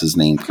pronounce his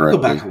name correctly.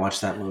 Go back and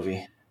watch that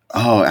movie.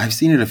 Oh, I've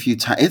seen it a few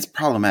times. It's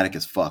problematic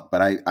as fuck,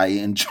 but I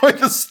enjoy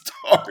the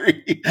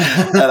story.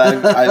 And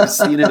I've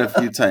seen it a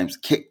few times.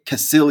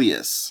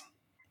 Caecilius.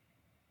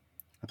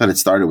 I thought it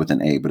started with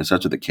an A, but it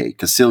starts with a K.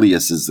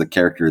 Caecilius is the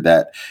character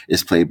that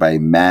is played by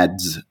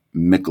Mads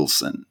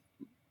Mikkelsen.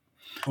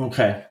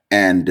 Okay.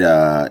 And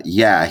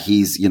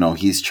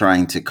he's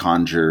trying to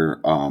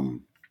conjure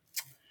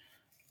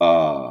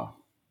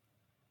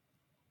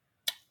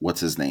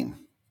what's his name?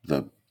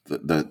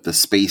 The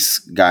space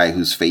guy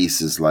whose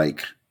face is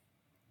like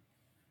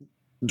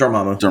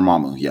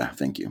Dormammu, yeah,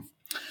 thank you.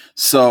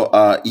 So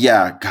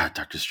God,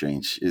 Doctor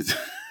Strange is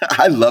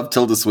I love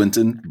Tilda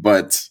Swinton,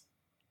 but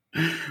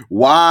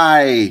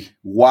Why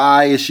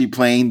is she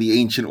playing the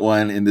Ancient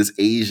One in this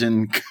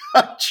Asian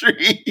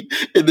country,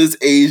 in this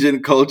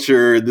Asian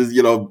culture, this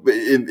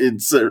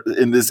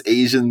in this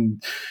Asian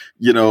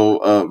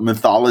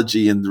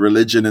mythology and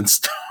religion and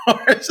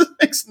stars? It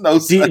makes no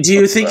sense. Do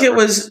you think it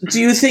was? Do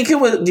you think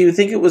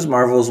it was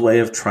Marvel's way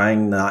of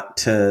trying not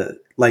to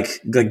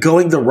like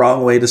going the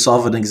wrong way to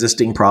solve an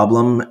existing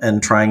problem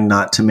and trying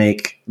not to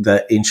make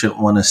the Ancient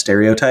One a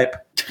stereotype?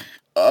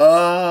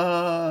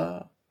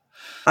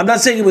 I'm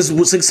not saying it was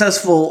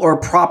successful or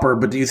proper,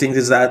 but do you think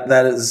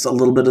that is a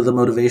little bit of the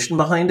motivation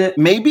behind it?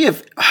 Maybe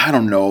I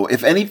don't know.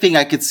 If anything,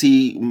 I could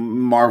see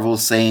Marvel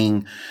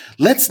saying,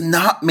 let's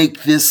not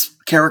make this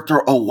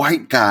character a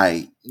white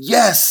guy.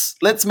 Yes,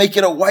 let's make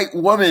it a white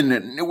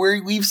woman.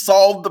 We've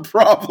solved the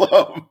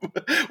problem.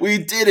 We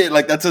did it.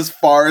 Like, that's as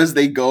far as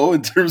they go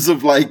in terms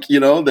of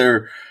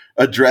they're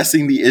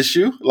addressing the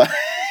issue. Like,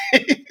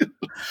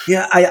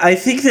 yeah, I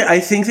think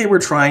they were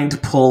trying to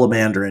pull a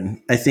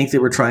Mandarin. I think they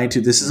were trying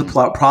to. This is a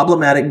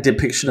problematic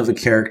depiction of a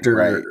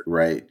character,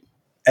 right,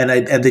 and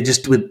they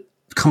just went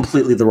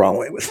completely the wrong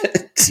way with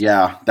it.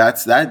 Yeah,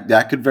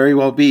 that could very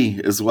well be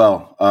as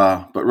well.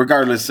 But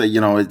regardless,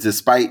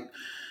 despite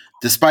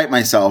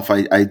myself,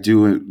 I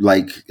do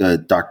like the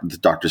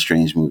Doctor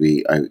Strange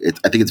movie. I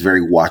think it's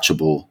very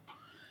watchable,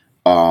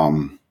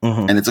 and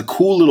it's a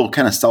cool little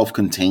kind of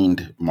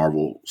self-contained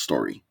Marvel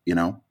story.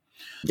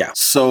 Yeah.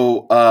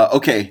 So,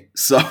 okay.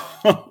 So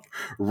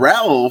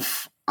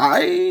Ralph,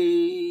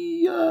 I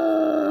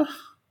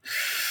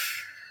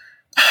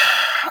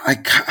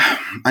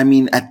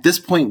mean, at this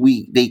point,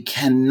 they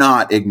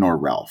cannot ignore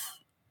Ralph.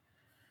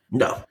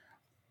 No.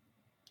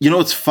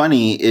 What's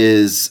funny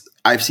is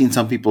I've seen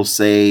some people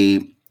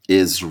say,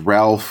 is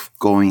Ralph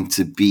going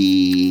to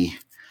be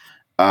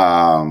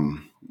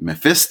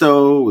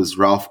Mephisto? Is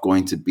Ralph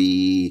going to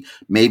be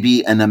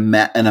maybe an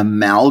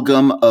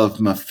amalgam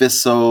of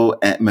Mephisto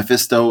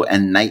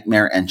and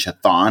Nightmare and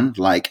Chthon,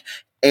 like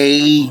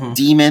a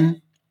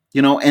demon,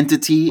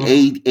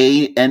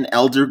 entity, an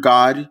elder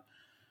god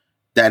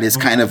that is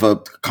kind of a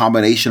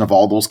combination of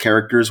all those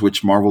characters,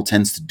 which Marvel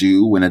tends to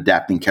do when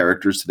adapting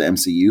characters to the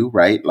MCU,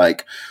 right?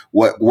 Like,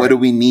 what do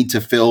we need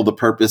to fill the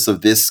purpose of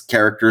this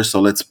character?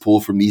 So let's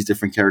pull from these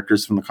different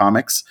characters from the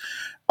comics.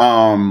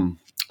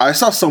 I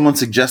saw someone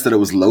suggest that it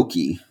was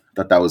Loki.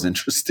 Thought that was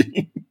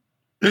interesting.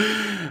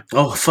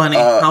 Oh, funny.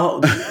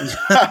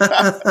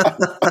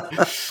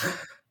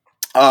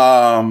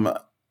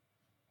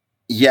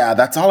 Yeah,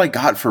 that's all I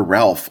got for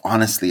Ralph.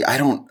 Honestly, I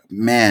don't.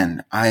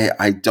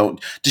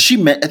 Does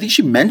she? I think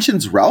she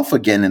mentions Ralph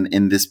again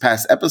in this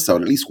past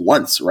episode at least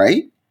once,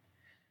 right?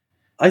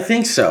 I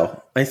think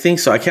so. I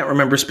can't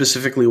remember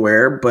specifically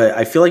where, but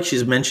I feel like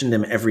she's mentioned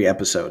him every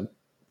episode.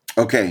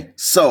 Okay,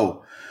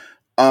 so,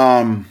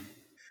 I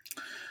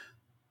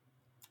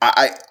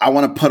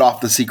want to put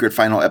off the secret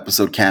final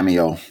episode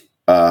cameo.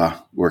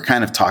 We're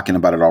kind of talking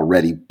about it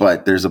already,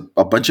 but there's a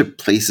bunch of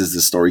places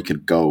this story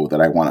could go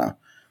that I want to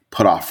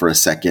put off for a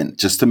second,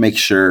 just to make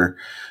sure.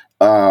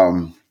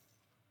 Kevin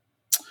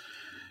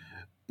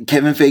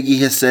Feige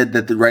has said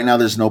that right now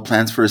there's no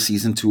plans for a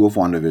season 2 of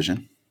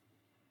WandaVision.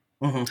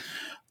 Mm-hmm.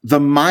 The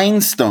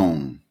Mind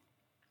Stone.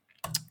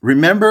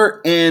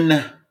 Remember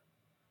in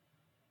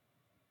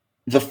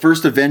the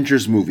first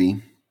Avengers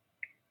movie,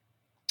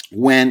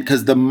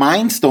 because the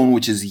Mind Stone,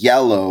 which is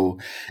yellow,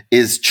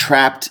 is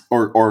trapped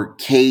or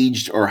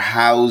caged or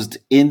housed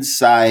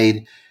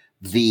inside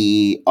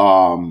the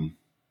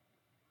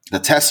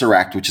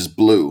Tesseract, which is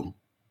blue.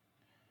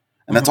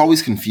 And that's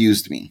always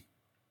confused me.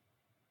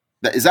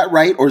 Is that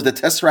right? Or is the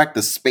Tesseract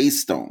the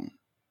Space Stone?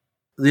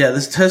 Yeah,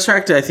 this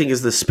Tesseract, I think,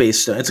 is the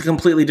Space Stone. It's a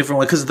completely different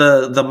one because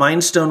the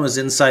Mind Stone was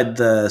inside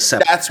the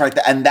Scepter. That's right.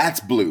 And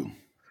that's blue.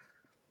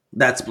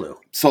 That's blue.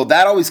 So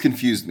that always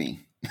confused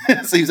me.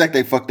 Seems like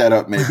they fucked that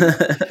up, maybe.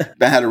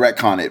 They had to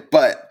retcon it.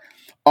 But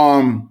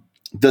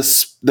the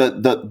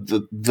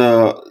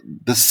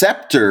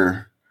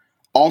Scepter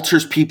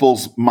alters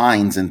people's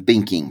minds and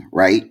thinking,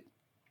 right?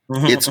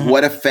 Mm-hmm, it's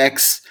what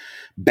affects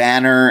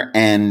Banner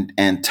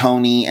and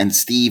Tony and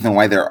Steve and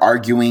why they're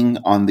arguing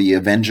on the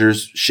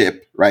Avengers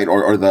ship, right?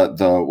 Or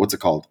the what's it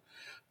called?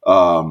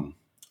 The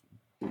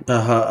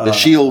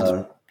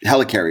Shield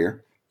helicarrier.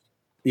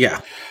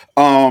 Yeah.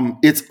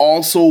 It's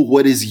also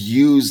what is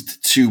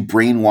used to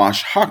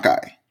brainwash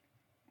Hawkeye,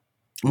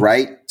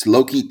 right? So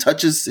Loki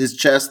touches his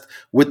chest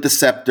with the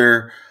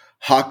scepter.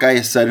 Hawkeye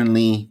is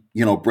suddenly,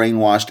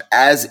 brainwashed,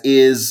 as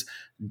is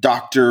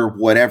Dr.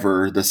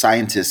 Whatever, the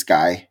scientist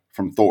guy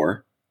from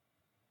Thor,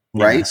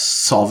 right? Yeah,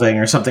 solving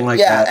or something like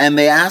that. Yeah, and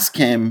they ask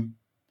him,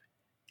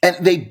 and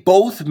they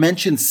both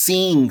mention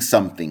seeing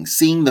something,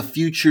 seeing the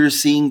future,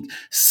 seeing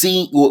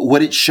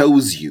what it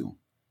shows you.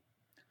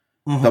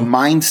 Mm-hmm. The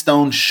Mind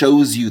Stone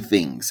shows you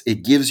things.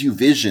 It gives you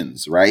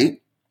visions,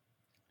 right?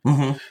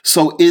 Mm-hmm.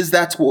 So is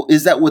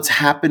that what's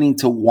happening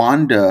to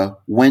Wanda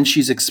when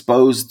she's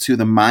exposed to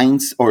the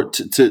minds or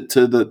to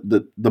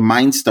the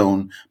Mind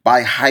Stone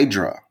by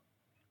Hydra?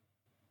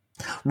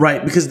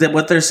 Right, because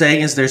what they're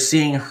saying is they're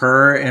seeing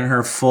her in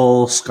her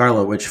full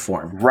Scarlet Witch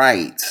form.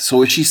 Right.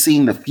 So is she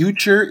seeing the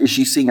future? Is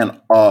she seeing an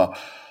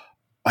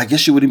I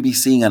guess she wouldn't be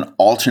seeing an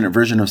alternate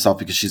version of herself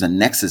because she's a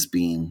Nexus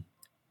being.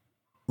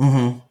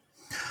 Mm-hmm.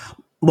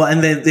 Well,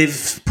 and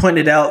they've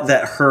pointed out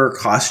that her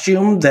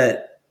costume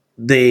that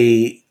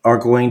they are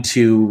going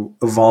to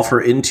evolve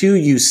her into,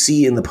 you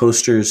see in the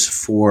posters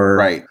for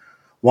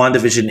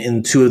WandaVision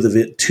in two of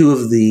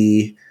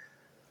the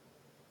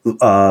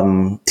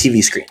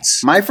TV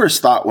screens. My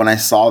first thought when I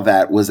saw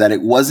that was that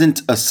it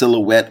wasn't a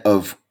silhouette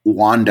of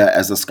Wanda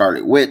as a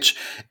Scarlet Witch.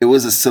 It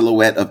was a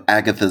silhouette of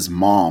Agatha's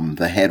mom,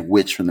 the head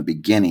witch from the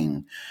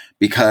beginning,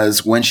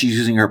 because when she's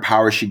using her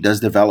power, she does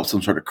develop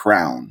some sort of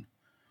crown.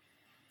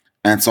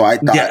 And so I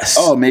thought,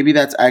 oh, maybe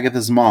that's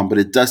Agatha's mom, but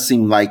it does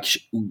seem like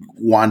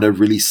Wanda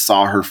really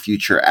saw her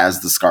future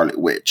as the Scarlet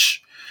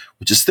Witch,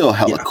 which is still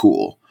hella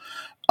cool.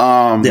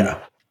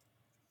 So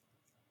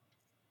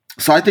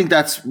I think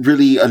that's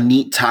really a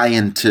neat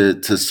tie-in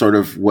to sort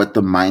of what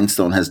the Mind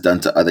Stone has done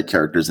to other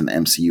characters in the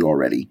MCU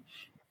already.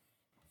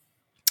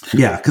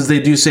 Yeah, because they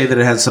do say that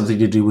it has something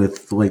to do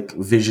with like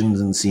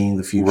visions and seeing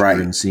the future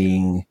and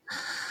seeing.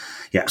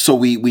 Yeah. So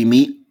we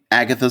meet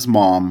Agatha's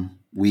mom.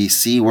 We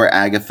see where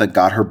Agatha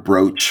got her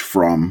brooch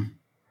from.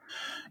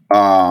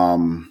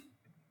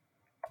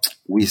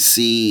 We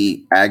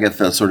see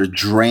Agatha sort of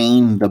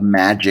drain the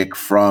magic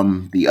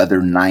from the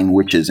other 9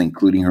 witches,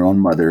 including her own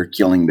mother,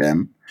 killing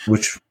them.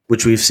 Which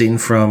we've seen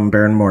from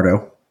Baron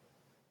Mordo.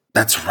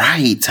 That's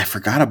right. I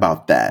forgot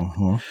about that.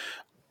 Mm-hmm.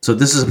 So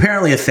this is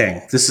apparently a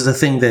thing. This is a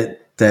thing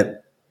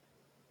that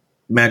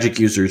magic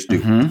users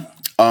do.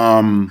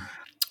 Mm-hmm.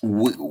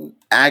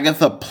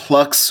 Agatha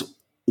plucks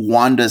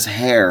Wanda's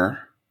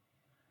hair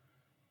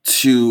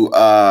to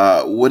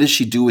what does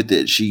she do with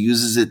it? She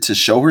uses it to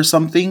show her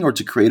something or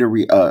to create a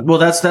well,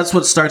 that's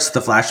what starts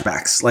the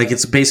flashbacks. Like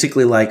it's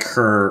basically like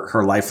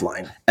her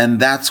lifeline. And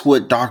that's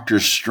what Doctor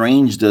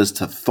Strange does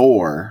to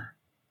Thor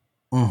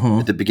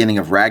at the beginning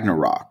of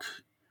Ragnarok,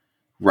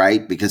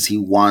 right? Because he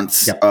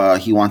wants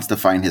to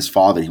find his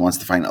father. He wants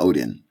to find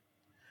Odin.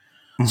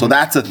 Mm-hmm. So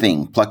that's a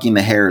thing. Plucking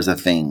the hair is a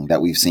thing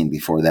that we've seen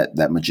before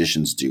that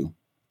magicians do.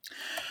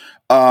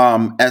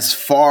 As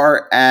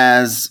far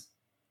as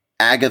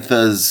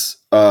Agatha's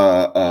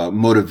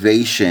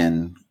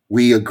motivation,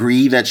 we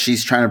agree that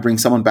she's trying to bring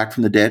someone back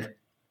from the dead.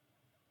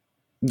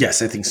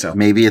 Yes, I think so.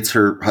 Maybe it's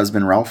her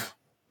husband, Ralph.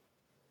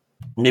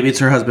 Maybe it's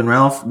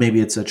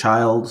a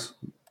child.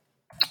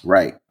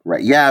 Right.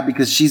 Yeah,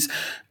 because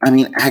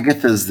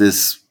Agatha's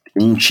this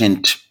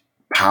ancient,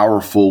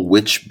 powerful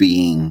witch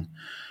being.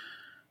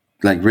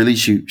 Like, really,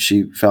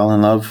 she fell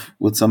in love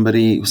with some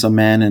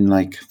man, and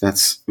like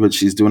that's what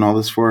she's doing all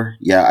this for.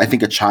 Yeah, I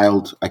think a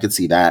child. I could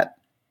see that.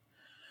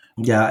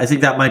 Yeah, I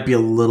think that might be a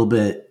little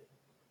bit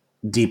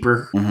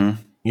deeper.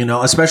 Mm-hmm.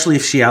 Especially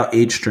if she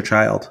outaged her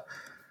child.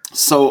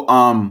 So,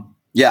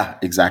 yeah,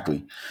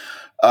 exactly.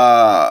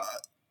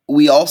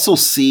 We also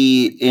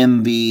see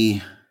in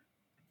the.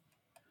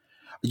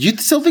 You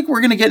still think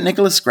we're gonna get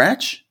Nicholas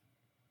Scratch,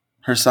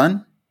 her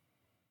son?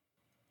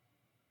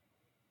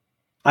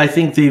 I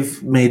think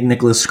they've made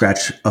Nicholas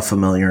Scratch a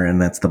familiar,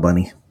 and that's the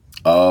bunny.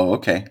 Oh,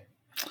 okay.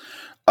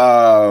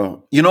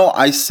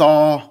 I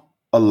saw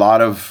a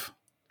lot of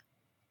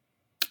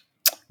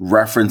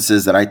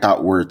references that I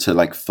thought were to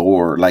like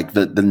Thor, like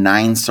the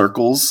 9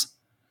 circles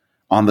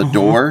on the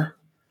door,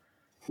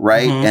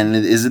 right? Mm-hmm. And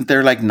isn't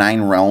there like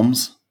 9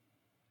 realms?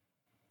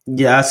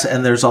 Yes,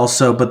 and there's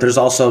also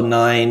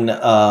 9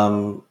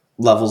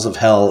 levels of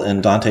hell in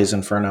Dante's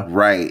Inferno.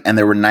 Right, and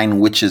there were 9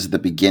 witches at the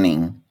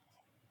beginning.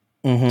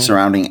 Mm-hmm.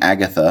 Surrounding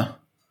Agatha.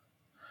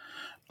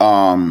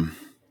 What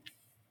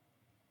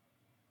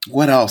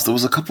else? There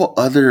was a couple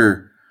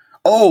other.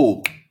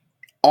 Oh,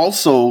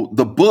 also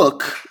the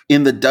book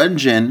in the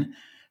dungeon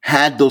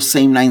had those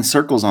same 9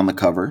 circles on the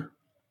cover.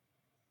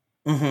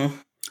 Mm-hmm.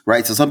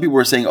 Right. So some people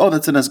were saying, "Oh,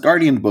 that's an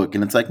Asgardian book,"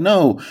 and it's like,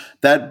 no,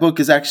 that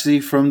book is actually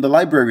from the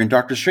library in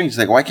Doctor Strange. It's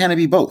like, why can't it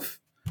be both?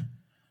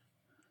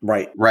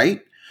 Right. Right.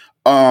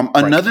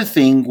 Another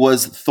thing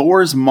was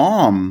Thor's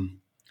mom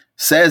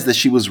says that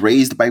she was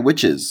raised by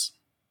witches.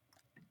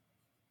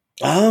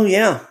 Oh,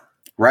 yeah.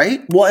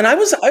 Right? Well, and I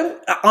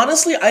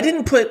honestly, I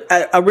didn't put,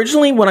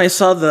 originally when I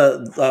saw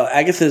the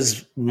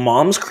Agatha's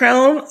mom's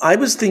crown, I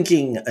was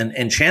thinking an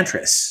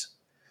enchantress.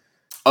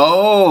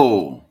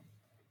 Oh.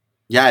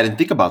 Yeah, I didn't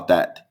think about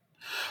that.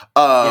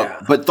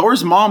 But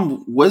Thor's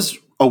mom was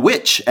a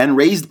witch and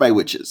raised by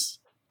witches.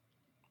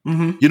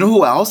 Mm-hmm. You know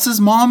who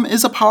else's mom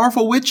is a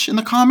powerful witch in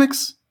the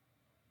comics?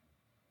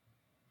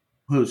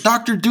 Who's?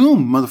 Dr.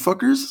 Doom,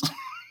 motherfuckers.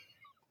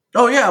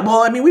 Oh yeah,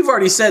 well, I mean, we've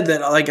already said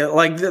that. Like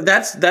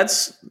that's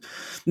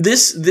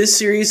this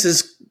series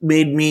has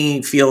made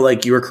me feel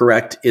like you were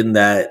correct in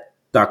that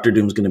Dr.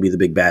 Doom's going to be the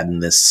big bad in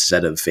this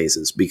set of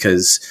phases,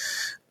 because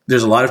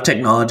there's a lot of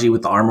technology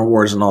with the armor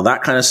wars and all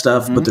that kind of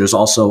stuff, but there's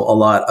also a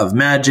lot of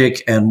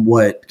magic, and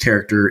what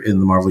character in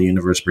the Marvel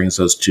Universe brings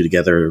those two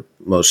together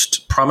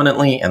most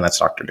prominently, and that's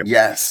Dr. Doom.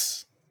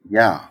 Yes.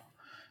 Yeah.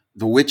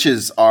 the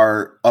witches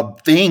are a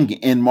thing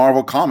in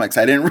Marvel Comics.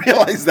 I didn't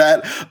realize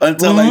that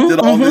until I did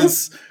all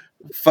this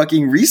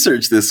fucking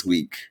research this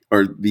week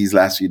or these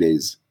last few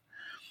days.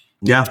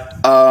 Yeah.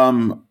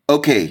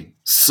 Okay.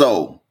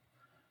 So,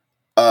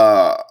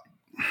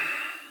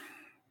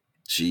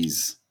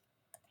 jeez.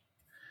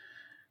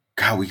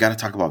 God, we got to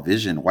talk about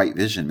Vision, White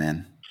Vision,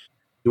 man.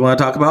 You want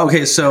to talk about?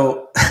 Okay,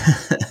 so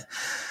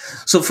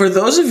so for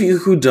those of you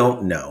who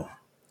don't know,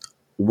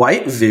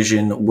 White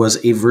Vision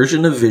was a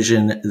version of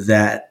Vision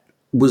that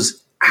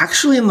was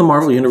actually in the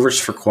Marvel Universe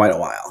for quite a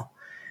while.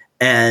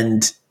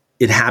 And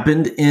it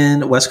happened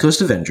in West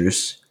Coast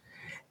Avengers.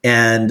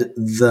 And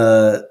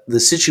the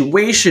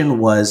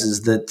situation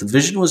is that the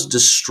Vision was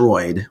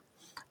destroyed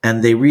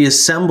and they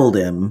reassembled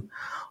him,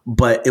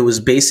 but it was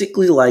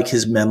basically like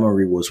his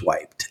memory was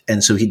wiped.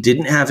 And so he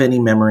didn't have any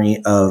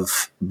memory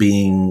of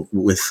being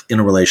in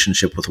a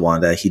relationship with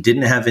Wanda. He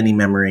didn't have any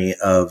memory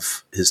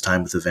of his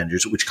time with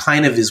Avengers, which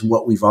kind of is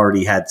what we've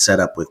already had set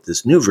up with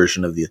this new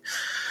version of the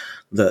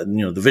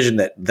Vision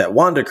that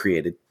Wanda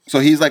created. So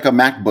he's like a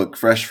MacBook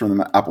fresh from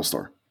the Apple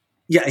Store.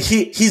 Yeah,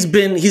 he's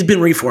been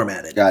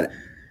reformatted. Got it.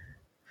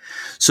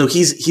 So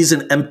he's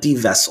an empty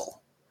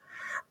vessel.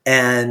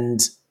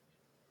 And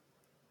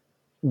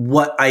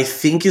what I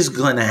think is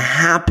going to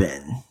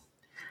happen,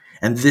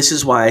 and this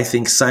is why I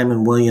think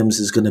Simon Williams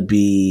is going to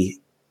be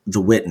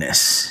the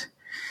witness,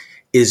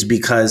 is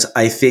because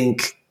I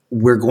think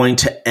we're going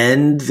to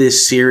end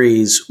this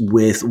series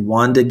with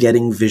Wanda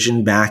getting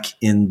Vision back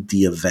in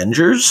the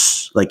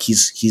Avengers. Like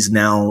he's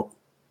now,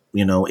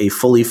 a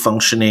fully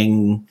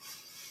functioning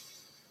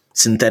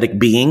synthetic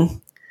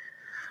being.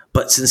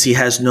 But since he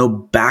has no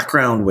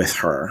background with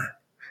her,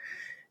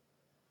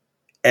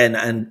 and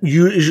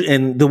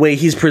the way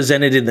he's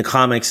presented in the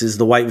comics is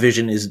the White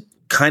Vision is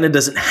kind of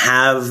doesn't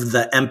have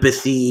the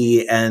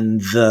empathy and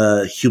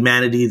the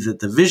humanity that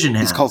the Vision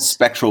has. It's called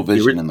Spectral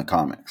Vision in the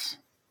comics.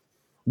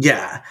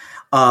 Yeah.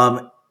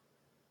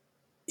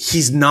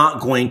 He's not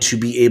going to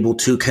be able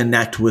to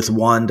connect with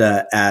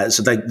Wanda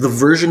so like the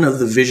version of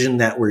the Vision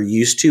that we're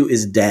used to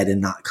is dead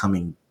and not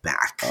coming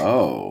back.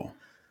 Oh.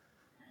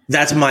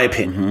 That's my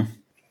opinion. Mm-hmm.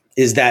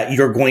 Is that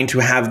you're going to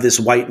have this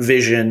White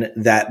Vision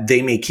that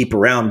they may keep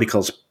around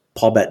because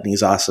Paul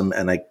Bettany's awesome,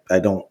 and I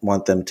don't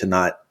want them to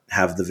not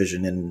have the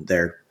Vision in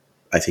there.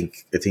 I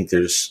think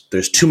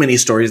there's too many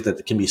stories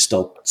that can be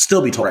still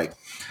be told. Right.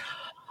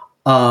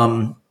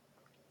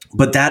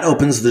 But that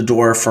opens the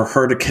door for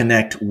her to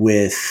connect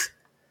with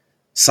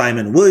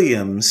Simon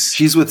Williams.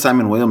 She's with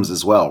Simon Williams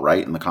as well,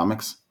 right? In the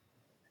comics?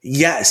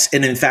 Yes.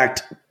 And in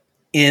fact,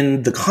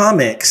 in the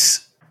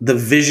comics, the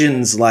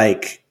Vision's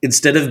like,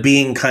 instead of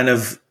being kind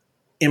of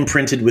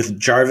imprinted with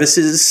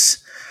Jarvis's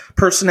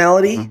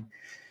personality, mm-hmm.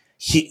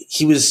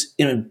 he was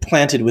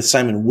implanted with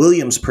Simon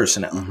Williams'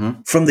 personality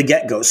mm-hmm. from the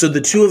get-go. So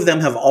the two of them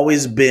have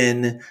always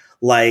been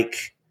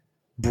like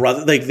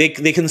brother, like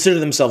they consider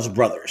themselves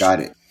brothers. Got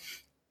it.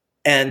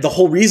 And the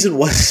whole reason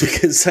was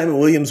because Simon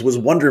Williams was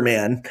Wonder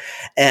Man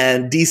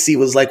and DC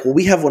was like, well,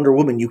 we have Wonder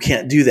Woman. You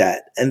can't do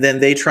that. And then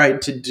they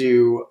tried to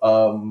do,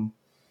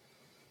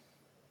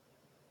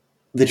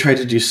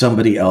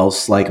 somebody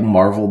else like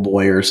Marvel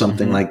Boy or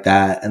something mm-hmm. like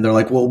that. And they're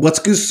like, well, what's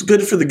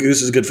good for the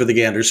goose is good for the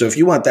gander. So if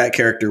you want that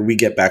character, we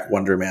get back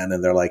Wonder Man.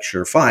 And they're like,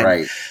 sure, fine.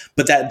 Right.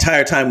 But that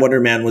entire time Wonder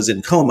Man was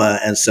in coma.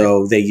 And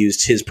so they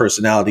used his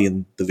personality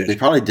in the Vision. They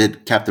probably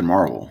did Captain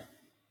Marvel.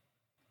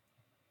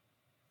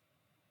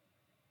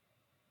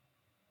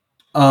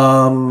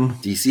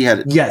 DC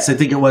had yes, I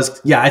think it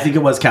was. Yeah, I think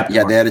it was Captain.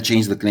 Yeah, Marvel. They had to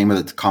change the name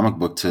of the comic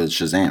book to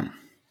Shazam.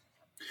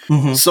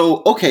 Mm-hmm.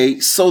 So okay,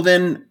 so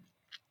then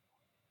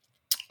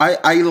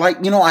I like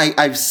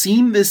I've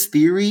seen this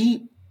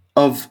theory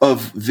of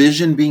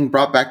Vision being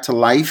brought back to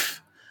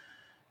life,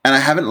 and I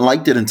haven't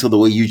liked it until the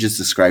way you just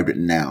described it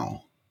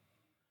now.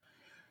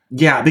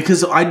 Yeah,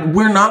 because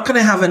we're not going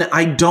to have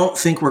I don't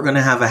think we're going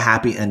to have a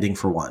happy ending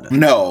for Wanda.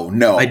 No.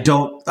 I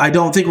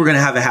don't think we're going to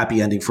have a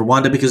happy ending for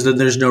Wanda because then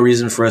there's no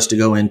reason for us to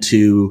go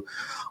into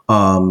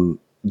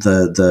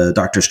the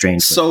Doctor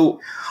Strange.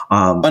 So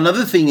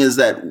another thing is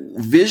that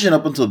Vision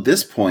up until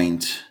this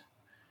point,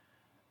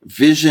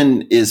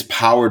 Vision is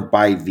powered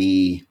by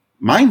the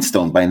Mind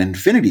Stone, by an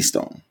Infinity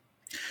Stone.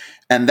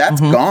 And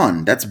that's mm-hmm.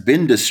 gone. That's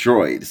been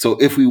destroyed. So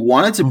if we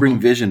wanted to bring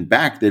mm-hmm. Vision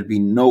back, there'd be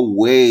no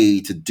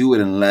way to do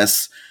it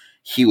unless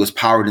he was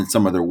powered in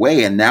some other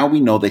way. And now we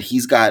know that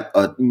he's got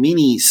a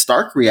mini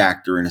Stark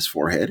reactor in his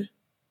forehead.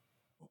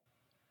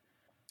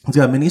 He's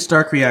got a mini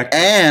Stark reactor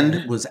and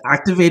it was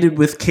activated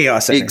with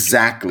chaos energy.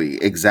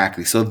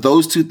 Exactly. So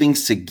those two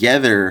things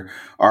together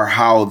are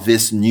how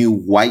this new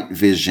White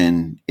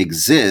Vision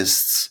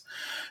exists.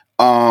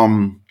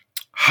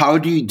 How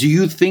do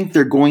you think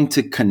they're going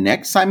to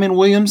connect Simon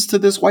Williams to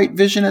this White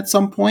Vision at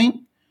some point?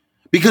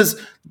 Because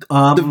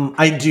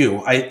I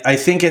do. I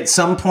think at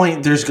some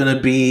point there's going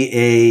to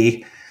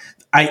be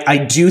I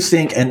do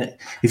think, and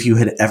if you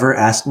had ever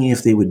asked me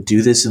if they would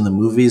do this in the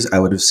movies, I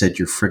would have said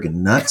you're friggin'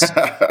 nuts.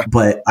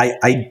 But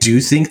I do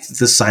think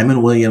the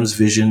Simon Williams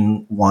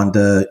Vision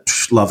Wanda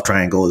love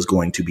triangle is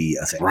going to be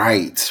a thing.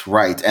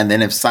 Right. And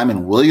then if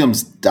Simon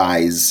Williams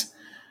dies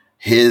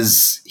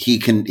his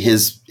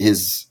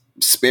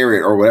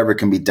spirit or whatever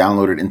can be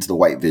downloaded into the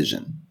white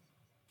vision.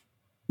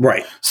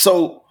 Right.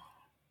 So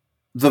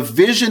the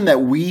vision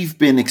that we've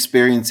been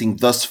experiencing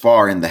thus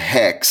far in the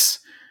Hex,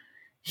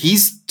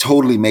 he's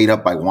totally made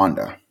up by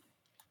Wanda.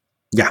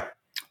 Yeah.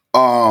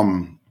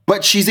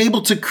 But she's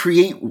able to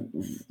create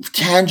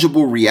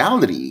tangible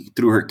reality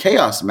through her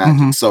chaos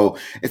magic. Mm-hmm. So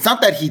it's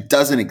not that he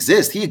doesn't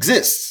exist. He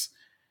exists.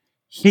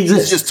 He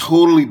exists. He's just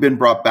totally been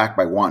brought back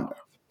by Wanda.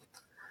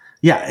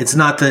 Yeah, he's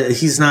not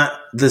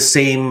the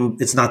same.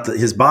 It's not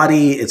his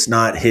body. It's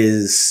not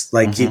his,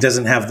 he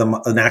doesn't have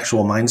an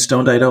actual Mind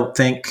Stone, I don't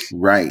think.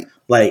 Right.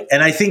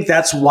 And I think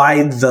that's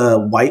why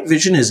the White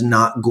Vision is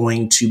not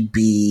going to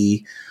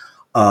be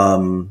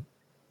able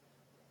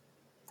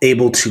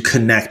to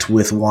connect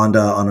with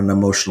Wanda on an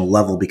emotional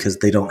level, because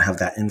they don't have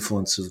that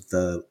influence of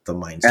the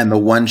Mind Stone. And the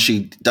one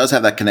she does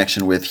have that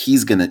connection with,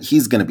 he's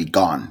gonna be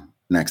gone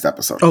next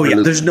episode. Oh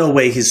yeah, there's no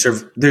way he's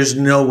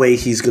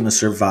going to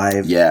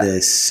survive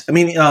this. I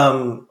mean,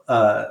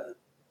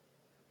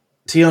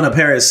 Tiona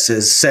Paris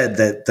has said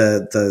that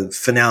the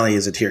finale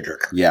is a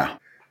tearjerker. Yeah.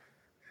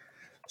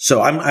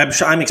 So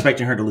I'm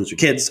expecting her to lose her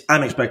kids.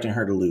 I'm expecting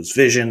her to lose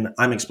Vision.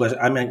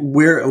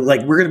 We're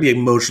going to be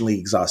emotionally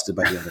exhausted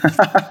by the end of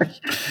it.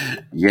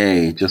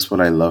 Yay! Just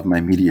what I love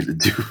my media to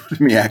do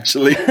to me.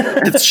 Actually,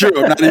 it's true.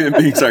 I'm not even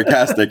being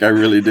sarcastic. I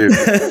really do.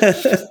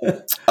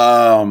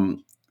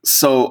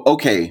 So,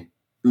 okay,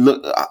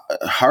 look,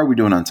 how are we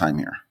doing on time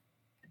here?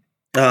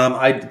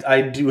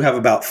 I do have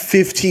about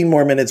 15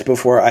 more minutes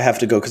before I have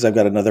to go, because I've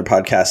got another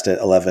podcast at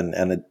 11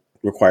 and it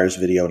requires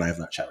video and I have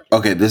not showered yet.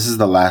 Okay, this is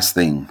the last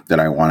thing that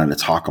I wanted to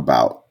talk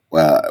about,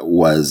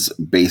 was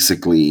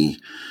basically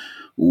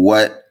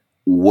what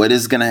do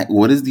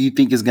you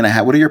think is going to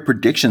happen? What are your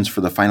predictions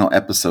for the final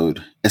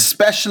episode,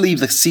 especially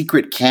the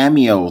secret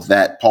cameo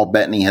that Paul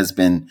Bettany has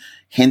been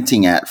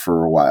hinting at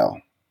for a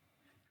while?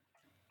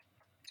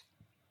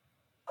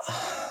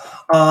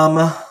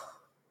 I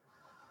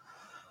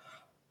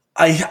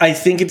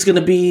think it's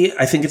gonna be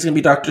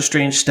Doctor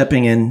Strange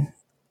stepping in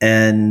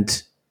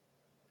and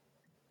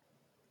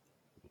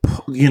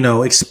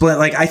explain.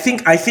 I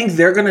think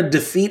they're gonna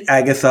defeat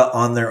Agatha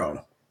on their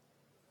own.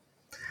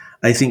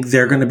 I think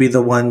they're gonna be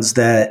the ones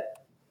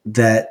that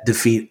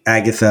defeat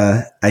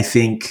Agatha. I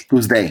think.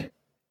 Who's they?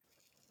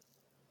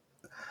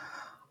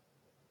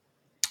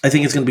 I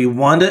think it's gonna be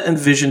Wanda and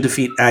Vision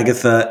defeat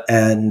Agatha,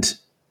 and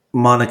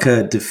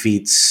Monica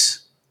defeats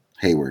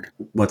Hayward.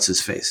 What's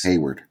his face?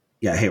 Hayward.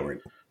 Yeah,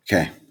 Hayward.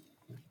 Okay.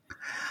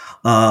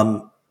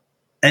 And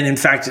in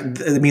fact,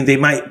 I mean, they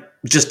might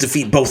just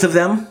defeat both of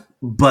them,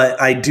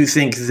 but I do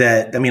think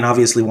that,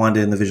 obviously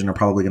Wanda and the Vision are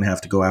probably going to have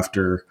to go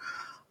after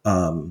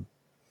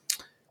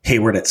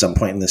Hayward at some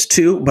point in this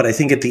too. But I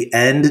think at the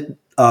end,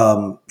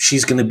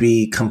 she's going to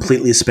be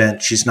completely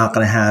spent. She's not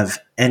going to have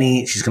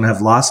she's going to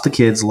have lost the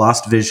kids,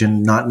 lost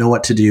Vision, not know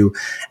what to do.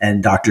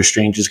 And Doctor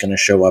Strange is going to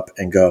show up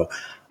and go,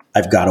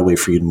 I've got a way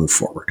for you to move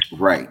forward.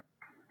 Right.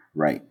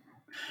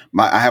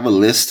 I have a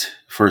list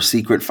for a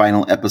secret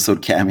final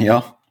episode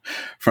cameo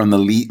from the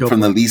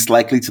least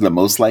likely to the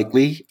most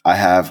likely. I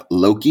have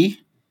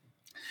Loki.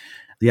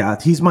 Yeah,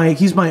 he's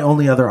my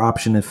only other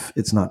option if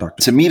it's not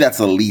Doctor. To me, that's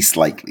the least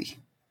likely.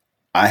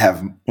 I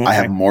have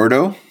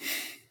Mordo.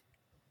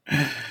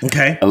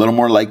 Okay, a little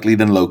more likely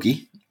than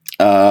Loki.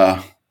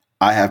 I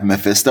have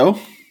Mephisto.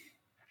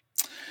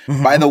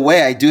 Mm-hmm. By the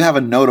way, I do have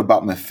a note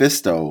about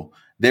Mephisto.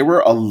 There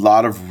were a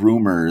lot of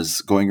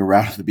rumors going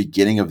around at the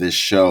beginning of this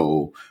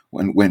show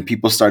when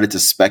people started to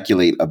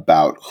speculate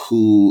about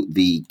who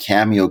the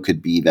cameo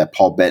could be that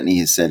Paul Bettany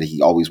has said he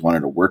always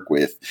wanted to work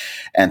with.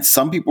 And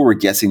some people were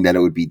guessing that it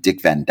would be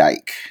Dick Van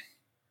Dyke.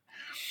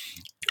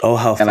 Oh,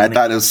 how funny. And I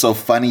thought it was so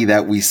funny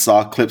that we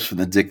saw clips from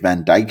the Dick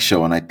Van Dyke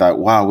show. And I thought,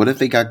 wow, what if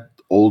they got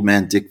old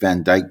man Dick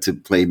Van Dyke to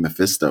play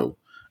Mephisto?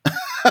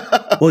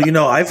 Well,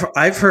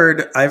 I've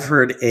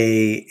heard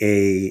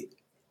a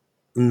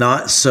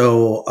not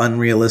so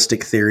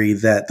unrealistic theory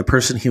that the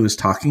person he was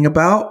talking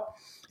about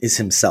is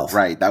himself.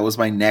 Right. That was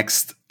my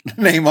next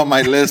name on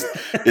my list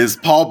is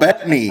Paul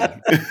Bettany.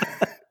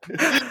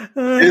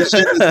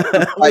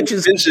 Which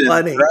is Vision,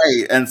 funny.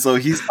 Right. And so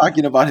he's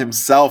talking about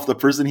himself, the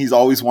person he's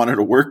always wanted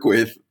to work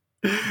with.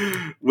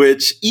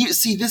 Which,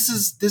 see, this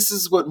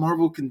is what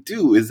Marvel can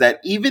do, is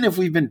that even if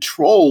we've been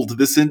trolled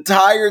this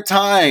entire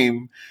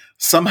time,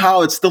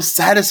 somehow it's still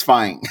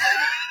satisfying.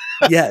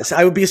 Yes,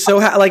 I would be so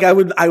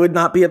I would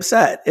not be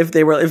upset if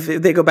they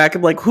go back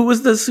and who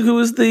was this? Who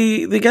was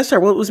the guest star?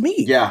 Well, it was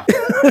me. Yeah.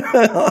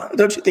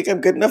 Don't you think I'm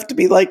good enough to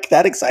be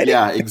that excited?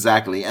 Yeah,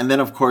 exactly. And then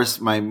of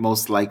course my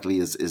most likely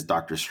is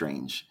Doctor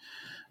Strange.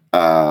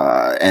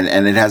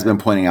 And it has been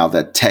pointing out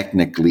that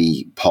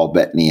technically Paul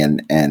Bettany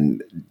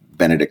and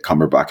Benedict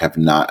Cumberbatch have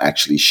not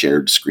actually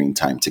shared screen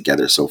time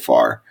together so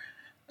far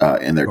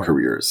in their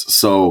careers.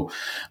 So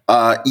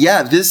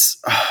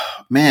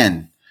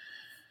man.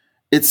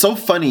 It's so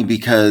funny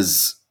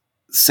because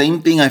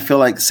same thing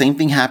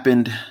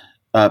happened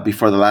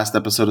before the last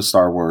episode of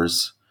Star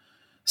Wars.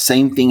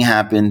 Same thing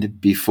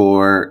happened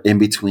in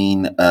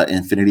between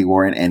Infinity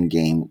War and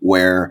Endgame,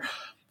 where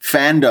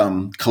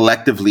fandom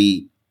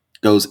collectively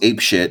goes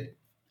apeshit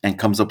and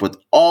comes up with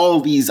all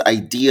these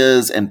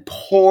ideas and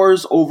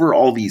pores over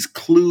all these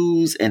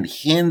clues and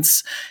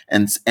hints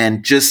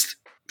and just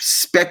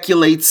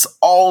speculates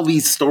all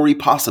these story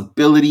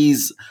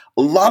possibilities,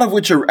 a lot of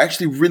which are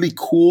actually really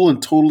cool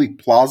and totally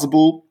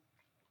plausible.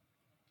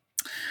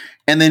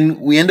 And then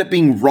we end up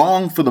being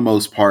wrong for the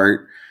most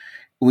part.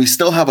 We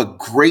still have a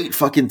great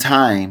fucking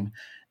time.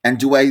 And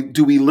do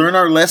we learn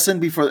our lesson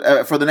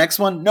before for the next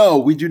one? No,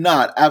 we do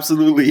not.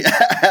 Absolutely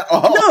at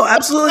all. No,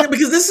 absolutely,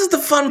 because this is the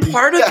fun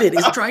part of it,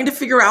 is trying to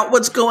figure out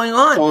what's going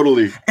on.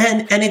 Totally.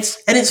 And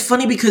it's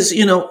funny because,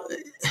 you know,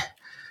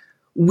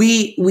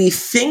 we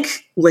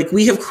think like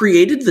we have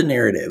created the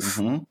narrative.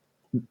 Mm-hmm.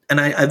 And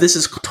I this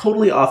is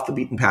totally off the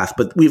beaten path,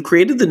 but we've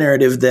created the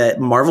narrative that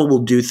Marvel will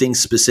do things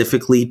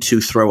specifically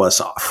to throw us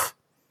off.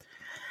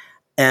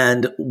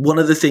 And one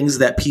of the things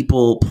that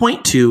people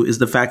point to is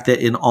the fact that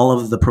in all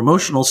of the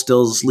promotional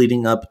stills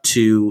leading up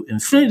to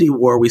Infinity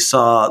War, we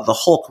saw the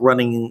Hulk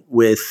running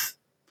with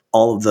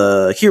all of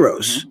the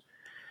heroes. Mm-hmm.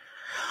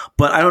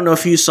 But I don't know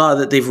if you saw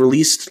that they've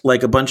released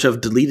like a bunch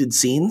of deleted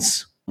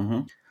scenes.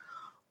 Mm-hmm.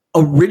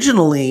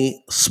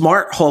 Originally,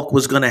 Smart Hulk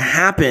was going to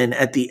happen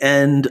at the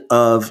end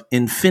of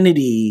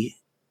Infinity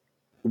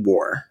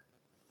War.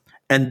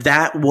 And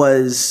that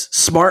was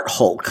Smart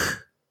Hulk.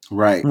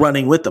 Right.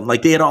 Running with them.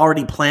 Like they had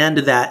already planned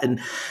that, and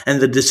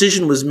the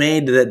decision was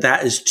made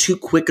that is too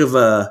quick of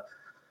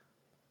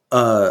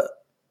a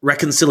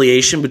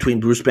reconciliation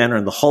between Bruce Banner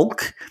and the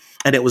Hulk.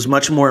 And it was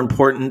much more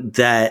important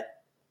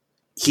that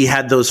he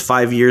had those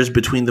 5 years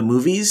between the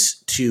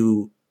movies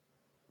to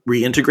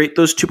reintegrate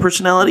those two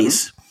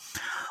personalities. Mm-hmm.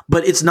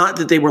 But it's not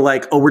that they were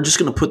like, oh, we're just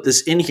going to put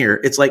this in here.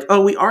 It's like,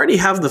 oh, we already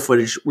have the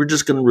footage. We're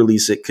just going to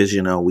release it because,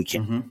 you know, we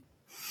can. Mm-hmm.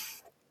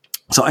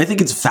 So I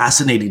think it's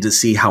fascinating to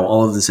see how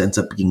all of this ends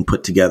up being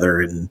put together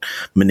and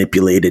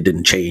manipulated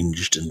and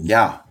changed. And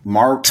yeah,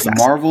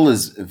 Marvel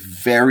is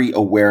very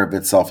aware of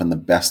itself in the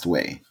best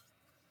way.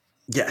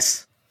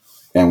 Yes.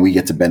 And we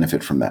get to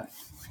benefit from that.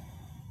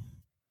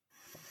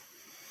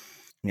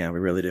 Yeah, we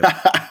really do.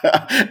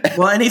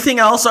 Well, anything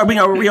else? Are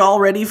we all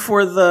ready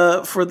for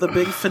the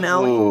big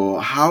finale? Oh,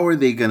 how are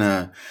they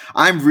gonna?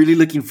 I'm really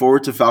looking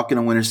forward to Falcon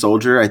and Winter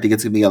Soldier. I think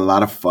it's gonna be a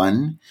lot of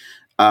fun.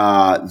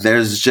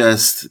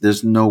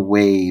 There's no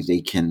way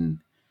they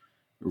can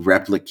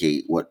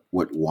replicate what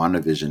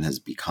WandaVision has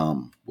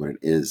become, what it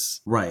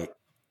is. Right.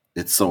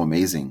 It's so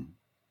amazing.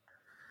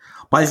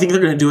 But I think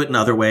they're going to do it in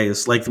other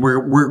ways. Like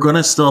we're going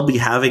to still be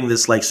having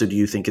this, like, so do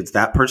you think it's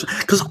that person?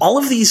 Because all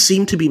of these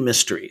seem to be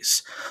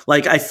mysteries.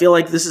 Like, I feel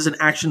like this is an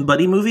action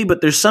buddy movie,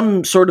 but there's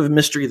some sort of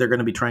mystery they're going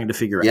to be trying to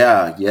figure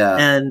out. Yeah.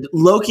 And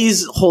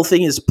Loki's whole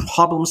thing is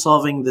problem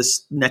solving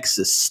this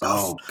Nexus stuff.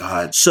 Oh,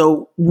 God.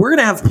 So we're going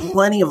to have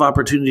plenty of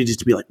opportunities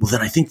to be like, well,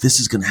 then I think this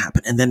is going to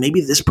happen. And then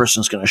maybe this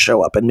person's going to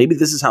show up. And maybe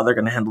this is how they're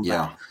going to handle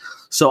that.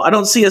 So I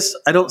don't see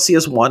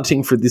us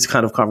wanting for these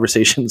kind of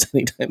conversations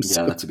anytime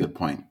soon. Yeah, that's a good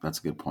point.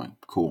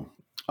 Cool.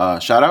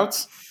 Shout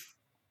outs?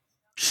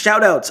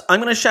 Shout outs. I'm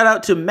going to shout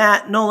out to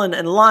Matt, Nolan,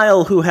 and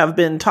Lyle, who have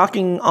been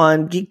talking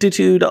on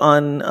Geektitude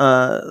on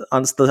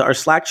our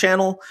Slack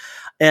channel.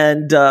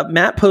 And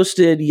Matt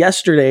posted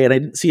yesterday, and I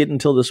didn't see it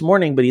until this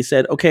morning, but he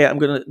said, okay, I'm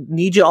going to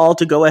need you all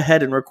to go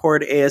ahead and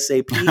record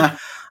ASAP.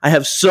 I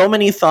have so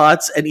many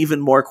thoughts and even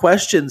more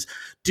questions.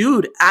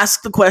 Dude,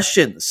 ask the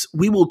questions.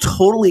 We will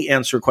totally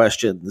answer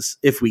questions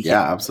if we can.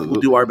 Yeah, absolutely.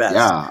 We'll do our best.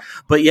 Yeah.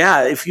 But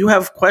yeah, if you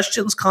have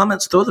questions,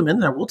 comments, throw them in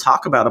there. We'll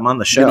talk about them on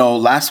the show. You know,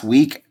 last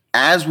week,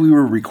 as we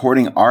were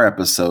recording our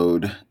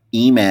episode,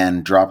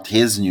 E-Man dropped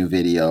his new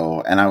video,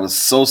 and I was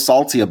so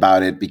salty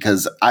about it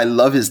because I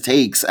love his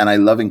takes and I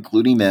love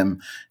including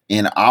them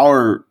in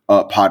our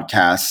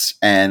podcasts.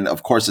 And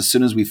of course, as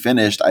soon as we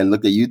finished, I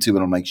looked at YouTube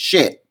and I'm like,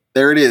 shit.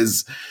 There it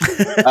is.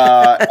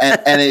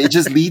 And it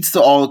just leads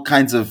to all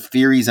kinds of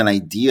theories and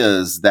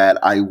ideas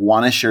that I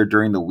want to share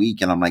during the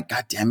week. And I'm like,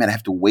 God damn it, I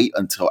have to wait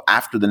until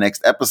after the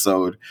next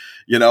episode,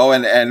 you know,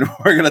 and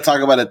we're going to talk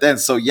about it then.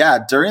 So yeah,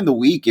 during the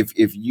week,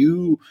 if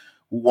you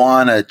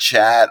want to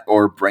chat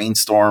or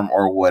brainstorm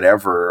or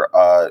whatever,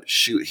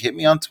 shoot, hit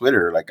me on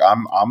Twitter. Like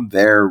I'm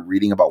there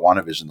reading about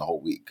WandaVision the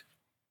whole week.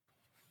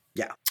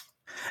 Yeah.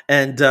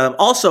 And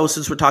also,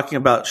 since we're talking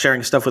about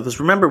sharing stuff with us,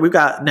 remember, we've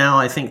got now,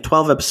 I think,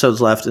 12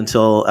 episodes left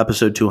until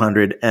episode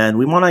 200. And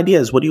we want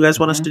ideas. What do you guys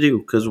want us to do?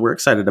 Because we're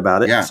excited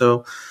about it. Yeah.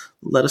 So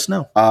let us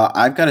know.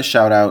 I've got to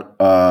shout out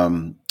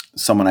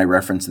someone I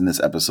referenced in this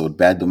episode,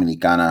 Bad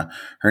Dominicana.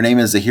 Her name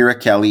is Zahira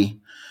Kelly.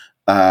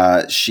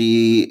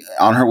 She,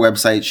 on her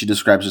website, she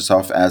describes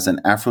herself as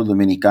an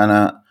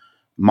Afro-Dominicana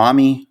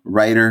mommy,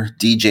 writer,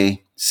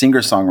 DJ,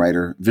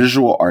 singer-songwriter,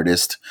 visual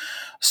artist,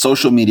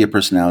 social media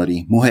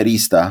personality,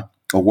 mujerista,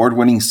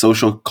 award-winning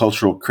social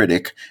cultural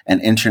critic,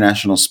 and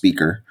international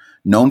speaker,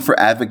 known for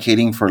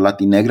advocating for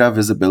Latinegra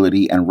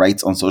visibility and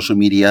rights on social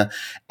media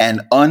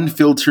and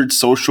unfiltered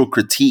social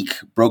critique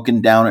broken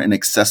down in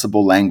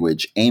accessible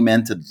language.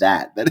 Amen to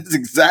that. That is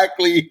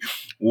exactly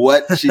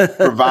what she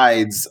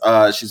provides.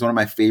 She's one of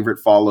my favorite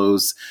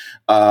follows.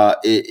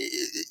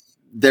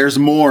 there's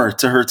more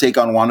to her take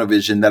on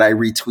WandaVision that I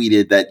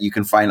retweeted that you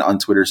can find on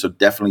Twitter. So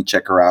definitely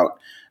check her out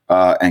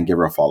and give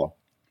her a follow.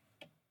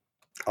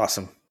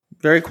 Awesome.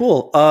 Very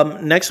cool.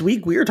 Next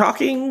week we're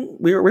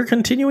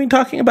continuing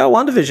talking about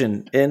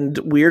WandaVision, and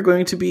we are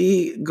going to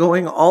be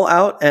going all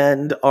out,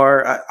 and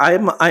I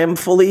am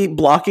fully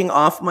blocking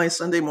off my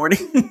Sunday morning.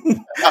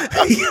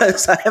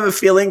 Yes, I have a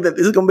feeling that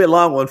this is going to be a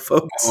long one,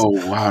 folks.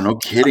 Oh wow, no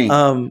kidding.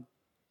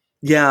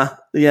 Yeah.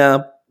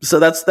 So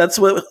that's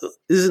what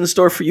is in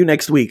store for you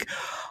next week.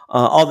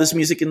 All this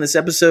music in this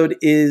episode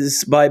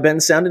is by Ben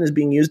Sound and is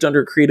being used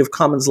under a Creative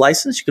Commons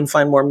license. You can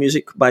find more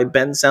music by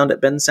Ben Sound at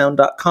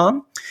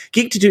bensound.com.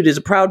 Geektitude is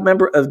a proud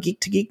member of Geek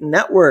to Geek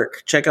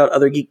Network. Check out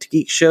other Geek to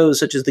Geek shows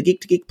such as the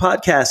Geek to Geek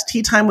Podcast,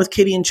 Tea Time with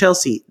Katie and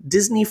Chelsea,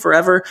 Disney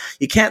Forever,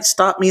 You Can't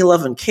Stop Me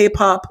Loving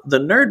K-Pop, The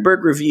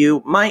Nerdberg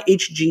Review, My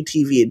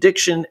HGTV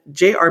Addiction,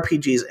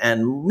 JRPGs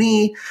and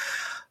Me,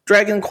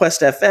 Dragon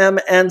Quest FM,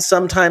 and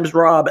sometimes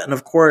Rob. And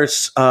of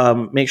course,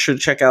 make sure to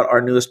check out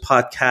our newest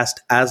podcast,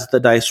 As the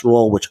Dice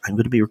Roll, which I'm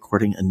going to be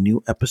recording a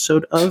new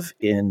episode of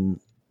in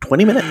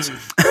 20 minutes.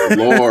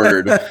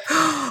 Lord.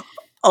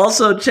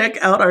 Also, check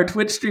out our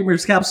Twitch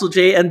streamers, Capsule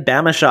J and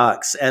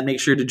Bamashocks, and make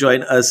sure to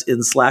join us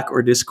in Slack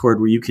or Discord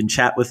where you can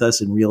chat with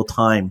us in real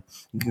time.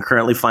 You can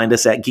currently find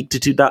us at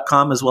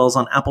geektitude.com as well as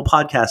on Apple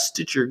Podcasts,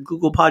 Stitcher,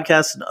 Google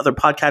Podcasts, and other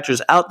podcatchers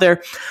out there.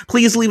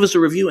 Please leave us a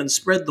review and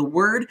spread the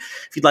word.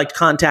 If you'd like to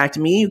contact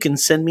me, you can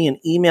send me an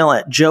email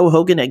at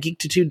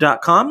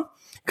joehogan@geektitude.com. You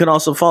can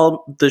also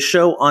follow the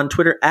show on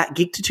Twitter at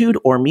Geektitude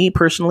or me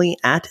personally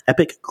at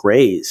Epic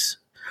Grays.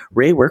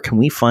 Ray, where can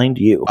we find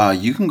you?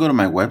 You can go to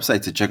my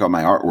website to check out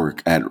my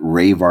artwork at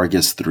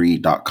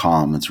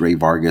rayvargas3.com. It's Ray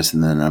Vargas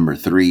and then the number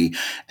 3.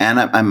 And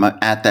I'm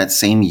at that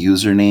same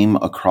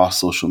username across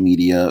social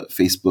media,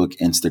 Facebook,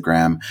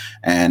 Instagram.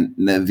 And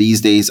these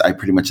days, I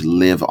pretty much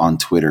live on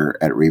Twitter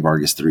at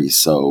rayvargas3.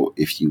 So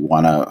if you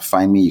want to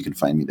find me, you can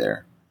find me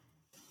there.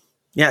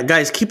 Yeah,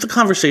 guys, keep the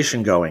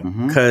conversation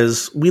going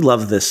because we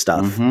love this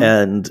stuff.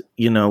 And,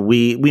 you know,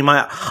 we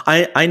might,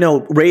 I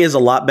know Ray is a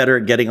lot better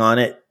at getting on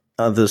it.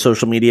 The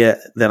social media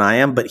than I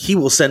am, but he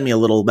will send me a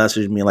little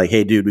message to me like,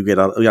 hey dude, we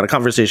got a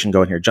conversation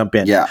going here. Jump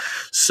in. Yeah.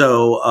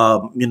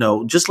 So, you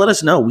know, just let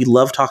us know. We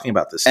love talking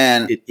about this.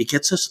 And it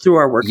gets us through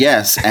our work.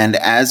 Yes. And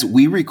as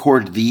we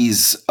record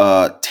these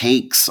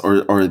takes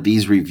or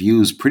these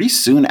reviews pretty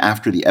soon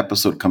after the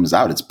episode comes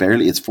out,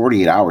 it's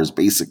 48 hours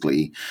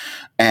basically.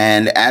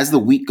 And as the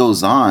week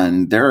goes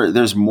on,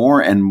 there's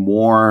more and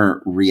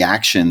more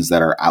reactions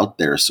that are out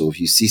there. So if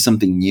you see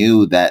something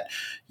new that,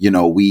 you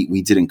know,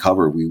 we didn't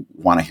cover, we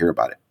want to hear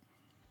about it.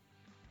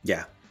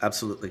 Yeah,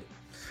 absolutely.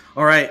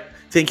 All right.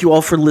 Thank you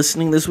all for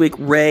listening this week.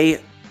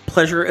 Ray,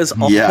 pleasure as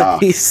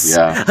always.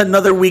 Yeah.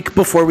 Another week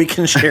before we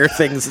can share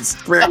things. It's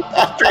very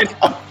frustrating.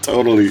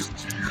 Totally.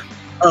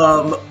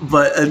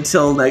 But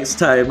until next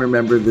time,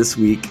 remember this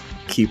week,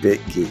 keep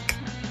it geek.